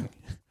ending.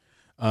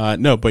 Yeah.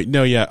 No.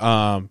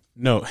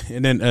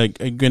 And then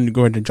again,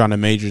 going to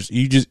Jonathan Majors,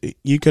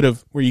 you could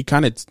have, where you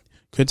kind of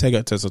could take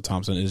out Tessa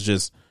Thompson, is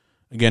just,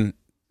 again,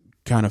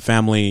 kind of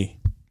family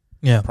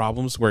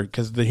problems, where,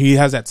 because he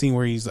has that scene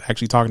where he's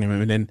actually talking to him,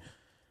 and then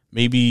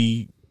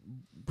maybe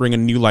bring a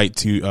new light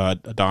to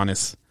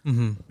Adonis.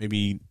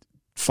 Maybe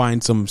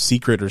find some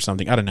secret or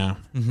something. I don't know.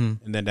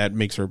 Mm-hmm. And then that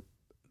makes her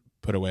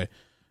put away.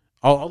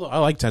 Although I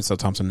like Tessa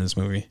Thompson in this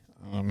movie.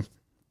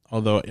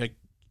 Although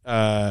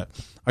I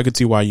could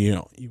see why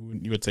you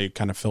would say it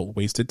kind of felt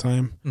wasted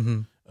time.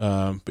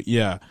 Mm-hmm. But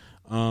yeah.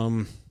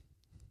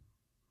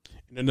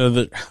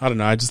 Another, I don't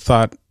know. I just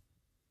thought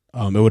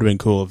it would have been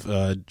cool if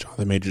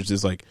Jonathan Majors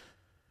is like,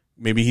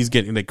 maybe he's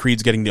getting like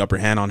Creed's getting the upper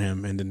hand on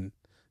him, and then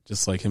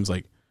just like him's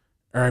like,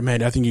 all right,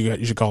 man, I think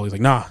you should call. He's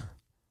like, nah,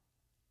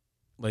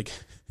 like,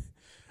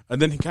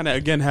 and then he kind of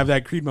again have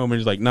that Creed moment.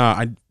 He's like,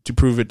 nah, to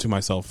prove it to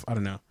myself. I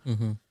don't know.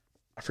 Mm-hmm.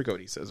 I forgot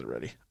what he says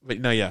already, but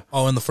no, yeah.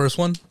 Oh, in the first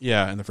one,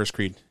 yeah, in the first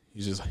Creed,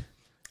 he's just like,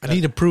 I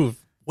need to prove.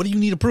 What do you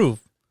need to prove?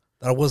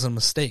 That it wasn't a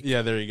mistake.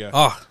 Yeah, there you go.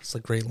 Oh, it's a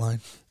great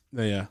line.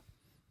 Yeah.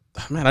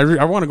 Man,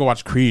 I want to go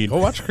watch Creed. Go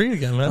watch Creed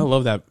again, man. I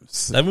love that.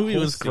 That movie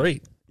was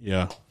great.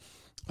 Yeah.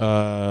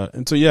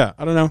 And so yeah,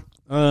 I don't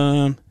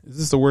know. Is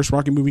this the worst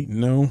Rocky movie?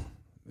 No.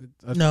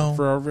 No.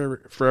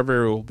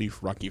 Forever it will be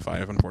Rocky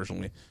 5,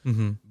 unfortunately.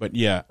 Mm-hmm. But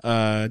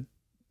yeah,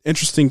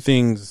 interesting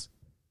things.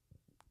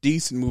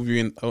 Decent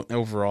movie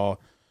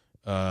overall.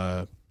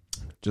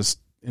 Just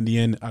in the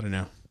end, I don't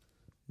know.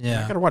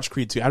 Yeah. I gotta watch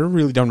Creed 2. I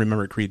really don't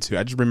remember Creed 2.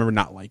 I just remember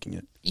not liking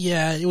it.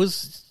 Yeah, it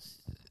was.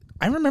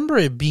 I remember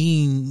it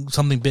being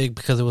something big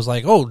because it was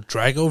like, oh,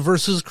 Drago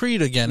versus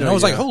Creed again. And I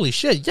was like, holy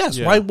shit, yes,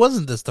 why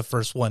wasn't this the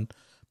first one?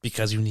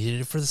 Because you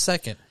needed it for the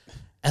second.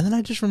 And then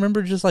I just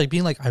remember just like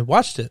being like, I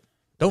watched it.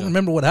 Don't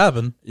remember what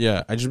happened.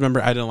 Yeah, I just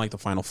remember I didn't like the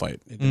final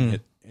fight.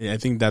 I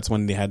think that's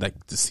when they had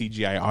like the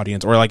CGI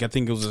audience, or like I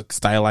think it was like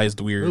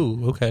stylized weird.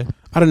 Ooh, okay.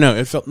 I don't know.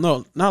 It felt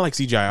not like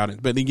CGI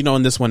audience, but you know,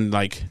 in this one,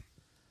 like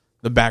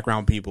the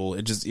background people,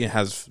 it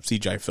has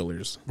CGI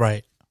fillers,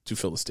 right, to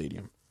fill the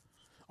stadium.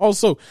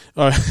 Also,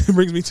 it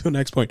brings me to the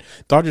next point.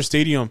 Dodger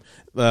Stadium.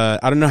 I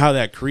don't know how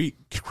that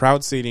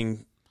crowd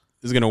seating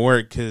is going to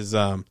work because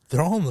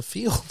they're all in the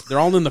field. They're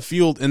all in the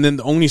field, and then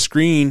the only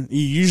screen.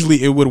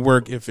 Usually, it would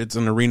work if it's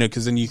an arena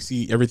because then you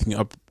see everything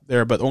up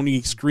there. But the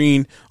only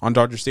screen on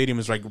Dodger Stadium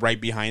is like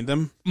right behind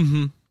them.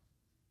 Mm-hmm.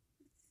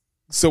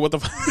 So what the?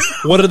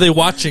 What are they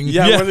watching?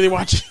 Yeah, what are they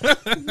watching?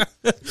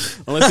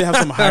 Unless they have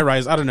some high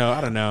rise. I don't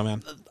know,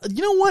 man.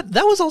 You know what?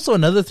 That was also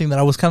another thing that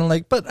I was kind of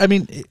like, but I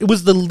mean, it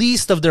was the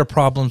least of their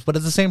problems, but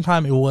at the same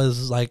time, it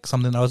was like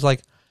something I was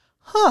like,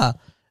 huh,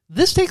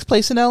 this takes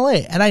place in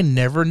LA. And I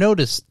never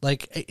noticed,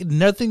 like,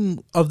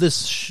 nothing of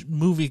this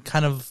movie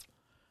kind of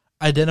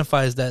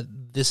identifies that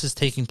this is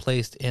taking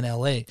place in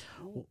LA.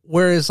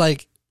 Whereas,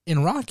 like,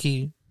 in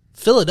Rocky,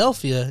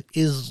 Philadelphia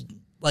is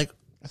like,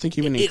 I think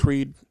even in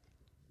Creed.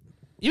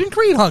 Even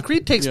Creed, huh?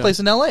 Creed takes place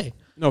in L.A.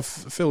 No,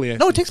 Philly.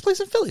 No, it takes place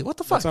in Philly. What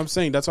the fuck? That's what I'm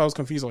saying. That's why I was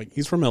confused. Like,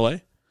 he's from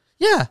L.A.?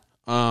 Yeah.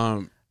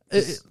 I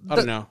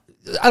don't know.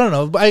 I don't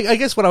know. But I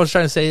guess what I was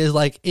trying to say is,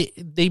 like,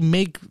 they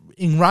make...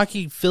 In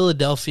Rocky,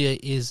 Philadelphia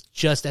is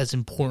just as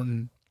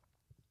important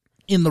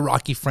in the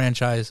Rocky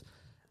franchise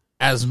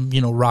as,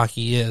 you know,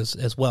 Rocky is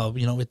as well.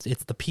 You know,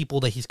 it's the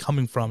people that he's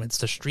coming from. It's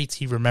the streets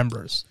he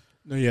remembers.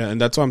 No, yeah, and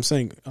that's what I'm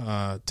saying.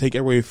 Take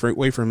away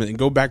from it and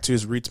go back to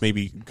his roots.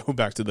 Maybe go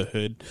back to the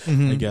hood,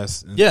 I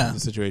guess. In the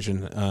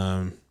situation.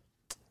 I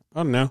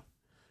don't know.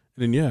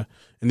 And then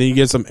and then you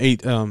get some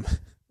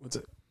what's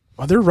it?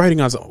 Oh, they're riding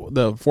on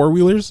the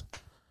 4-wheelers,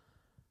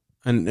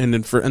 and in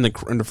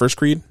the first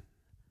Creed,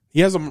 he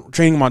has a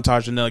training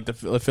montage, and then like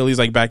the Philly's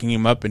like backing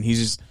him up, and he's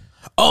just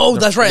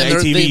that's right. The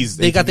ATVs,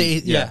 they got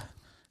the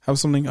have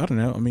something. I don't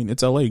know. I mean,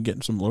 it's LA.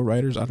 Getting some low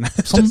riders. I don't know.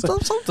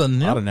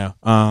 something. Yeah. I don't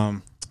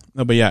know.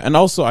 No, but yeah, and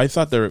also I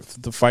thought the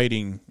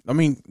fighting. I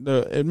mean,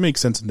 it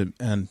makes sense in the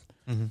end,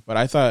 but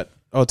I thought,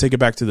 take it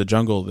back to the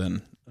jungle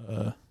then.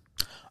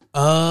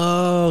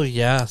 Oh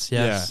yes,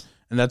 yeah,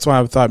 and that's why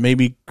I thought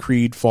maybe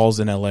Creed falls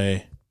in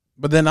L.A.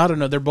 But then I don't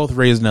know. They're both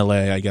raised in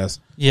L.A. I guess.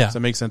 Yeah, so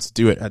it makes sense to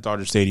do it at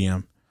Dodger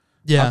Stadium.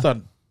 Yeah,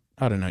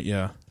 I don't know.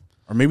 Yeah,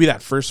 or maybe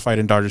that first fight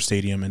in Dodger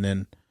Stadium, and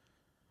then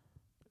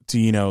to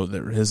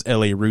his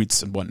L.A.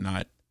 roots and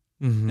whatnot,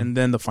 and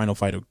then the final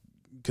fight.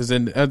 Because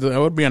then that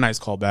would be a nice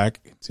callback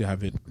to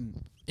have it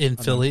in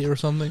Philly or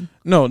something.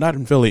 No, not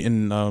in Philly.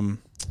 In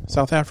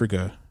South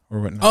Africa or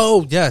whatnot.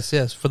 Oh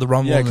yes, for the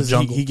Rumble in the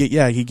Jungle. He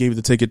gave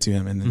the ticket to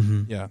him, and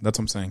then that's what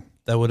I'm saying.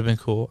 That would have been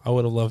cool. I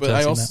would have loved. But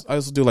I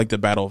also do like the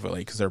Battle of LA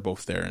because they're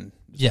both there, and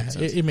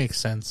it makes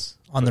sense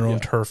on their own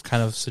turf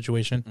kind of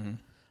situation.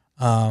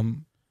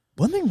 One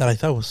thing that I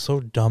thought was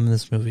so dumb in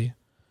this movie,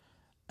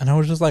 and I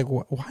was just like,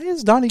 why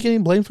is Donnie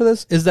getting blamed for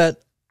this? Is that,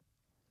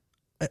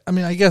 I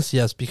mean, I guess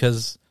yes,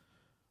 because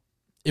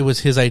it was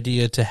his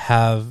idea to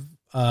have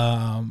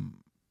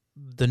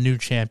the new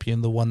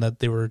champion, the one that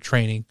they were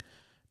training,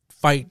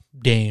 fight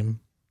Dame.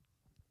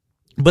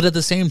 But at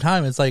the same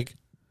time, it's like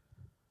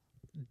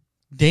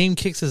Dame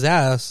kicks his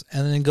ass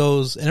and then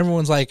goes, and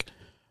everyone's like,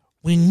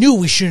 we knew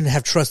we shouldn't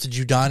have trusted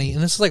you, Donnie.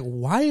 And it's like,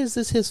 why is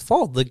this his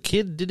fault? The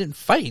kid didn't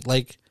fight.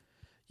 Like,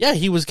 yeah,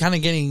 he was kind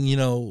of getting,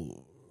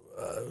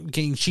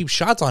 getting cheap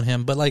shots on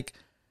him, but like,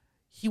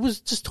 he was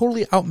just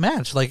totally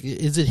outmatched. Like,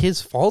 is it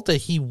his fault that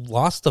he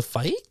lost the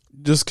fight?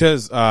 Just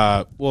because,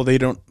 they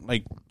don't,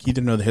 like, he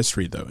didn't know the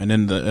history, though. And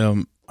then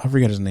I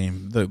forget his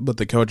name. But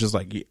the coach is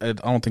like, I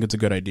don't think it's a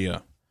good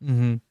idea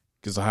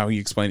because of how he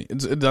explained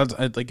it.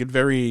 It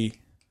very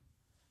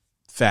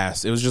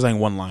fast. It was just like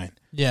one line.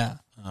 Yeah.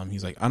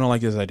 He's like, I don't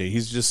like this idea.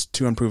 He's just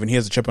too unproven. He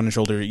has a chip on his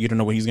shoulder. You don't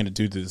know what he's going to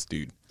do to this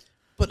dude.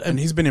 But and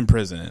he's been in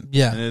prison.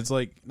 Yeah. And it's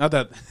like, not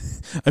that,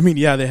 I mean,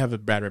 yeah, they have a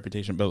bad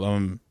reputation, but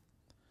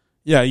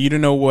yeah, you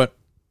don't know what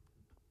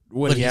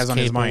he has on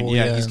his mind.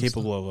 Yeah, he's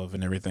capable of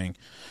and everything.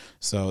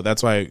 So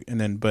that's why. And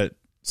then, but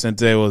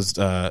since it was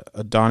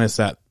Adonis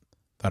that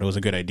thought it was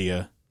a good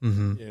idea,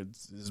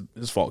 it's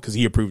his fault because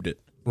he approved it.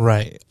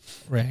 Right.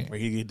 Where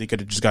they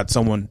could have just got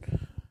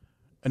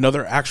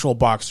another actual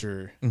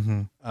boxer,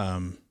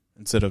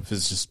 instead of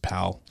his just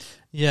pal.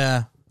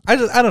 Yeah. I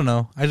don't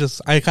know.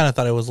 I kind of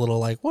thought it was a little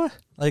like, what?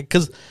 Like,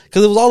 cause it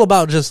was all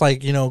about just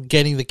like,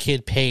 getting the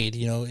kid paid,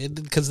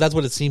 cause that's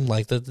what it seemed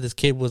like, that this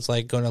kid was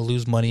like going to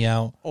lose money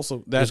out.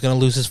 Also, he was going to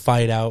lose his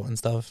fight out and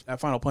stuff. That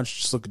final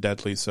punch just looked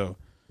deadly. So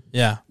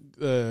yeah.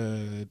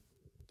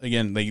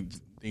 Again, they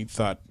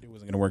thought it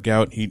wasn't going to work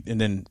out. And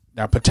then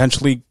that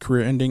potentially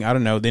career ending. I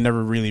don't know. They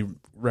never really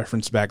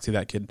referenced back to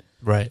that kid.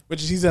 Right.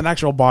 Which is, he's an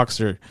actual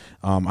boxer.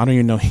 I don't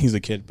even know he's a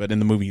kid, but in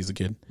the movie he's a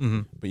kid.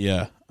 But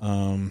yeah.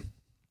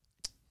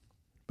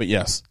 But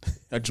yes,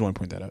 I just want to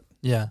point that out.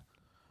 Yeah.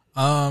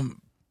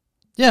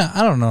 Yeah,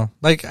 I don't know.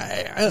 Like,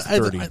 I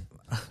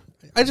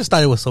just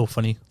thought it was so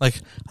funny. Like,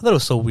 I thought it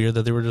was so weird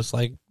that they were just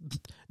like,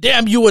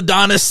 damn you,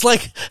 Adonis.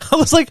 Like, I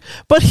was like,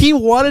 but he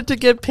wanted to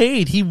get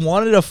paid. He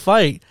wanted a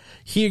fight.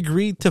 He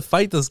agreed to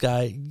fight this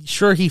guy.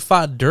 Sure, he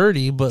fought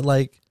dirty, but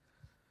like,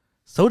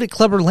 so did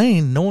Clubber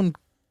Lang. No one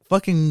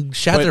fucking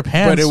shat their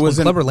pants when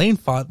Clubber Lang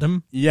fought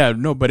them. Yeah,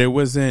 no, but it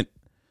wasn't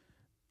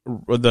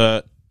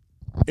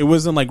it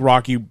wasn't like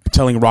Rocky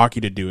telling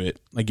Rocky to do it.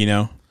 Like,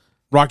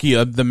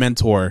 Rocky, the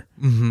mentor,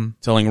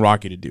 telling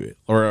Rocky to do it.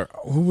 Or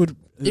who would...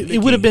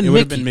 It would have been Mickey. It would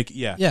have been Mickey,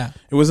 yeah.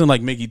 It wasn't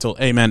like Mickey told,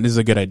 hey, man, this is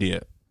a good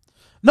idea.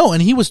 No,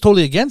 and he was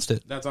totally against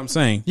it. That's what I'm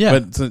saying. Yeah.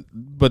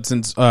 But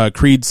since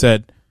Creed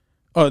said,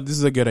 oh, this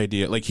is a good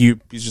idea, like, he's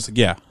just like,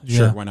 yeah,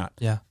 sure, why not?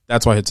 Yeah.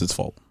 That's why it's his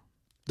fault.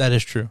 That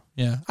is true.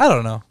 Yeah. I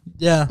don't know.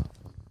 Yeah.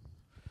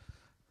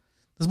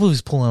 This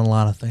movie's pulling a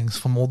lot of things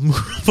from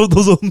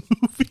those old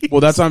movies. Well,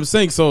 that's what I'm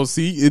saying. So,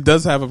 see, it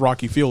does have a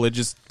Rocky feel. It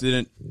just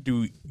didn't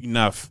do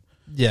enough.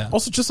 Yeah.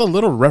 Also, just a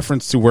little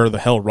reference to where the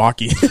hell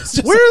Rocky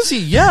is. Where is he?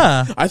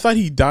 Yeah. I thought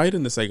he died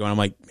in the second one. I'm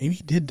like, maybe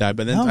he did die.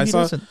 But then I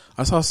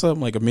saw some,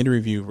 like, a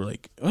mid-review where,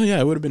 like, oh, yeah,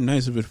 it would have been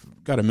nice if it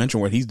got to mention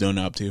what he's doing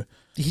up to.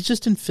 He's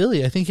just in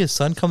Philly. I think his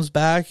son comes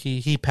back.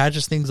 He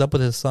patches things up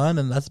with his son,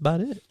 and that's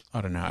about it.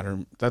 I don't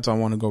know. That's why I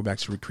want to go back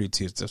to Creed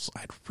 2.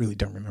 I really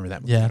don't remember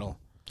that movie at all.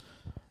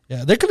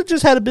 Yeah, there could have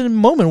just been a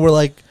moment where,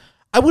 like,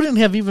 I wouldn't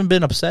have even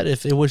been upset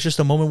if it was just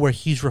a moment where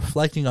he's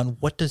reflecting on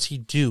what does he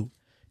do.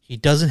 He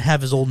doesn't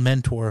have his old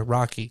mentor,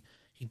 Rocky.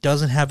 He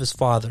doesn't have his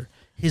father.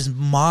 His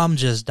mom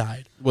just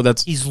died. Well,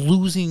 he's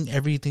losing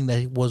everything that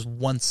he was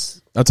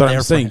once. That's what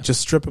I'm saying.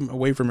 Just strip him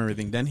away from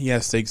everything. Then he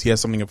has stakes. He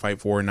has something to fight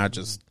for, and not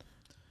just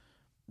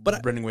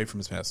running away from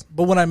his past.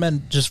 But when I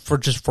meant just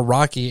for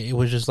Rocky, it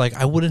was just like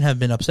I wouldn't have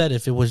been upset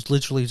if it was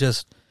literally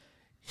just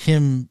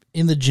him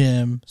in the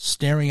gym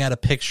staring at a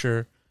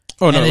picture.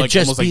 Oh no! Like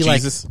almost like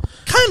Jesus.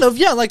 Kind of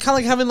like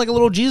having like a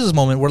little Jesus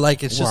moment where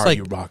like it's just like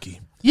you, Rocky.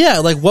 Yeah,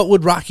 like what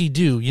would Rocky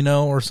do,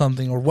 or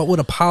something, or what would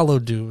Apollo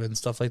do and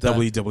stuff like that.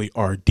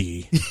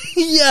 WWRD.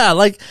 Yeah,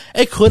 like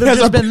it could have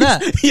just been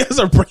that. He has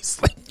a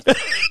bracelet.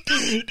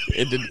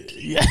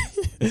 Yeah.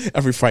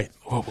 Every fight,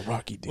 what would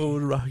Rocky do? What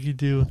would Rocky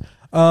do?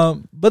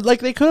 But like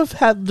they could have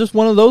had just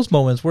one of those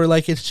moments where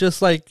like it's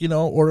just like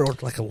or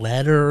like a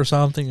letter or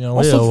something.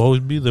 Also, I'll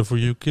always be there for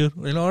you, kid.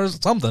 Or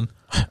something.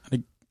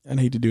 I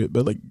hate to do it,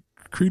 but like.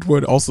 Creed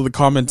would also the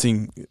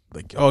commenting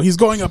like, oh, he's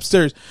going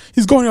upstairs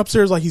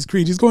like he's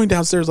Creed, he's going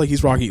downstairs like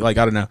he's Rocky. Like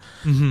I don't know.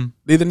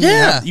 They didn't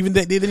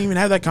they didn't even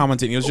have that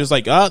commenting. It was just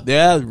like,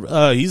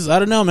 he's I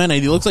don't know, man.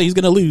 He looks like he's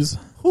gonna lose.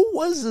 Who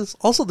was this?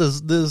 Also,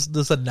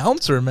 this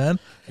announcer, man.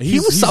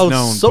 He's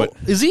known, so.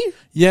 Is he?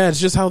 Yeah,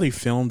 it's just how they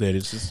filmed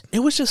it. It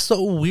was just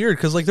so weird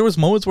because like there was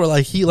moments where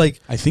like he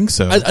like I think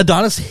so.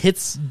 Adonis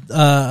hits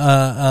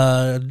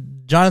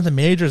Jonathan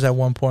Majors at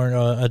one point,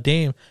 a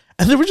Dame.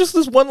 And there was just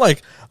this one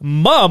like,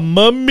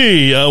 Mamma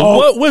Mia,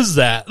 what was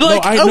that?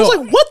 Like I was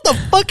like, what the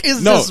fuck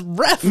is this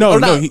ref? No,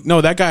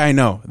 that guy I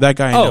know. That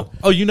guy I know.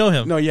 Oh, you know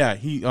him? No, yeah,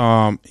 he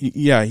I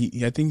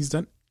think he's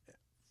done.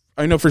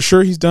 I know for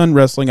sure he's done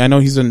wrestling. I know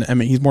he's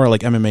more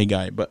like MMA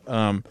guy, but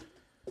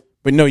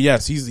no,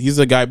 yes, he's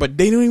a guy. But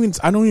I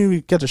don't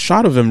even get a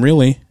shot of him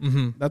really.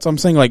 That's what I'm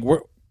saying. Like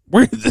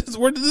where did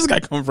this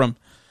guy come from?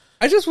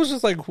 I just was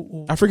just like,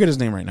 I forget his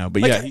name right now,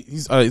 but like, yeah,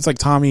 he's it's like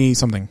Tommy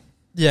something.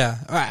 Yeah,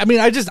 I mean,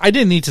 I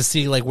didn't need to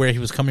see like where he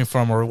was coming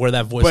from or where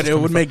that voice. But it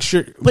would make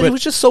sure. But it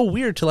was just so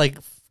weird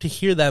to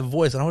hear that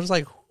voice, and I was just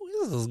like,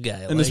 "Who is this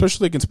guy?" And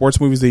especially like in sports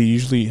movies, they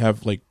usually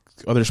have like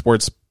other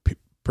sports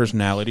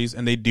personalities,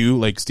 and they do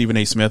like Stephen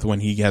A. Smith when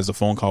he has a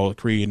phone call with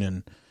Creed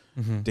and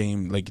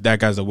Dame. Like that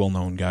guy's a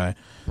well-known guy,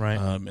 right?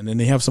 And then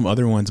they have some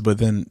other ones, but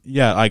then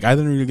like I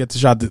didn't really get the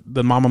shot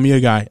the Mamma Mia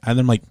guy. And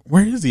I'm like,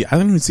 where is he? I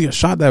didn't even see a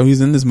shot that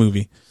he's in this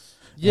movie.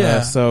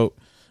 Yeah.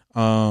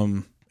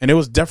 And it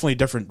was definitely a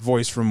different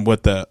voice from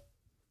what the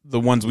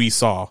ones we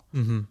saw.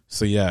 Mm-hmm.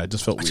 So yeah, it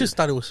just felt I weird. just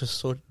thought it was just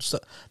so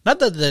not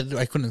that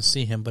I couldn't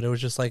see him, but it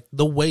was just like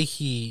the way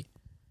he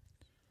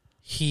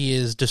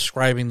is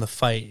describing the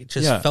fight. It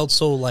just felt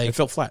so like it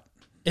felt flat.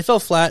 It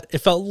felt flat. It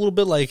felt a little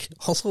bit like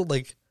also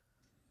like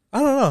I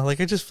don't know. Like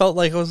I just felt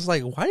like I was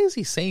like, why is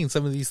he saying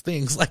some of these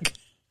things? Like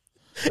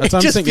that's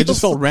what I'm saying. It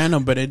just felt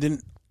random, but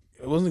it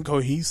wasn't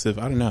cohesive.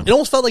 I don't know. It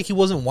almost felt like he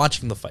wasn't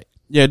watching the fight.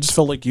 Yeah, it just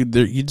felt like you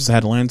just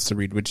had lines to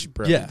read, which you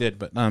probably did.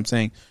 But no, I'm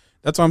saying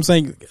that's what I'm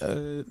saying.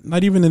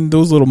 Not even in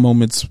those little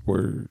moments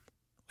where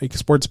like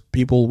sports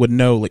people would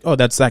know, like, oh,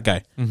 that's that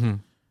guy.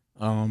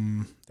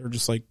 Mm-hmm. They're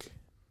just like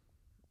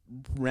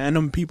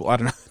random people. I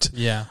don't know.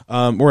 Yeah.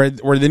 Or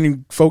they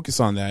didn't focus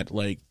on that.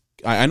 Like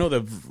I know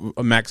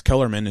the Max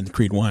Kellerman in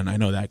Creed 1. I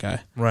know that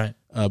guy. Right.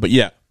 But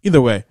yeah,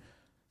 either way,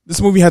 this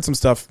movie had some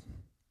stuff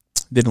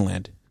didn't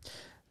land.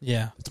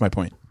 Yeah. That's my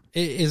point.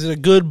 Is it a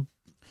good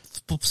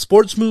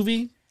sports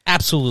movie?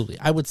 Absolutely.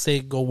 I would say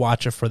go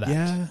watch it for that.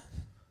 Yeah.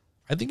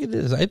 I think it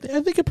is. I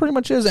think it pretty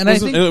much is. And I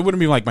think it wouldn't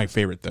be like my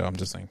favorite though. I'm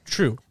just saying.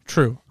 True.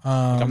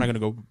 I'm not going to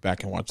go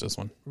back and watch this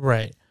one.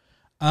 Right.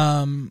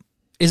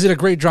 Is it a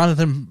great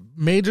Jonathan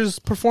Majors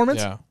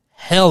performance? Yeah.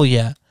 Hell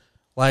yeah.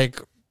 Like,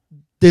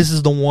 this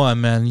is the one,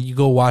 man. You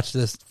go watch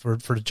this for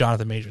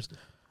Jonathan Majors.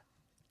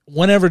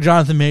 Whenever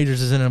Jonathan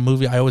Majors is in a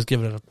movie, I always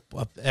give it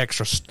a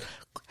extra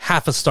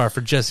half a star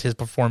for just his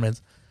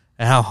performance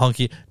and how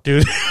hunky.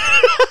 Dude,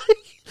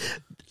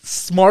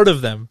 smart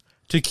of them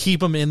to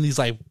keep him in these,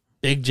 like,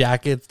 big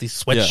jackets, these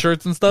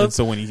sweatshirts and stuff. And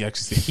so when he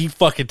actually... He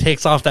fucking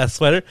takes off that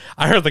sweater.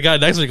 I heard the guy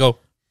next to me go,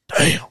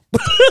 damn.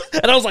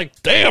 And I was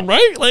like, damn,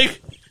 right?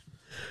 Like...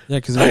 Yeah,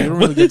 because you don't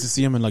really get to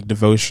see him in like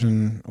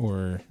Devotion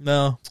or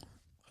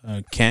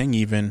Kang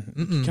even.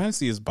 You kind of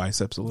see his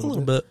biceps a little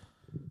bit. But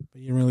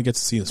you don't really get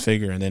to see his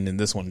figure. And then in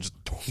this one, just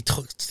he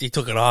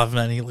took it off,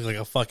 man. He looked like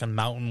a fucking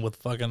mountain with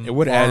fucking. It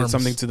would have added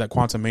something to that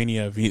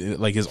Quantumania if he,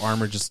 like his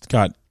armor just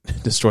got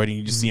destroyed and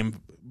you just see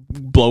him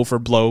blow for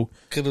blow.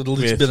 Could have at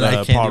least been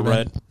eye candy. Paul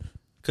Rudd.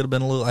 Could have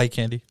been a little eye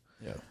candy.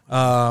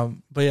 Yeah.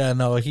 But yeah,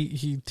 no,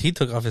 he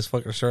took off his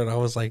fucking shirt. I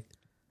was like,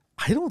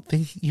 I don't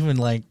think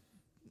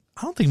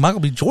Michael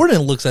B.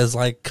 Jordan looks as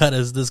like cut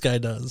as this guy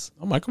does.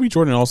 Oh, Michael B.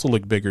 Jordan also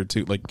looked bigger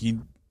too. Like he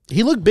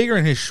looked bigger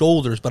in his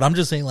shoulders, but I'm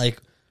just saying like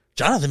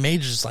Jonathan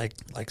Majors like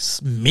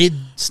mid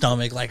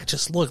stomach, like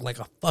just looked like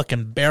a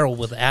fucking barrel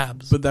with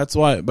abs. But that's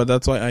why I'm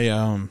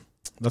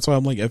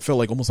like I felt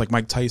like almost like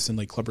Mike Tyson,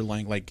 like Clubber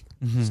Lang, like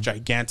this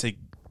gigantic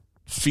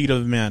feet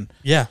of a man.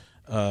 Yeah.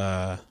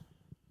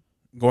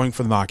 Going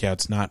for the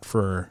knockouts, not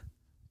for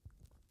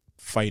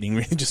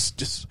fighting.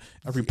 just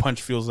every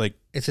punch feels like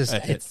it's just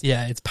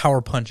it's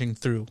power punching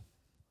through.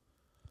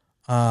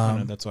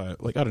 That's why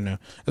I don't know.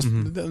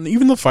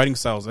 Even the fighting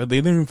styles, they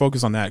didn't even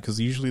focus on that because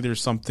usually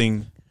there's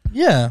something.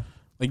 Yeah,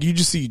 like you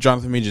just see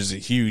Jonathan Majors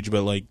is huge,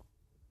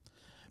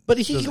 but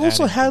he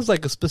also has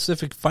like a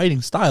specific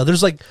fighting style.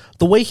 There's like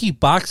the way he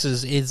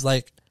boxes is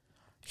like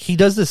he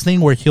does this thing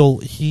where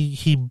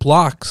he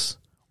blocks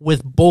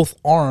with both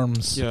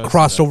arms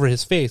crossed over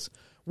his face,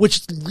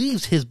 which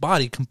leaves his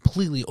body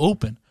completely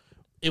open.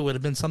 It would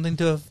have been something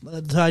to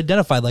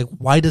identify. Like,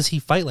 why does he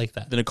fight like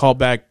that? Then it called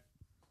back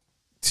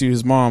to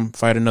his mom,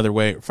 find another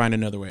way.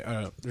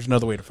 There's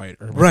another way to fight.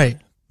 Right.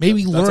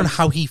 Maybe learn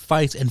how he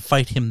fights and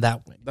fight him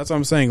that way. That's what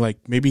I'm saying.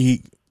 Like, maybe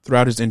he,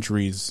 throughout his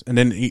injuries, and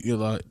then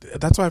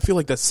that's why I feel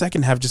like that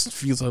second half just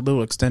feels a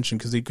little extension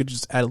because he could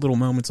just add little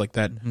moments like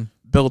that,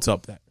 built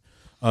up that.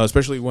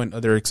 Especially when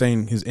they're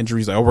saying his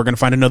injuries, like, oh, we're going to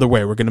find another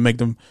way. We're going to make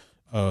them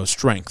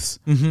strengths.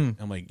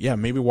 I'm like, yeah,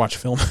 maybe watch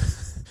film.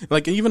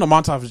 Like even a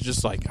montage is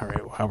just like, all right,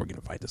 well, how are we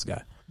gonna fight this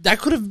guy? That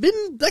could have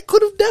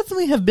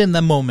definitely have been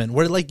the moment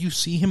where like you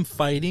see him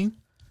fighting,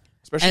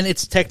 and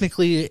it's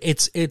technically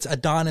it's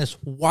Adonis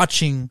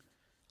watching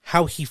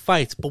how he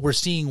fights, but we're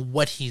seeing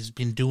what he's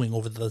been doing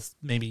over the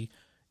maybe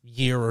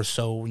year or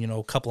so,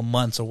 a couple of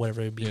months or whatever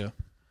it be. Yeah,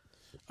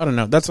 I don't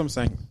know. That's what I'm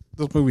saying.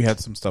 This movie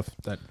had some stuff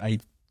that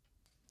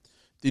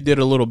they did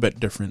a little bit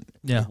different.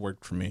 Yeah, it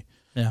worked for me.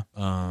 Yeah.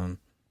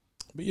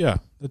 But yeah,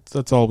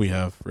 that's all we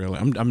have really.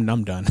 I'm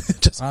done.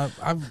 Just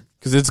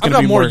because it's gonna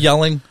be more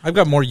yelling. I've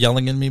got more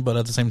yelling in me, but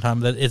at the same time,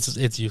 that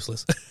it's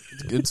useless.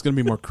 It's gonna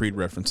be more Creed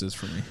references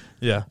for me.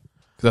 Yeah,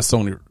 because that's the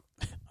only.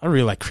 I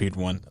really like Creed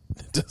 1.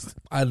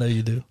 I know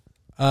you do.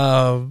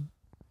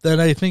 Then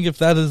I think if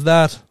that is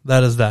that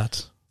is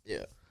that.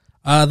 Yeah.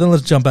 Then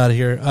let's jump out of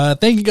here.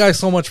 Thank you guys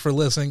so much for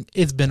listening.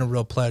 It's been a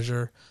real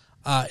pleasure.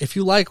 If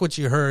you like what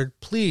you heard,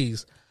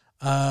 please.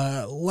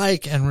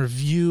 Like and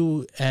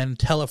review and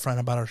tell a friend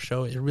about our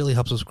show. It really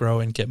helps us grow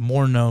and get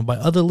more known by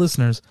other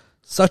listeners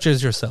such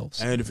as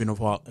yourselves. And if you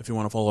want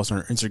to follow us on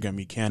our Instagram,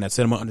 you can at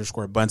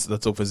cinema_bunts.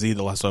 That's over Z,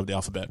 the last of the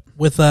alphabet.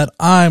 With that,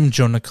 I'm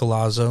Jonah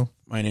Colazzo.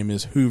 My name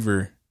is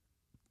Hoover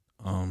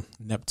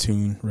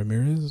Neptune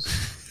Ramirez.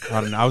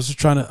 I don't know. I was just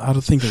trying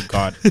to think of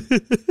God.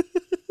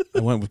 I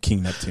went with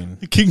King Neptune.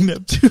 King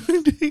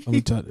Neptune.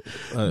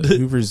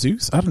 Hoover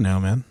Zeus? I don't know,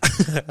 man.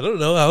 I don't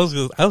know. I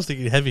was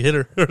thinking heavy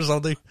hitter or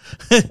something.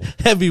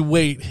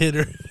 Heavyweight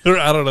hitter. Or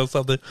I don't know,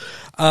 something.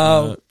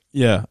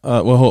 Yeah.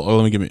 Well, hold on,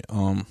 let me give me.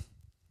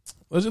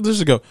 Let's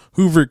just go.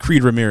 Hoover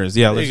Creed Ramirez.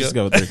 Yeah, let's just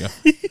go. There you go.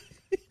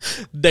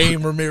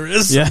 Dame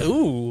Ramirez. Yeah.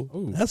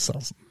 Ooh, that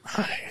sounds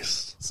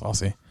nice.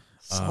 Saucy.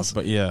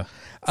 But yeah.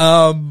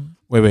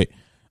 Wait.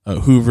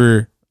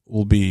 Hoover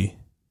will be.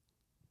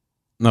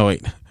 No,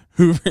 wait.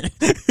 Hoover.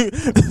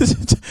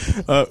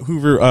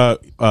 Hoover.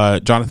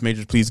 Jonathan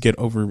Majors, please get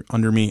over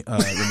under me.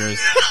 Ramirez.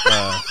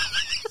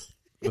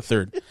 The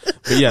third.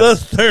 But yeah. The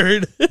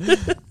third.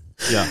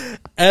 Yeah.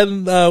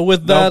 And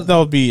with that,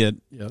 that'll be it.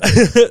 Yeah.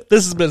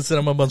 This has been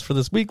Cinema Buns for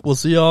this week. We'll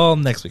see y'all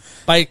next week.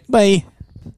 Bye. Bye.